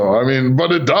true though. I mean,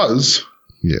 but it does.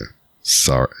 Yeah.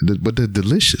 Sorry. But they're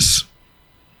delicious.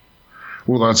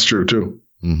 Well, that's true too.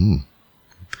 Mm-hmm.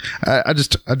 I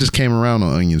just came around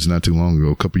on onions not too long ago,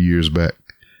 a couple years back.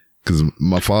 Because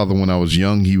my father, when I was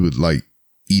young, he would like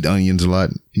eat onions a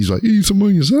lot. He's like, eat some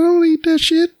onions. I don't eat that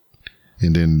shit.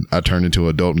 And then I turned into an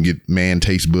adult and get man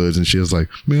taste buds and shit. I was like,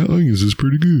 man, onions is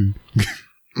pretty good.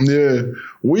 Yeah.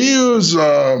 We use,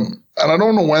 and I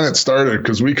don't know when it started,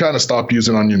 because we kind of stopped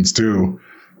using onions too.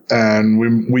 And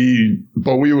we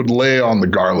would lay on the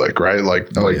garlic, right? Like,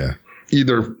 yeah.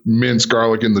 Either minced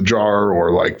garlic in the jar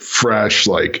or like fresh,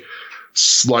 like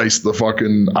slice the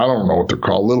fucking, I don't know what they're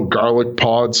called, little garlic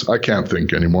pods. I can't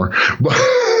think anymore. But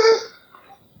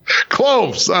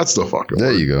cloves, that's the fucking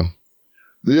there word. You go.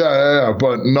 Yeah.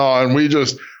 But no, and we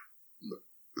just,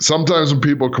 sometimes when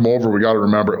people come over, we got to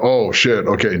remember, oh shit,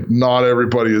 okay, not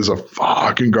everybody is a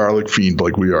fucking garlic fiend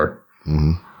like we are.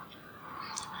 Mm-hmm.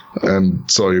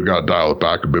 And so you got to dial it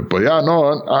back a bit. But yeah,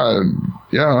 no,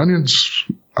 onions,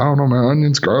 I don't know, man.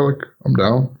 Onions, garlic, I'm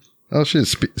down. Oh shit!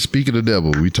 Speak of the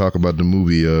devil, we talk about the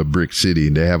movie Brick City.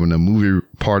 They're having a movie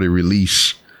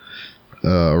release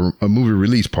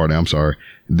party. I'm sorry.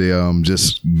 They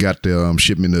just got the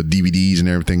shipment of DVDs and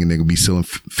everything, and they're gonna be selling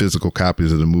physical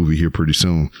copies of the movie here pretty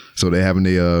soon. So they're having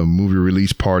a movie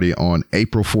release party on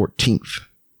April 14th.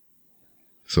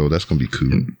 So that's gonna be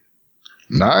cool.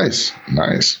 Nice.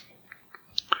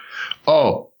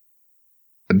 Oh,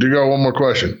 I do got one more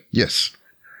question. Yes.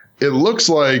 It looks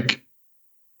like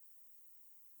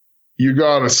you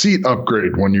got a seat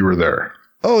upgrade when you were there.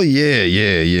 Oh,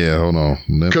 yeah. Hold on.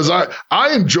 Because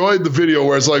I enjoyed the video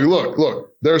where it's like,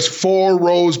 look, there's 4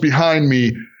 rows behind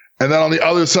me, and then on the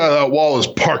other side of that wall is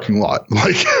parking lot.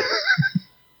 Like,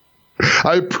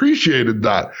 I appreciated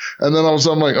that. And then all of a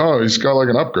sudden I'm like, oh, he's got like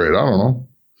an upgrade. I don't know.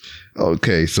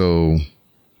 Okay, so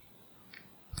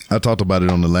I talked about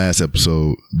it on the last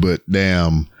episode, but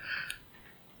damn,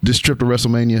 this trip to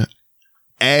WrestleMania,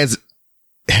 as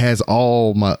has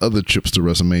all my other trips to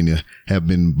WrestleMania, have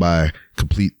been by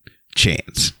complete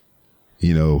chance.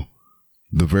 You know,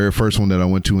 the very first one that I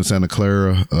went to in Santa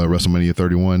Clara, WrestleMania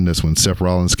 31, that's when Seth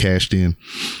Rollins cashed in.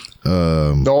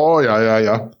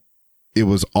 Yeah. It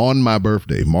was on my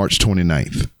birthday, March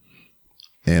 29th.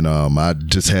 And I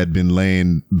just had been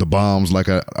laying the bombs like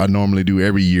I normally do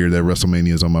every year that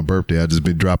WrestleMania is on my birthday. I just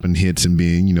been dropping hits and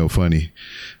being, you know, funny.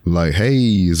 Like, hey,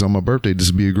 it's on my birthday.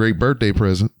 This would be a great birthday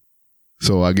present.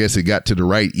 So I guess it got to the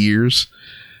right ears.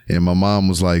 And my mom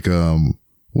was like,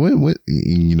 when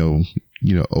you know,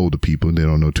 older people, they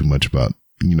don't know too much about,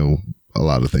 you know, a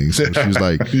lot of things. So she was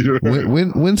like,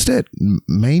 when's that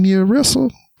Mania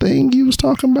Wrestle thing you was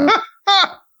talking about?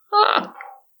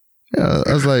 Yeah,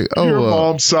 I was like, oh. Your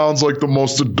mom sounds like the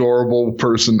most adorable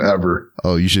person ever.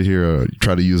 Oh, you should hear her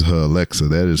try to use her Alexa.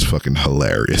 That is fucking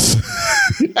hilarious.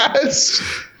 Yes.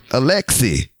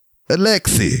 Alexi,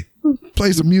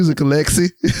 play some music,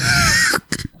 Alexi.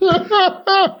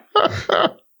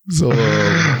 So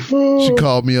she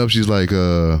called me up. She's like,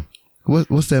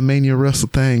 what's that Mania Wrestle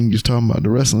thing you're talking about, the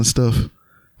wrestling stuff? I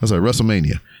was like,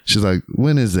 WrestleMania. She's like,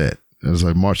 when is that? I was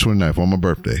like, March 29th on my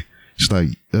birthday. She's like,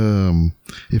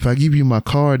 if I give you my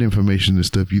card information and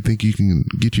stuff, you think you can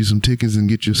get you some tickets and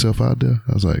get yourself out there?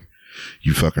 I was like,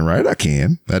 you fucking right, I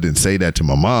can. I didn't say that to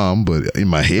my mom, but in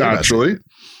my head, naturally.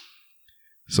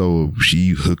 So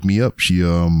she hooked me up. She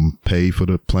paid for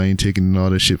the plane ticket and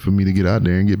all that shit for me to get out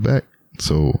there and get back.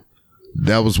 So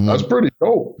that was one. That's pretty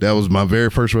dope. That was my very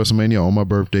first WrestleMania on my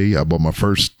birthday. I bought my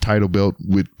first title belt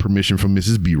with permission from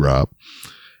Mrs. B. Rob.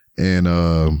 And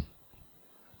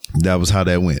that was how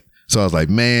that went. So I was like,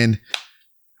 man,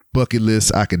 bucket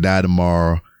list, I could die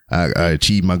tomorrow. I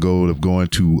achieved my goal of going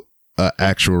to an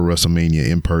actual WrestleMania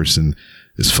in person.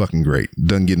 It's fucking great.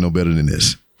 Doesn't get no better than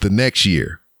this. The next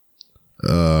year,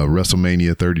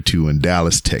 WrestleMania 32 in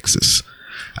Dallas, Texas.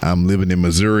 I'm living in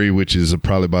Missouri, which is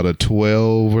probably about a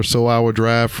 12 or so hour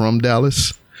drive from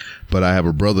Dallas. But I have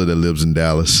a brother that lives in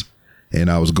Dallas. And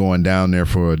I was going down there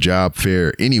for a job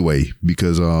fair anyway,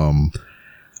 because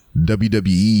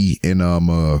WWE and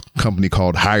a company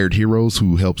called Hired Heroes,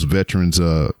 who helps veterans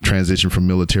transition from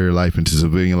military life into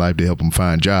civilian life to help them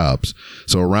find jobs.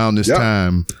 So around this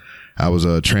time, I was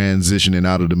transitioning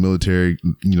out of the military,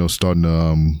 you know, starting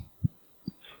to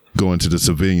go into the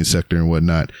civilian sector and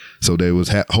whatnot. So they was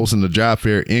hosting a job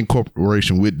fair in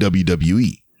cooperation with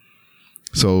WWE.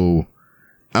 So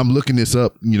I'm looking this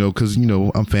up, you know, because, you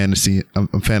know, I'm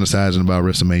fantasizing about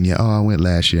WrestleMania. Oh, I went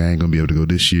last year. I ain't gonna be able to go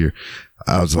this year.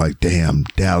 I was like, damn,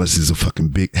 Dallas is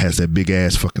has that big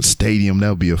ass fucking stadium. That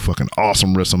would be a fucking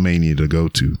awesome WrestleMania to go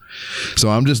to. So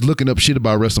I'm just looking up shit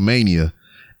about WrestleMania,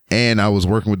 and I was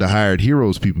working with the Hired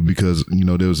Heroes people because, you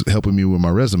know, they was helping me with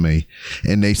my resume,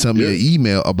 and they sent me an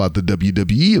email about the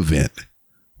WWE event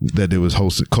that they was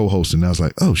co-hosting. I was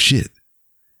like, oh shit,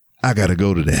 I gotta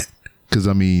go to that, because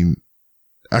I mean,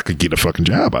 I could get a fucking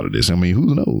job out of this. I mean,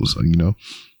 who knows, you know?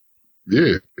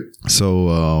 Yeah. So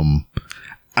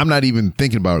I'm not even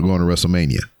thinking about going to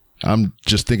WrestleMania. I'm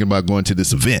just thinking about going to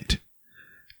this event.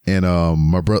 And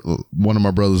one of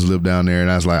my brothers lived down there, and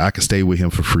I was like, I could stay with him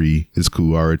for free. It's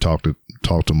cool. I already talked to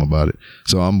him about it.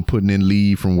 So I'm putting in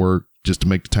leave from work just to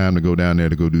make the time to go down there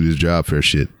to go do this job fair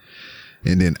shit.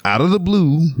 And then out of the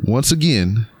blue, once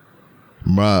again,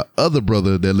 my other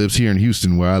brother that lives here in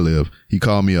Houston where I live, he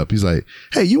called me up. He's like,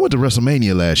 hey, you went to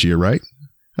WrestleMania last year, right?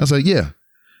 I was like, yeah.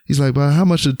 He's like, well, how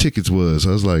much the tickets was?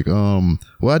 I was like, well,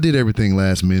 I did everything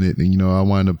last minute, and, you know, I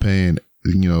wound up paying,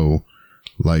 you know,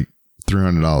 like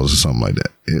 $300 or something like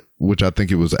that, which I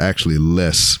think it was actually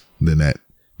less than that.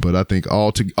 But I think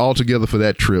altogether for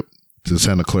that trip to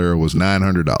Santa Clara was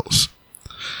 $900.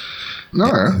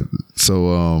 No.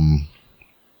 So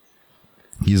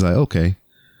he's like, okay.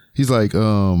 He's like,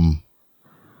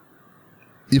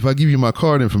 if I give you my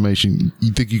card information,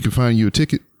 you think you can find you a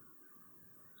ticket?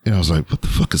 And I was like, what the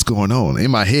fuck is going on? In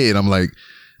my head, I'm like,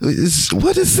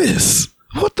 what is this?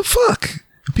 What the fuck?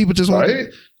 People just want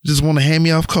to hand me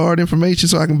off card information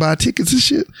so I can buy tickets and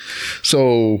shit.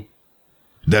 So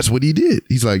that's what he did.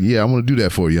 He's like, yeah, I want to do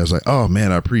that for you. I was like, oh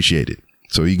man, I appreciate it.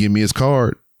 So he give me his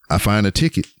card. I find a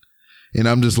ticket, and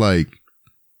I'm just like,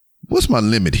 what's my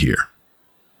limit here?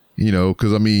 You know,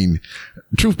 because I mean,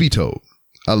 truth be told,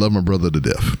 I love my brother to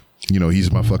death. You know,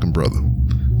 he's my fucking brother.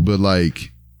 But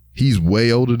like, he's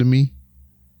way older than me.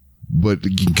 But,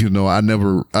 you know,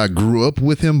 I grew up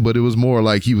with him, but it was more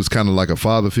like he was kind of like a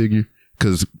father figure,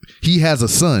 because he has a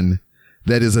son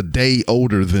that is a day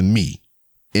older than me.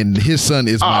 And his son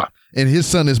is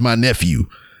my nephew.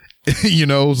 You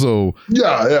know, so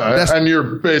yeah, and you're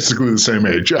basically the same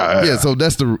age. Yeah. So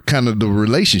that's the kind of the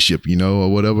relationship, you know,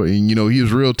 or whatever. And, you know, he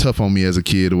was real tough on me as a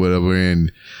kid or whatever.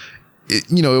 And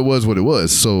it was what it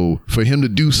was. So for him to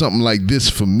do something like this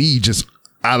for me, just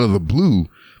out of the blue,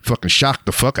 fucking shocked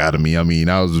the fuck out of me. I mean,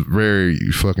 I was very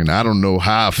fucking, I don't know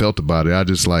how I felt about it. I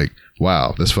just like,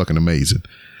 wow, that's fucking amazing.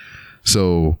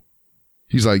 So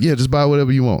he's like, yeah, just buy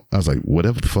whatever you want. I was like,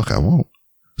 whatever the fuck I want.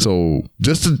 So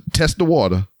just to test the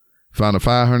water, found a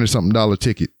 $500 something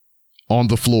ticket on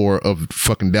the floor of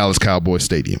fucking Dallas Cowboys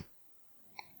Stadium.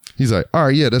 He's like, all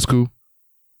right, yeah, that's cool.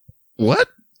 What?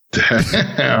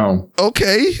 Damn.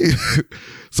 Okay.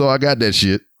 So I got that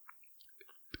shit.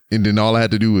 And then all I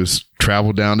had to do was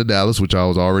travel down to Dallas, which I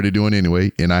was already doing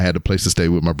anyway. And I had a place to stay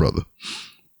with my brother,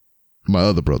 my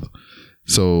other brother.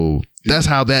 So that's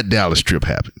how that Dallas trip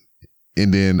happened.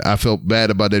 And then I felt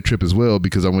bad about that trip as well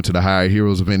because I went to the Higher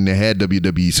Heroes event and they had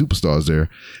WWE superstars there.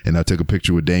 And I took a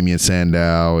picture with Damian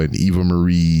Sandow and Eva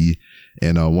Marie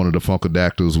and one of the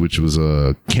Funkadactyls, which was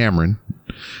Cameron.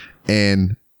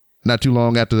 And not too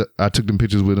long after I took them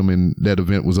pictures with them and that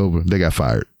event was over, they got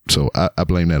fired. So I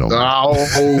blame that on them.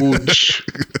 Ouch.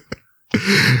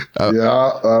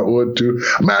 Yeah, I would too.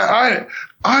 Man,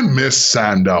 I miss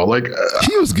Sandow. Like,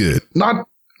 he was good. Not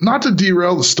to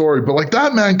derail the story, but like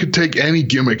that man could take any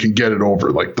gimmick and get it over.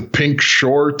 Like the pink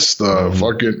shorts, the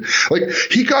fucking, like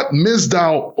he got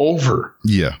Mizdow over.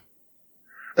 Yeah.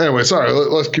 Anyway, sorry.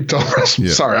 Let's keep telling us.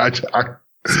 Yeah. Sorry,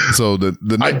 so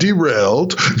I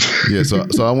derailed. Yeah, so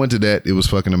I went to that. It was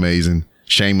fucking amazing.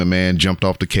 Shane McMahon jumped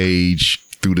off the cage,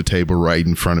 through the table right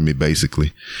in front of me,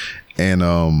 basically.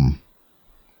 And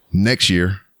next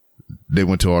year, they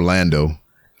went to Orlando.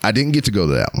 I didn't get to go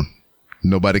to that one.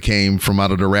 Nobody came from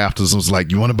out of the rafters and was like,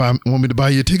 want me to buy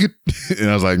you a ticket? And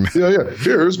I was like, yeah.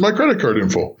 Here's my credit card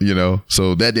info.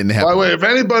 So that didn't happen. By the way, if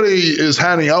anybody is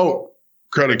handing out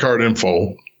credit card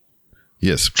info,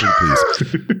 yes,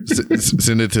 please.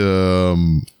 Send it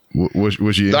to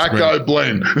what's your that Instagram? guy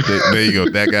Blaine. There you go.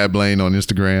 That guy Blaine on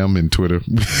Instagram and Twitter.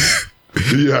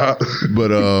 Yeah. But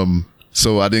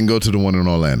so I didn't go to the one in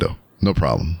Orlando. No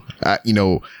problem. I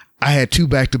had two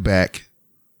back-to-back,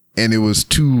 and it was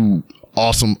two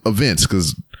awesome events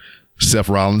because Seth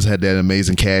Rollins had that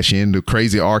amazing cash in, the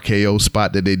crazy RKO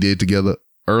spot that they did together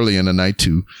early in the night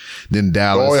too. Then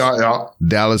Dallas. Oh yeah.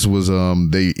 Dallas was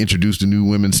they introduced a new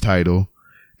women's title,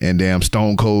 and damn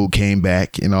Stone Cold came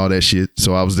back and all that shit.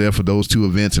 So I was there for those two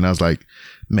events, and I was like,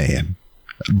 man,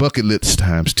 bucket list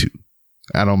times 2.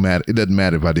 I don't matter. It doesn't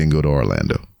matter if I didn't go to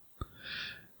Orlando.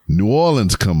 New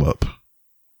Orleans come up.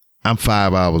 I'm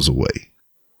 5 hours away.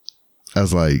 I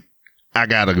was like, I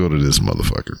gotta go to this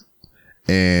motherfucker.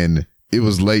 And it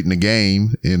was late in the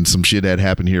game and some shit had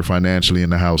happened here financially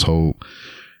in the household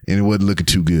and it wasn't looking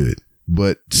too good.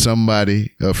 But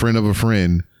somebody, a friend of a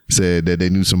friend, said that they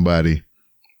knew somebody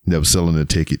that was selling a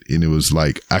ticket and it was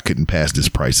like, I couldn't pass this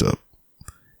price up.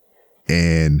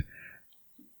 And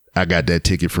I got that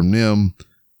ticket from them.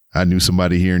 I knew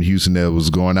somebody here in Houston that was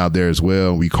going out there as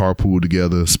well. We carpooled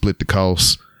together, split the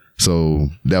costs. So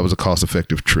that was a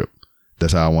cost-effective trip.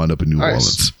 That's how I wound up in New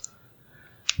Orleans.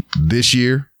 This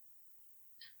year,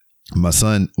 my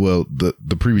son,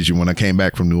 the previous year when I came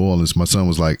back from New Orleans, my son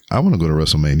was like, I want to go to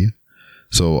WrestleMania.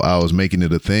 So I was making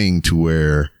it a thing to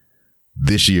where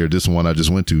this year, this one I just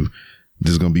went to,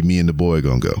 this is going to be me and the boy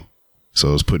going to go. So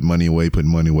I was putting money away.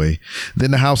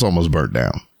 Then the house almost burnt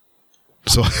down.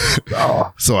 So,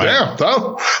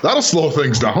 that'll slow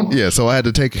things down. Yeah. So I had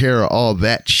to take care of all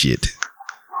that shit.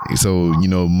 So,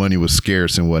 money was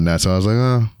scarce and whatnot. So I was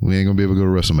like, we ain't gonna be able to go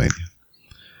to WrestleMania.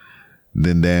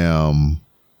 Then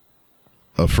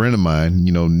a friend of mine,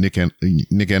 Nick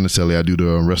Anicelli, I do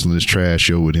the Wrestling is Trash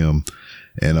show with him.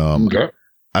 And okay.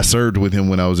 I served with him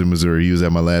when I was in Missouri. He was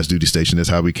at my last duty station. That's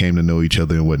how we came to know each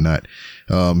other and whatnot.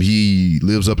 He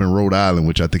lives up in Rhode Island,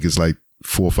 which I think is like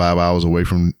 4 or 5 hours away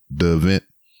from the event.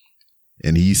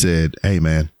 And he said, hey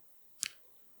man,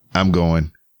 I'm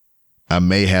going. I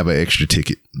may have an extra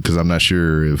ticket because I'm not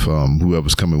sure if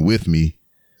whoever's coming with me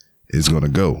is going to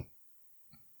go.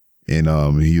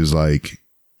 And he was like,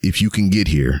 if you can get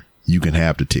here, you can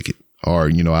have the ticket or,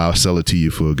 I'll sell it to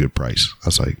you for a good price. I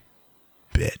was like,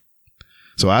 bet.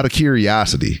 So out of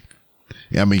curiosity,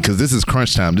 I mean, because this is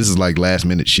crunch time. This is like last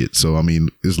minute shit. So, I mean,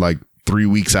 it's like 3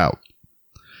 weeks out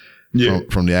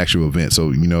from the actual event.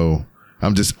 So,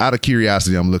 I'm just out of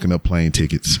curiosity. I'm looking up plane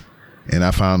tickets and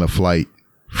I found a flight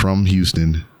from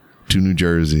Houston to New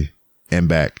Jersey and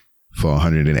back for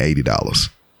 $180.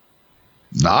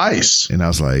 Nice. And I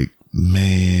was like,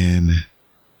 man,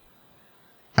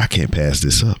 I can't pass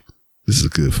this up. This is a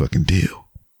good fucking deal.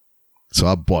 So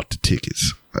I bought the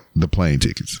tickets, the plane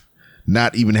tickets,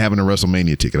 not even having a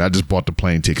WrestleMania ticket. I just bought the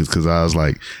plane tickets because I was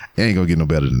like, it ain't gonna get no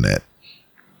better than that.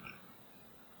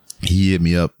 He hit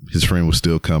me up. His friend was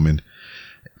still coming.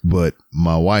 But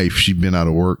my wife, she'd been out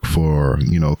of work for,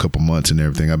 a couple months and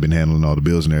everything. I've been handling all the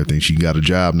bills and everything. She got a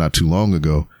job not too long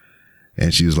ago.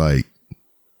 And she was like,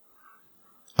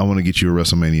 I want to get you a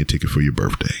WrestleMania ticket for your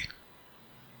birthday.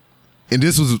 And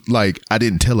this was like, I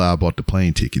didn't tell her I bought the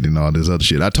plane ticket and all this other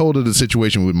shit. I told her the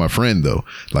situation with my friend, though.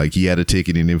 Like, he had a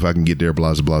ticket, and if I can get there,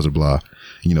 blah, blah, blah, blah.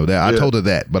 I told her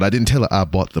that, but I didn't tell her I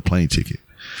bought the plane ticket.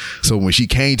 So when she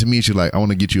came to me, she's like, I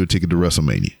want to get you a ticket to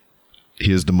WrestleMania.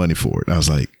 Here's the money for it. And I was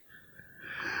like,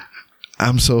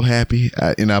 I'm so happy.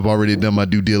 And I've already done my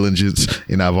due diligence,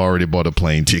 and I've already bought a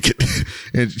plane ticket.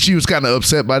 And she was kind of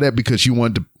upset by that because she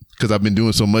wanted to, because I've been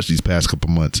doing so much these past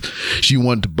couple months. She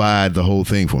wanted to buy the whole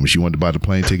thing for me. She wanted to buy the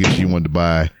plane ticket. She wanted to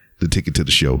buy the ticket to the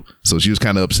show. So she was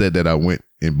kind of upset that I went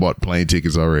and bought plane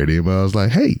tickets already. But I was like,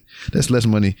 hey, that's less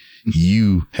money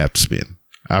you have to spend.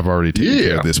 I've already taken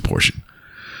care of this portion.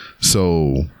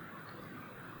 So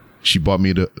she bought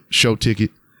me the show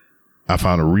ticket. I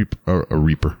found a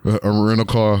rental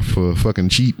car for fucking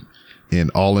cheap. And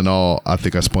all in all, I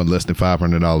think I spent less than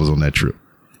 $500 on that trip.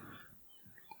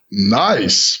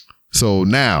 Nice. So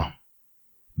now,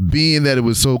 being that it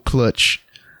was so clutch,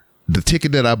 the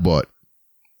ticket that I bought,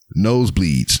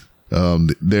 nosebleeds,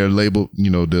 they're labeled,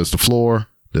 there's the floor,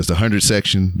 there's the 100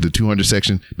 section, the 200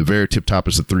 section, the very tip top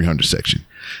is the 300 section.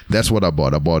 That's what I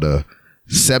bought. I bought a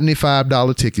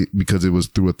 $75 ticket because it was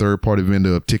through a third-party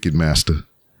vendor of Ticketmaster.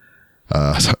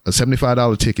 A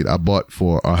 $75 ticket I bought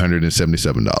for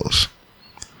 $177.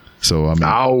 So I mean,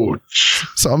 ouch.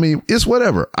 So I mean, it's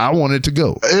whatever. I wanted to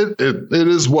go. It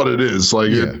is what it is.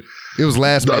 Like it was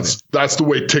last minute. That's the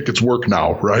way tickets work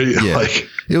now, right? Yeah. Like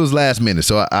it was last minute.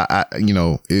 So I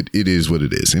it is what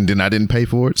it is. And then I didn't pay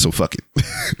for it. So fuck it.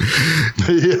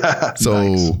 Yeah. So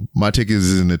nice. My ticket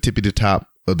is in the tippy top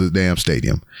of the damn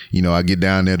stadium. I get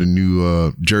down there to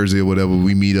New Jersey or whatever.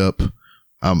 We meet up.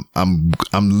 I'm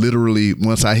literally,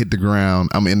 once I hit the ground,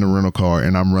 I'm in the rental car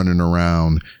and I'm running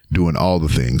around doing all the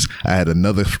things. I had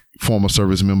another former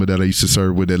service member that I used to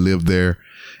serve with that lived there.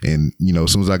 And,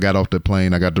 as soon as I got off the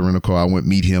plane, I got the rental car. I went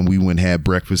meet him. We went and had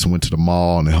breakfast and went to the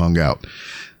mall and hung out.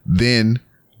 Then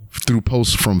through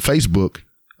posts from Facebook,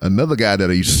 another guy that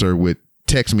I used to serve with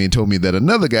texted me and told me that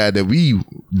another guy that we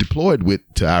deployed with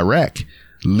to Iraq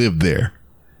lived there.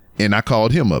 And I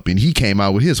called him up and he came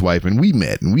out with his wife and we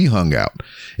met and we hung out.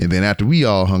 And then after we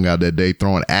all hung out that day,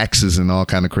 throwing axes and all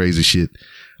kind of crazy shit.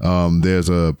 There's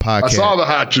a podcast. I saw the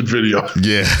hatchet video.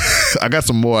 Yeah. I got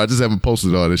some more. I just haven't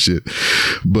posted all this shit.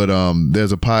 But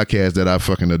there's a podcast that I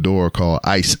fucking adore called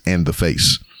Ice and the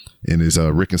Face. And it's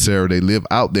Rick and Sarah. They live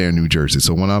out there in New Jersey.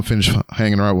 So when I finished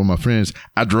hanging around with my friends,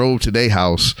 I drove to their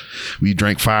house. We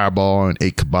drank Fireball and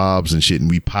ate kebabs and shit. And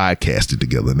we podcasted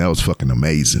together. And that was fucking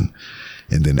amazing.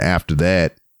 And then after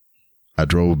that, I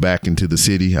drove back into the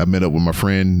city. I met up with my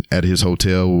friend at his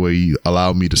hotel where he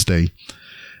allowed me to stay.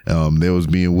 There was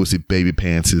me and Wussy Baby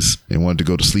Pantses and wanted to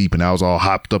go to sleep. And I was all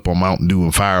hopped up on Mountain Dew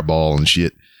and Fireball and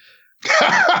shit.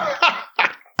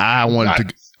 I wanted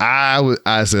to.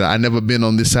 I said, I never been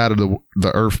on this side of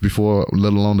the earth before,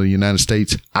 let alone the United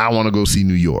States. I want to go see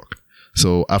New York.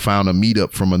 So I found a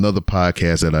meetup from another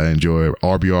podcast that I enjoy,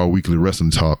 RBR Weekly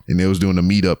Wrestling Talk, and they was doing a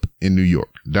meetup in New York,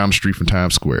 down the street from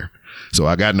Times Square. So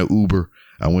I got in an Uber.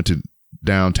 I went to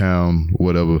downtown,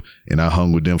 whatever, and I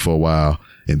hung with them for a while.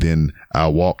 And then I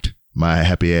walked my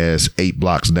happy ass 8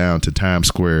 blocks down to Times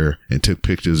Square and took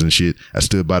pictures and shit. I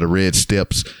stood by the red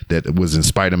steps that was in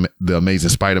the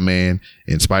Amazing Spider-Man,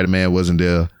 and Spider-Man wasn't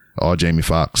there, or Jamie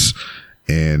Foxx.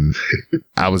 And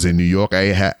I was in New York. I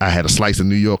had a slice of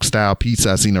New York style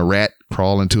pizza. I seen a rat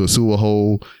crawl into a sewer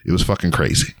hole. It was fucking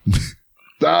crazy.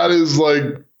 That is like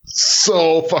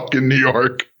so fucking New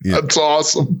York. Yeah. That's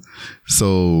awesome.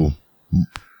 So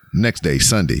next day,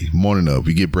 Sunday, morning of,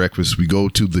 we get breakfast. We go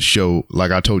to the show.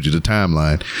 Like I told you, the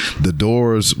timeline. The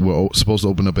doors were supposed to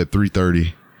open up at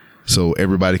 3:30, so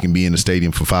everybody can be in the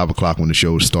stadium for 5 o'clock when the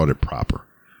show started proper.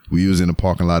 We was in the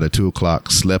parking lot at 2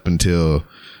 o'clock, slept until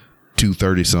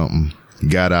 2:30 something,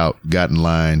 got out, got in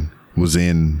line, was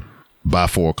in by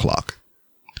 4 o'clock.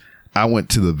 I went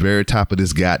to the very top of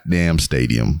this goddamn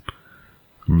stadium,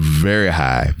 very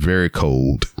high, very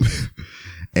cold.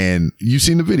 And you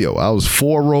seen the video. I was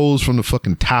 4 rows from the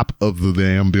fucking top of the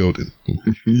damn building.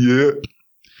 Yeah.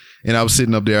 And I was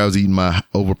sitting up there. I was eating my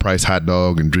overpriced hot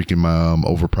dog and drinking my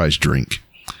overpriced drink.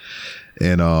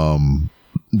 And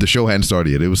the show hadn't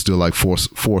started yet. It was still like 4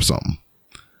 something.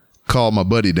 Called my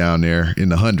buddy down there in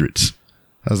the hundreds.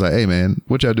 I was like, hey man,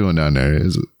 what y'all doing down there?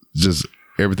 Is just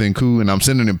everything cool? And I'm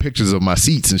sending him pictures of my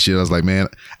seats and shit. I was like, man,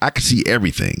 I can see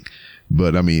everything,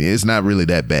 but I mean, it's not really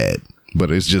that bad,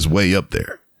 but it's just way up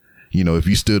there. If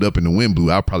you stood up and the wind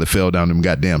blew, I probably fell down them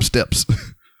goddamn steps.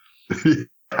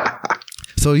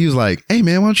 So he was like, hey,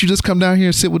 man, why don't you just come down here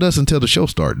and sit with us until the show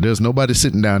starts? There's nobody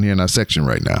sitting down here in our section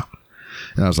right now.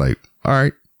 And I was like, all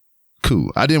right,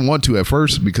 cool. I didn't want to at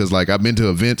first because, like, I've been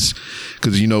to events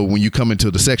because, you know, when you come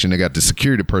into the section, they got the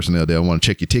security personnel there want to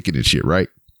check your ticket and shit, right?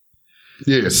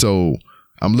 Yeah. So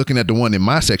I'm looking at the one in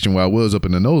my section where I was up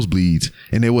in the nosebleeds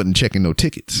and they wasn't checking no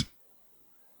tickets.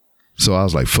 So I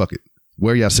was like, fuck it.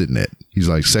 Where y'all sitting at? He's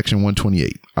like, section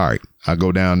 128. All right. I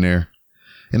go down there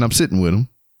and I'm sitting with him.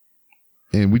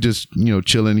 And we just, you know,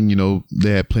 chilling, you know, they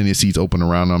had plenty of seats open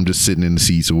around. I'm just sitting in the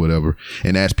seats or whatever.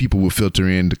 And as people would filter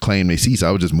in to claim their seats,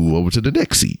 I would just move over to the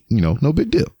next seat. You know, no big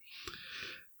deal.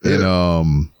 Yeah.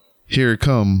 And here it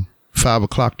come 5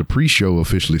 o'clock, the pre-show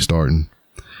officially starting.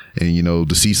 And, you know,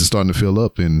 the seats are starting to fill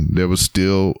up. And there was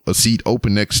still a seat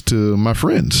open next to my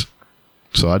friends.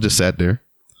 So I just sat there.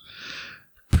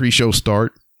 Pre-show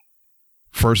start.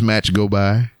 First match go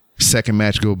by. Second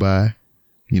match go by.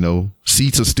 You know,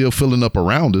 seats are still filling up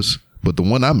around us, but the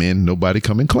one I'm in, nobody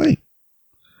come and claim.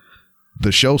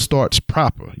 The show starts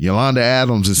proper. Yolanda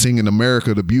Adams is singing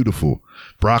America the Beautiful.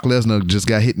 Brock Lesnar just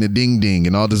got hit in the ding ding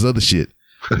and all this other shit.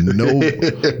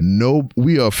 No,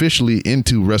 we are officially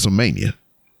into WrestleMania.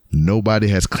 Nobody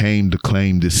has claimed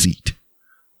this seat.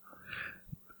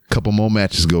 Couple more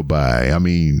matches go by. I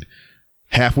mean,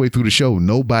 halfway through the show,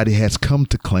 nobody has come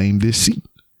to claim this seat.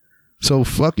 So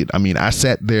fuck it. I mean, I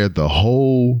sat there the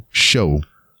whole show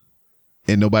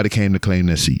and nobody came to claim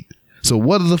that seat. So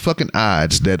what are the fucking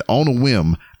odds that on a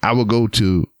whim I will go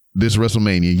to this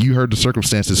WrestleMania? You heard the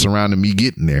circumstances surrounding me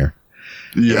getting there.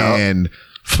 Yeah. And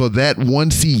for that one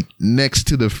seat next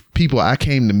to the people I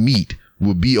came to meet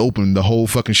will be open the whole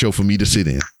fucking show for me to sit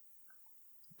in.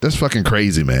 That's fucking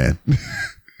crazy, man.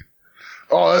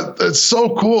 Oh, it's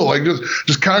so cool. Like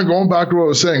just kind of going back to what I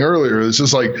was saying earlier. It's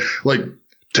just like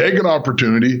take an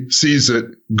opportunity, seize it,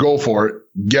 go for it,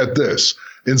 get this.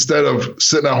 Instead of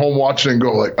sitting at home watching and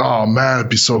go like, oh man, it'd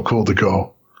be so cool to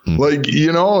go. Like,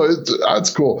 you know, that's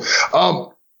cool.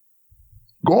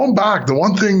 Going back, the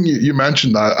one thing you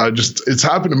mentioned that it's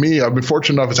happened to me. I've been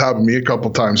fortunate enough it's happened to me a couple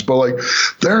of times, but like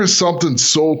there is something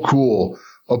so cool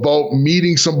about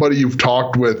meeting somebody you've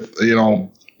talked with, you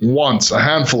know, once, a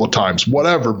handful of times,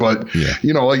 whatever. But,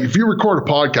 you know, like if you record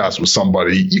a podcast with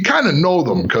somebody, you kind of know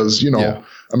them because, you know,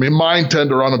 I mean, mine tend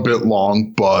to run a bit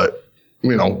long, but,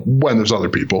 you know, when there's other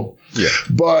people. Yeah.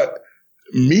 But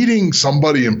meeting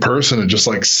somebody in person and just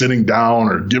like sitting down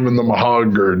or giving them a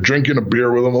hug or drinking a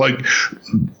beer with them, like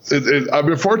I've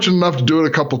been fortunate enough to do it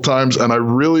a couple of times. And I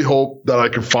really hope that I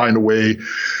can find a way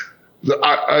that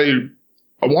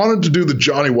I wanted to do the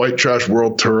Johnny White Trash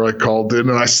World Tour, I called it,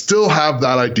 and I still have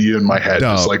that idea in my head.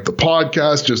 It's like the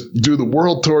podcast, just do the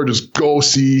world tour, just go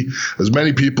see as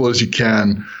many people as you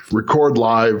can, record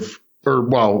live, or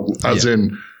as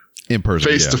in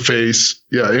person, face to face,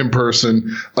 in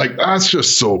person. Like that's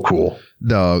just so cool.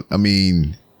 Dog, I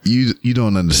mean, you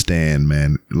don't understand,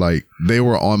 man. Like they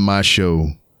were on my show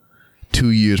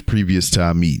 2 years previous to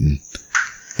our meeting,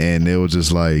 and they were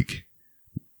just like,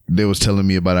 they was telling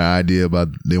me about an idea about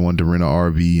they wanted to rent an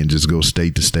RV and just go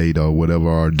state to state or whatever,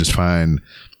 or just find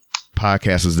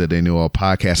podcasters that they know or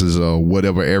podcasters or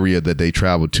whatever area that they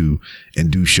travel to and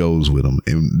do shows with them.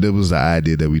 And that was the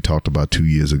idea that we talked about 2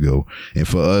 years ago. And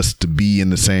for us to be in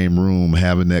the same room,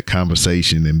 having that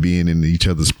conversation and being in each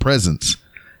other's presence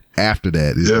after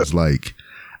that is just like,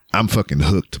 I'm fucking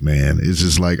hooked, man. It's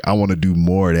just like, I want to do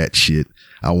more of that shit.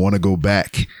 I want to go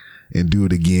back and do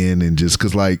it again. And just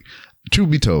cause like,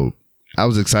 truth be told, I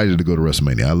was excited to go to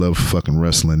WrestleMania. I love fucking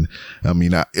wrestling. I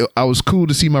mean, I was cool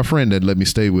to see my friend that let me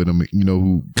stay with him, you know,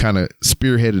 who kind of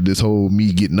spearheaded this whole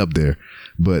me getting up there.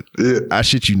 But I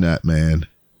shit you not, man.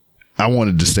 I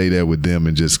wanted to stay there with them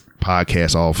and just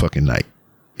podcast all fucking night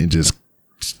and just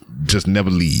never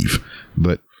leave.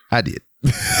 But I did.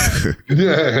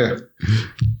 Yeah,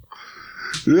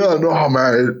 no,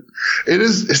 man.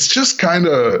 It's just kind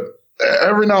of,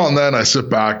 every now and then I sit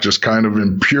back just kind of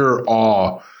in pure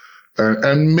awe.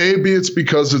 And maybe it's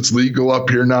because it's legal up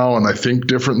here now and I think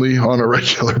differently on a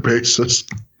regular basis.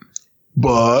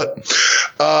 But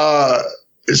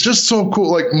it's just so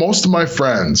cool. Like most of my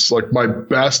friends, like my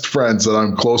best friends that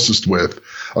I'm closest with,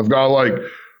 I've got like,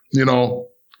 you know,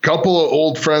 a couple of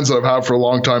old friends that I've had for a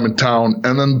long time in town.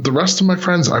 And then the rest of my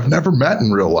friends I've never met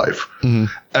in real life. Mm-hmm.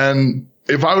 And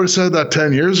if I would have said that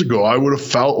 10 years ago, I would have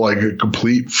felt like a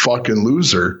complete fucking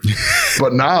loser.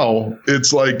 But now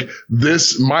it's like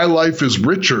my life is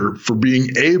richer for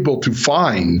being able to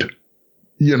find,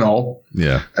 you know?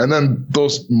 Yeah. And then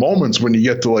those moments when you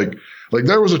get to like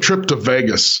there was a trip to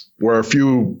Vegas where a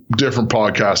few different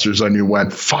podcasters I knew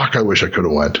went, fuck, I wish I could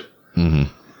have went. Mm-hmm.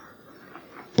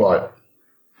 But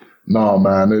no,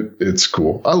 man, it's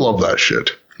cool. I love that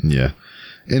shit. Yeah.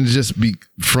 And just be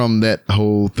from that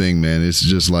whole thing, man, it's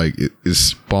just like it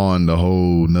spawned a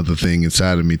whole nother thing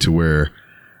inside of me to where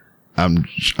I'm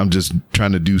just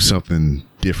trying to do something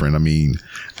different. I mean,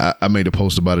 I made a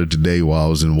post about it today while I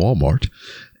was in Walmart,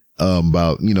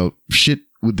 about, shit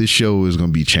with this show is going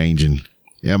to be changing.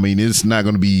 I mean, it's not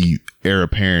going to be heir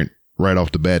apparent right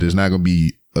off the bat. It's not going to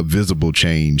be a visible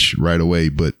change right away,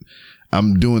 but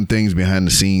I'm doing things behind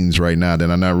the scenes right now that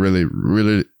I'm not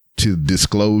really to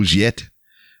disclose yet,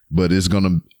 but it's going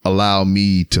to allow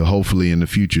me to hopefully in the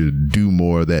future do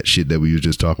more of that shit that we were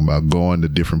just talking about, going to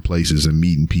different places and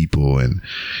meeting people and,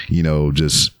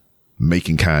 just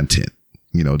making content.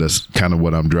 That's kind of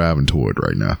what I'm driving toward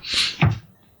right now.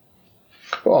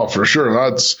 Oh, for sure.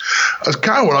 That's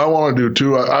kind of what I want to do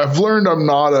too. I've learned I'm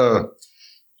not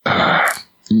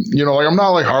I'm not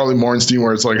like Harley Morenstein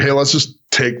where it's like, hey, let's just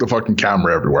take the fucking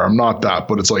camera everywhere. I'm not that,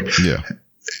 but it's like, yeah.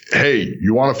 Hey,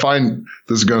 you want to find,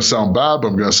 this is going to sound bad, but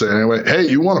I'm going to say it anyway. Hey,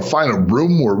 you want to find a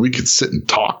room where we could sit and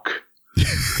talk?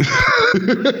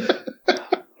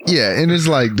 Yeah. And it's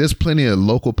like, there's plenty of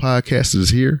local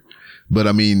podcasters here, but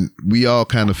I mean, we all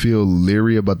kind of feel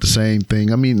leery about the same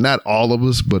thing. I mean, not all of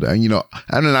us, but I'm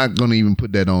not going to even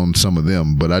put that on some of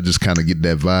them, but I just kind of get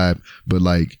that vibe. But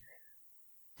like,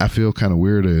 I feel kind of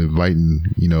weird inviting,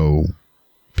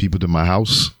 people to my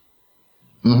house,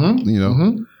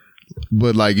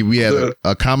 But like if we had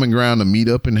a common ground to meet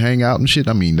up and hang out and shit,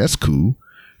 I mean, that's cool.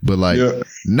 But like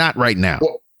not right now.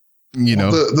 Well,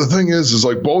 the thing is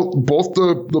like both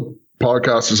the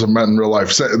podcasters I've met in real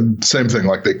life, same thing.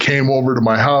 Like they came over to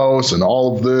my house and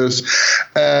all of this,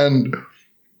 and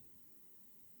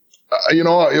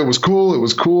it was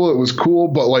cool.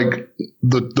 But like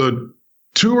the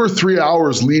 2 or 3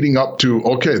 hours leading up to,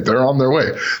 okay, they're on their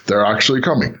way. They're actually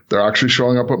coming. They're actually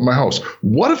showing up at my house.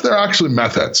 What if they're actually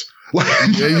meth heads? Like,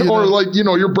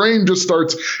 your brain just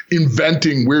starts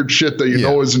inventing weird shit that you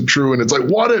know isn't true. And it's like,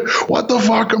 what the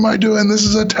fuck am I doing? This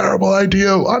is a terrible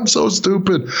idea. I'm so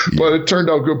stupid. Yeah. But it turned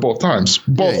out good both times.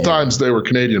 Both times they were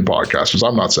Canadian podcasters.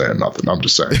 I'm not saying nothing. I'm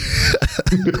just saying.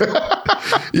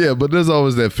 Yeah, but there's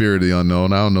always that fear of the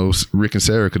unknown. I don't know. Rick and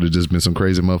Sarah could have just been some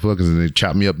crazy motherfuckers and they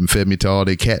chopped me up and fed me to all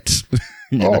their cats.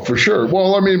 For sure.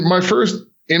 Well, I mean, my first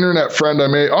internet friend I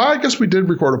made, I guess we did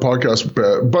record a podcast,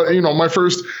 but my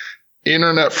first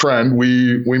internet friend,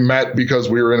 we met because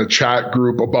we were in a chat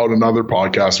group about another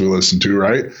podcast we listened to,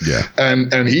 right? Yeah.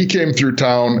 And he came through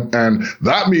town, and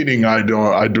that meeting I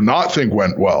do not think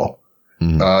went well.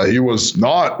 Mm-hmm. He was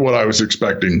not what I was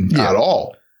expecting at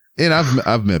all. And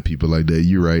I've met people like that.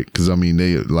 You're right, because I mean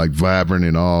they like vibrant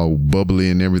and all bubbly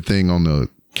and everything on the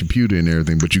computer and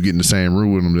everything, but you get in the same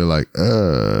room with them, they're like,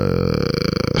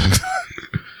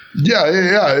 Yeah.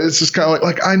 It's just kind of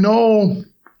like I know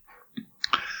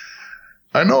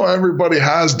everybody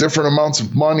has different amounts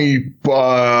of money,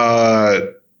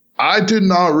 but I did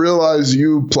not realize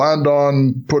you planned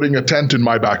on putting a tent in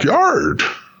my backyard.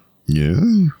 Yeah.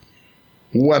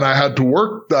 When I had to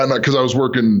work that night, because I was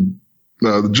working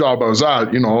the job I was at,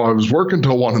 I was working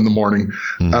till 1 a.m.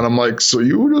 And I'm like, so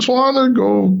you just want to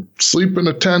go sleep in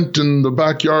a tent in the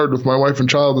backyard with my wife and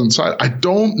child inside? I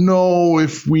don't know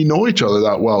if we know each other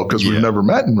that well because we've never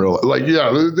met in real life. Like,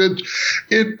 and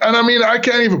I mean, I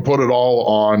can't even put it all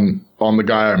on the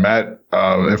guy I met.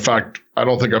 In fact, I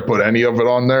don't think I put any of it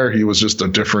on there. He was just a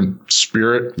different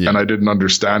spirit and I didn't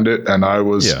understand it. And I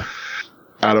was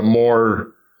at a more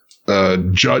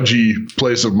judgy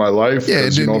place of my life. Yeah,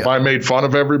 if I made fun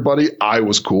of everybody, I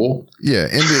was cool. Yeah,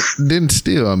 and then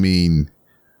still, I mean,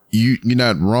 you're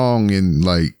not wrong in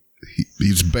like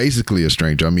he's basically a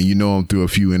stranger. I mean, you know him through a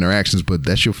few interactions, but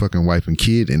that's your fucking wife and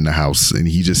kid in the house, and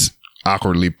he just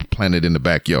awkwardly planted in the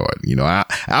backyard.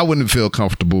 I wouldn't feel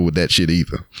comfortable with that shit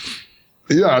either.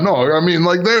 Yeah, no, I mean,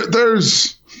 like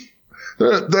there's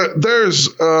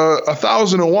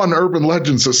 1,001 urban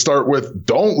legends that start with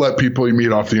don't let people you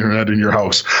meet off the internet in your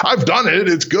house. I've done it.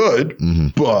 It's good.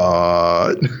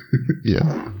 But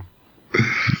yeah. I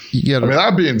mean,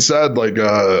 that being said, like,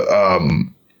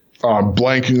 I'm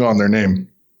blanking on their name.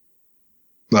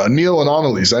 Neil and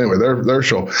Annalise, anyway, their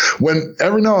show. When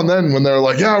every now and then when they're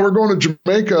like, yeah, we're going to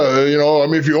Jamaica, I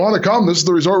mean, if you want to come, this is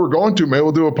the resort we're going to. Maybe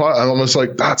we'll do a pod. And I'm just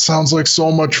like, that sounds like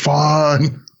so much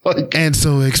fun. And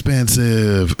so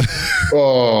expensive.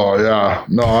 Oh yeah,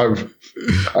 no,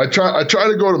 I try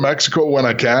to go to Mexico when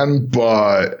I can,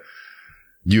 but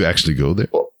you actually go there?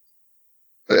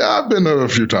 Yeah, I've been there a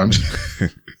few times.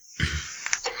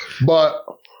 But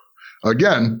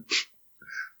again,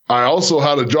 I also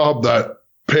had a job that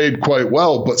paid quite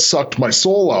well, but sucked my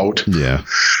soul out. Yeah.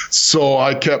 So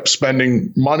I kept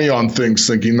spending money on things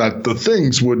thinking that the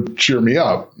things would cheer me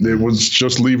up. It was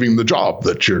just leaving the job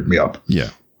that cheered me up.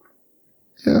 Yeah.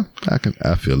 Yeah.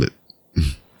 I feel it.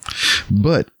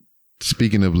 But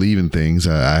speaking of leaving things,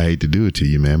 I hate to do it to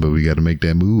you, man, but we got to make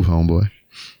that move, homeboy.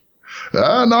 No,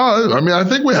 I mean, I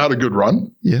think we had a good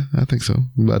run. Yeah, I think so.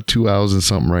 About 2 hours and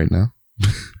something right now.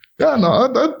 Yeah,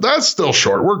 no, that's still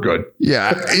short. We're good.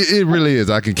 Yeah, it really is.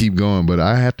 I can keep going, but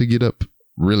I have to get up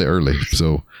really early.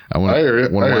 So I want to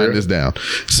wind this down.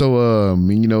 So,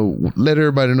 let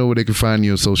everybody know where they can find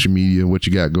you on social media, what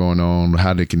you got going on,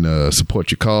 how they can support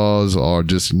your cause, or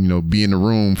just, be in the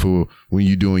room for when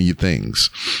you're doing your things.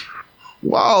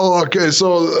 Wow. Okay.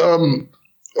 So,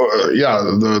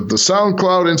 the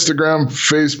SoundCloud, Instagram,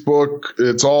 Facebook,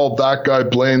 it's all That Guy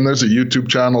Blaine. There's a YouTube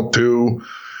channel too,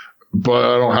 but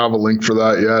I don't have a link for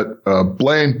that yet.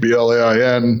 Blaine,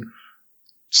 Blain.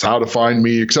 It's how to find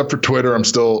me, except for Twitter. I'm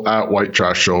still at White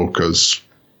Trash Show because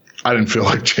I didn't feel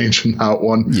like changing that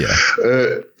one. Yeah.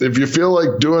 If you feel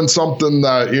like doing something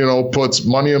that, puts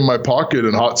money in my pocket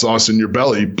and hot sauce in your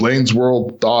belly,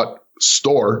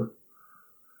 blainsworld.store.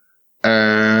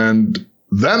 And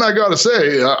then I got to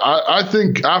say, I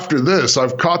think after this,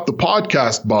 I've caught the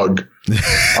podcast bug.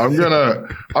 I'm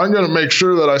gonna make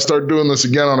sure that I start doing this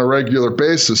again on a regular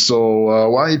basis. So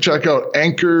why don't you check out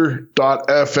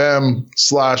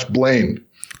anchor.fm/Blaine.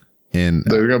 And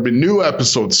there are going to be new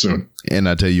episodes soon. And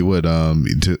I tell you what,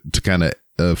 to kind of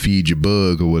feed your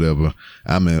bug or whatever,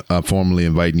 I'm formally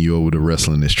inviting you over to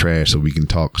Wrestling is Trash so we can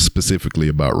talk specifically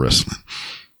about wrestling.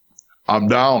 I'm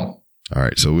down. All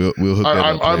right, so we'll hook that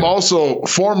up. I'm also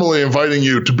formally inviting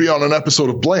you to be on an episode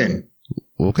of Blaine.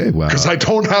 Okay, wow. Because I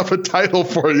don't have a title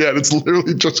for it yet. It's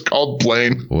literally just called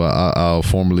Blaine. Well, I'll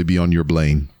formally be on your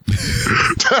Blaine.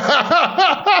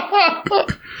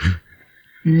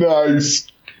 Nice.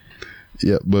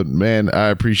 Yeah, but man, I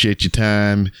appreciate your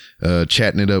time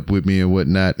chatting it up with me and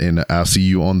whatnot. And I'll see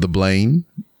you on the Blaine.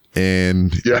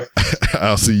 And yeah,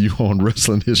 I'll see you on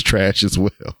Wrestling is Trash as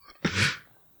well.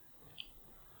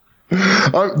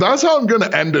 That's how I'm going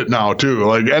to end it now, too.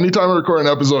 Like, anytime I record an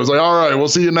episode, it's like, all right, we'll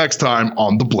see you next time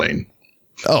on the Blaine.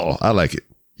 Oh, I like it.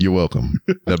 You're welcome.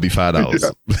 That'll be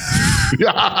 $5.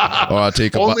 Yeah. Or I'll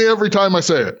take only every time I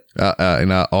say it.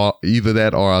 Either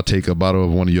that or I'll take a bottle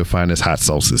of one of your finest hot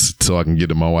sauces so I can get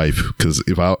to my wife. Because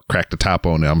if I crack the top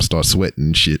on it, I'm going to start sweating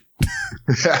and shit.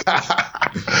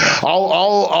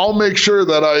 I'll make sure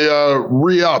that I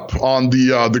re-up on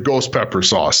the ghost pepper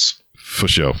sauce. For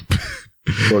sure.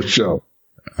 For sure.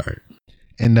 All right.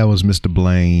 And that was Mr.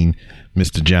 Blaine,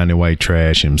 Mr. Johnny White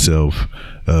Trash himself,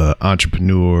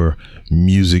 entrepreneur,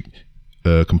 music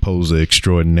composer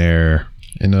extraordinaire,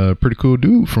 and a pretty cool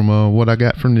dude from what I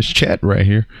got from this chat right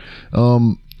here.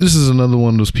 This is another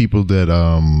one of those people that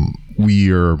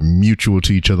we are mutual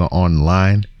to each other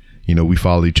online. We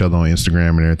follow each other on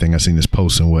Instagram and everything. I seen this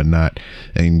post and whatnot.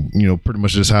 And, pretty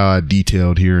much just how I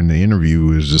detailed here in the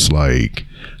interview is just like,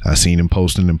 I seen him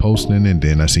posting, and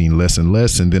then I seen less and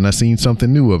less. And then I seen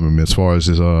something new of him as far as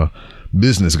his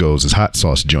business goes, his hot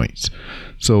sauce joints.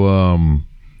 So,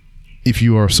 if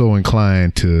you are so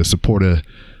inclined to support a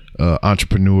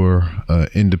entrepreneur,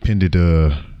 independent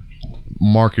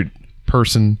market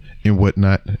person and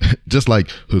whatnot, just like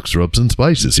Hooks, Rubs, and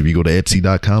Spices. If you go to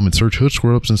Etsy.com and search Hooks,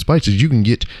 Rubs, and Spices, you can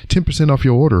get 10% off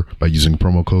your order by using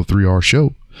promo code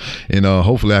 3RShow. And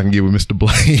hopefully I can get with Mr.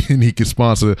 Blaine and he can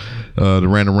sponsor the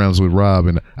Random Rounds with Rob,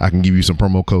 and I can give you some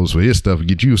promo codes for his stuff and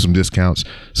get you some discounts.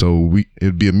 So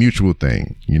it'd be a mutual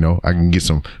thing. I can get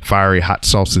some fiery hot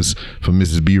sauces for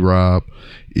Mrs. B Rob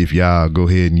if y'all go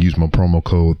ahead and use my promo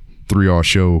code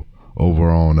 3RShow over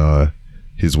on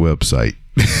his website.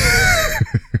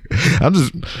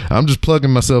 I'm just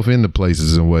plugging myself into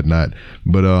places and whatnot,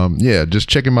 but just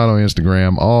check him out on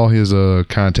Instagram. All his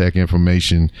contact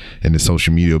information and his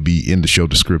social media will be in the show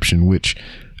description, which,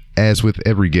 as with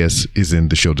every guest, is in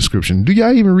the show description. Do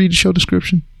y'all even read the show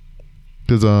description?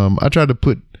 Because I try to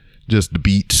put just the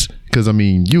beats, because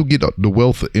you'll get the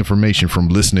wealth of information from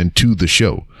listening to the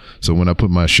show. So when I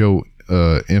put my show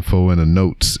info in the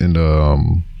notes in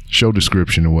the show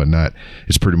description and whatnot,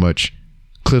 it's pretty much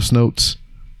Cliff's Notes,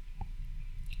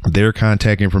 their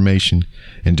contact information,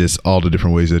 and just all the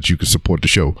different ways that you can support the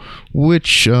show,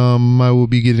 which I will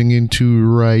be getting into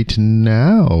right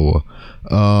now.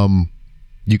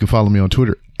 You can follow me on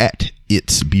Twitter at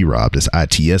itsbrob. That's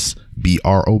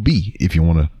ITSBROB. If you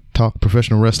want to talk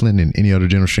professional wrestling and any other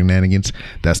general shenanigans,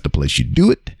 that's the place you do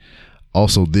it.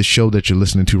 Also, this show that you're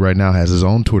listening to right now has his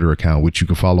own Twitter account, which you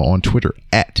can follow on Twitter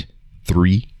at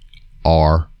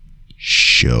 3RShow.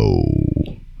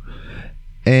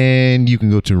 And you can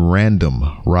go to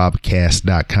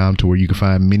randomrobcast.com to where you can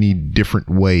find many different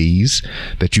ways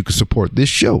that you can support this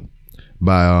show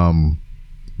by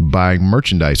buying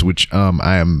merchandise, which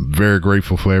I am very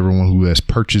grateful for everyone who has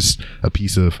purchased a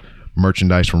piece of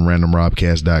merchandise from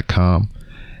randomrobcast.com.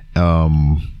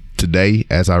 Today,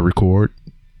 as I record,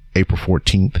 April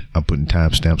 14th, I'm putting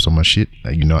timestamps on my shit.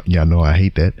 Y'all know I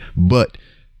hate that. But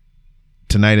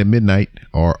tonight at midnight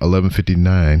or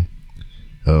 11:59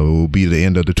 will be the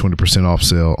end of the 20% off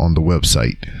sale on the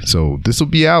website. So this will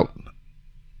be out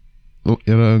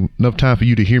enough time for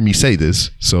you to hear me say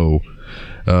this. So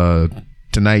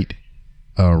tonight,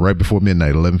 right before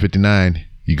midnight, 11:59,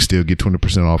 you can still get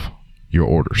 20% off your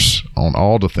orders on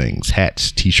all the things,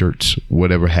 hats, t-shirts,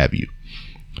 whatever have you.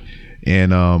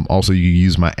 And also you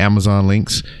use my Amazon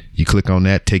links. You click on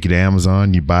that, take it to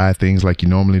Amazon, you buy things like you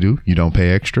normally do. You don't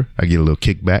pay extra. I get a little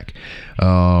kickback.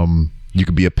 You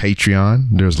could be a Patreon.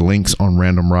 There's links on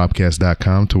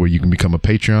randomrobcast.com to where you can become a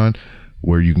Patreon,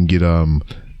 where you can get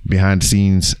behind the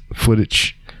scenes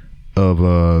footage of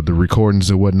the recordings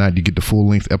and whatnot. You get the full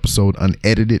length episode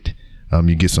unedited.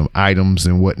 You get some items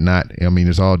and whatnot. I mean,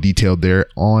 it's all detailed there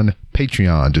on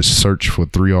Patreon. Just search for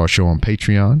 3R Show on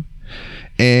Patreon.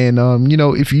 And,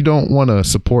 if you don't want to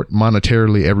support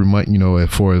monetarily every month,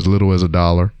 for as little as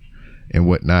 $1 and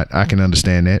whatnot, I can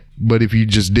understand that. But if you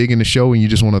just dig in the show and you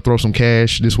just want to throw some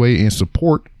cash this way and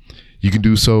support, you can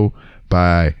do so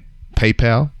by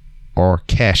PayPal or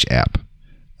Cash App.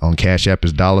 On Cash App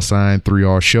is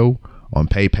 $3R Show. On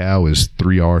PayPal is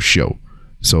 3R Show.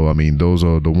 So, I mean, those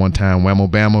are the one-time whammo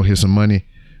bammo. Here's some money.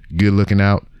 Good looking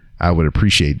out. I would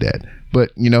appreciate that.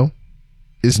 But,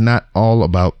 it's not all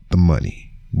about the money.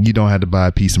 You don't have to buy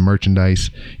a piece of merchandise.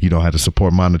 You don't have to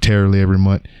support monetarily every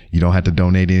month. You don't have to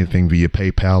donate anything via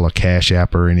PayPal or Cash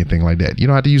App or anything like that. You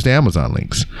don't have to use the Amazon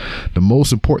links. The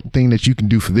most important thing that you can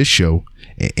do for this show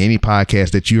and any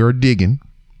podcast that you are digging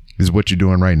is what you're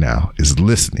doing right now, is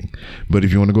listening. But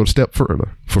if you want to go a step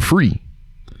further, for free,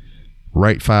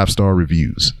 write 5-star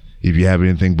reviews. If you have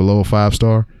anything below a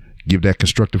 5-star, give that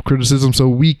constructive criticism so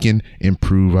we can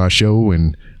improve our show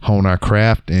and hone our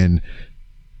craft, and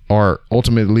or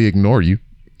ultimately ignore you.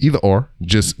 Either or,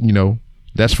 just,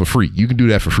 that's for free. You can do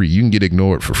that for free. You can get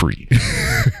ignored for free.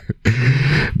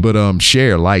 But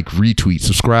share, like, retweet,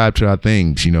 subscribe to our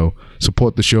things,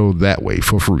 support the show that way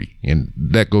for free. And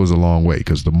that goes a long way,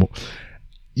 because the more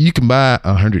you can buy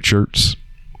 100 shirts,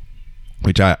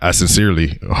 which I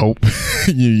sincerely hope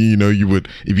you would,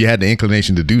 if you had the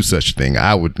inclination to do such a thing,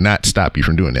 I would not stop you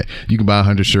from doing that. You can buy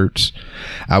 100 shirts.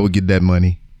 I would get that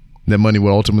money. That money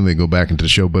will ultimately go back into the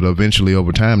show, but eventually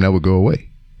over time that would go away.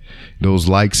 Those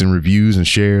likes and reviews and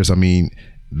shares, I mean,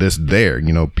 that's there.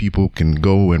 People can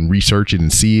go and research it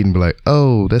and see it and be like,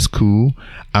 oh, that's cool.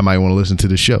 I might want to listen to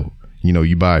the show.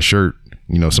 You buy a shirt,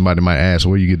 somebody might ask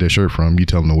where you get that shirt from. You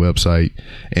tell them the website,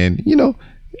 and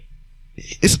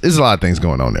it's a lot of things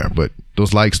going on there. But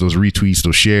those likes, those retweets,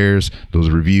 those shares,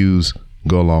 those reviews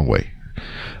go a long way.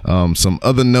 Some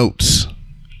other notes.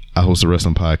 I host a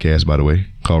wrestling podcast, by the way,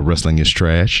 called Wrestling is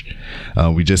Trash.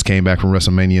 We just came back from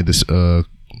WrestleMania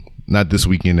not this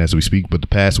weekend as we speak, but the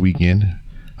past weekend.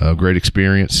 Great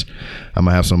experience. I'm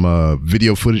gonna have some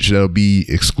video footage that'll be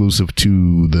exclusive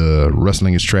to the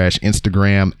Wrestling is Trash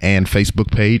Instagram and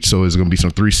Facebook page. So it's gonna be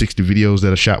some 360 videos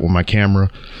that are shot with my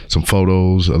camera, some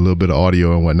photos, a little bit of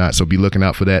audio and whatnot. So be looking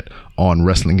out for that on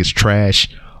Wrestling is Trash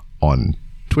on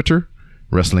Twitter,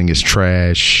 Wrestling is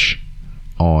Trash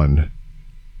on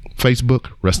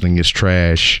Facebook, Wrestling is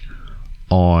Trash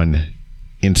on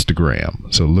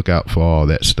Instagram. So look out for all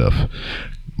that stuff.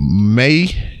 May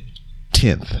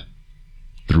 10th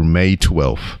through May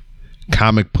 12th,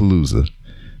 Comic Palooza,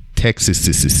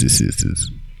 Texas'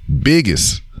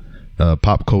 biggest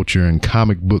pop culture and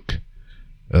comic book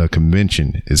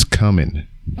convention is coming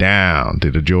down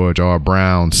to the George R.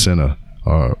 Brown Center,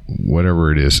 or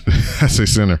whatever it is. I say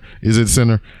center. Is it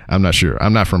center? I'm not sure.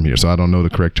 I'm not from here, so I don't know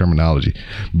the correct terminology.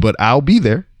 But I'll be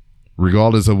there,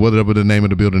 regardless of whatever the name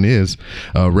of the building is,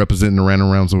 representing the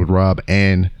Random Rounds with Rob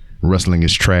and Wrestling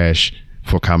is Trash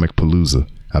for Comic Palooza.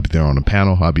 I'll be there on the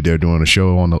panel. I'll be there doing a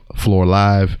show on the floor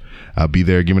live. I'll be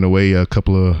there giving away a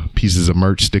couple of pieces of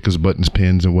merch, stickers, buttons,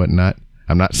 pins, and whatnot.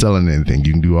 I'm not selling anything.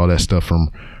 You can do all that stuff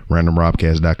from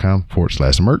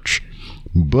randomrobcast.com/merch.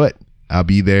 But I'll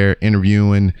be there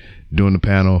interviewing, doing the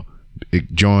panel,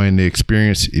 enjoying the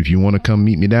experience. If you want to come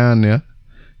meet me down there,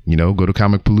 go to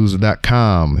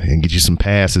comicpalooza.com and get you some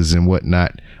passes and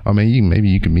whatnot. I mean, maybe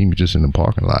you can meet me just in the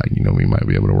parking lot. We might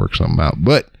be able to work something out.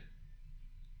 But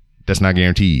that's not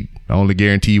guaranteed. The only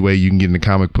guaranteed way you can get into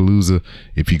Comic Palooza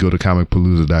if you go to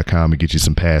comicpalooza.com and get you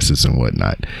some passes and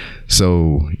whatnot.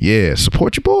 So yeah,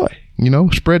 support your boy.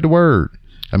 spread the word.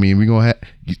 I mean, we're going to have,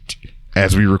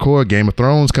 as we record, Game of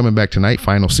Thrones coming back tonight,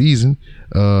 final season.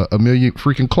 Amelia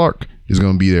freaking Clark is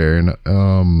going to be there. And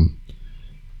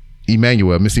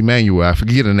Miss Emmanuel, I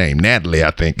forget her name, Natalie,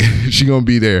 I think. She's going to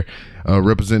be there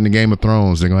representing the Game of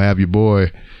Thrones. They're going to have your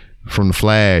boy from The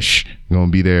Flash going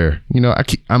to be there.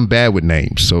 I'm bad with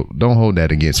names, so don't hold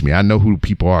that against me. I know who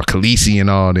people are, Khaleesi and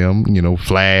all them,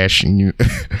 Flash. And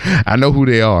I know who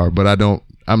they are, but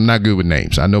I'm not good with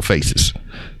names. I know faces.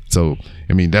 So,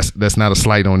 I mean, that's not a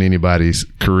slight on anybody's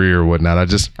career or whatnot.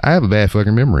 I have a bad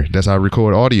fucking memory. That's how I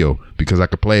record audio, because I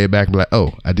could play it back and be like,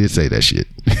 oh, I did say that shit,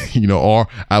 or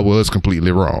I was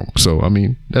completely wrong. So, I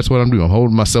mean, that's what I'm doing. I'm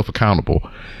holding myself accountable.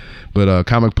 But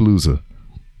Comicpalooza,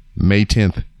 May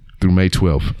 10th through May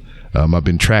 12th. I've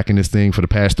been tracking this thing for the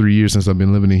past 3 years since I've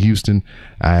been living in Houston.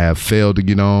 I have failed to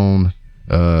get on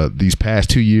these past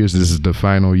 2 years. This is the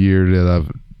final year that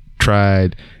I've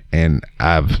tried, and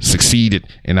I've succeeded,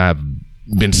 and I've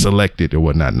been selected or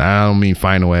whatnot. Now, I don't mean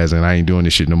final as in I ain't doing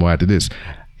this shit no more after this.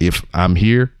 If I'm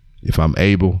here, if I'm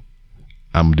able,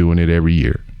 I'm doing it every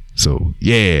year. So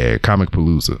yeah,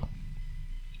 Comicpalooza.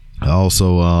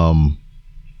 Also,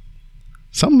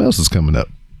 something else is coming up.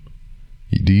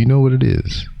 Do you know what it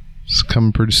is? It's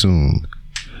coming pretty soon.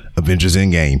 Avengers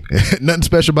Endgame. Nothing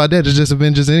special about that. It's just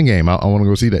Avengers Endgame. I want to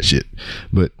go see that shit.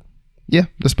 But yeah,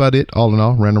 that's about it. All in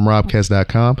all,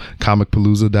 randomrobcast.com,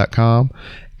 comicpalooza.com,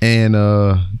 and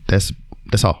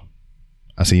that's all.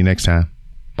 I'll see you next time.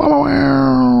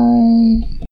 Bye.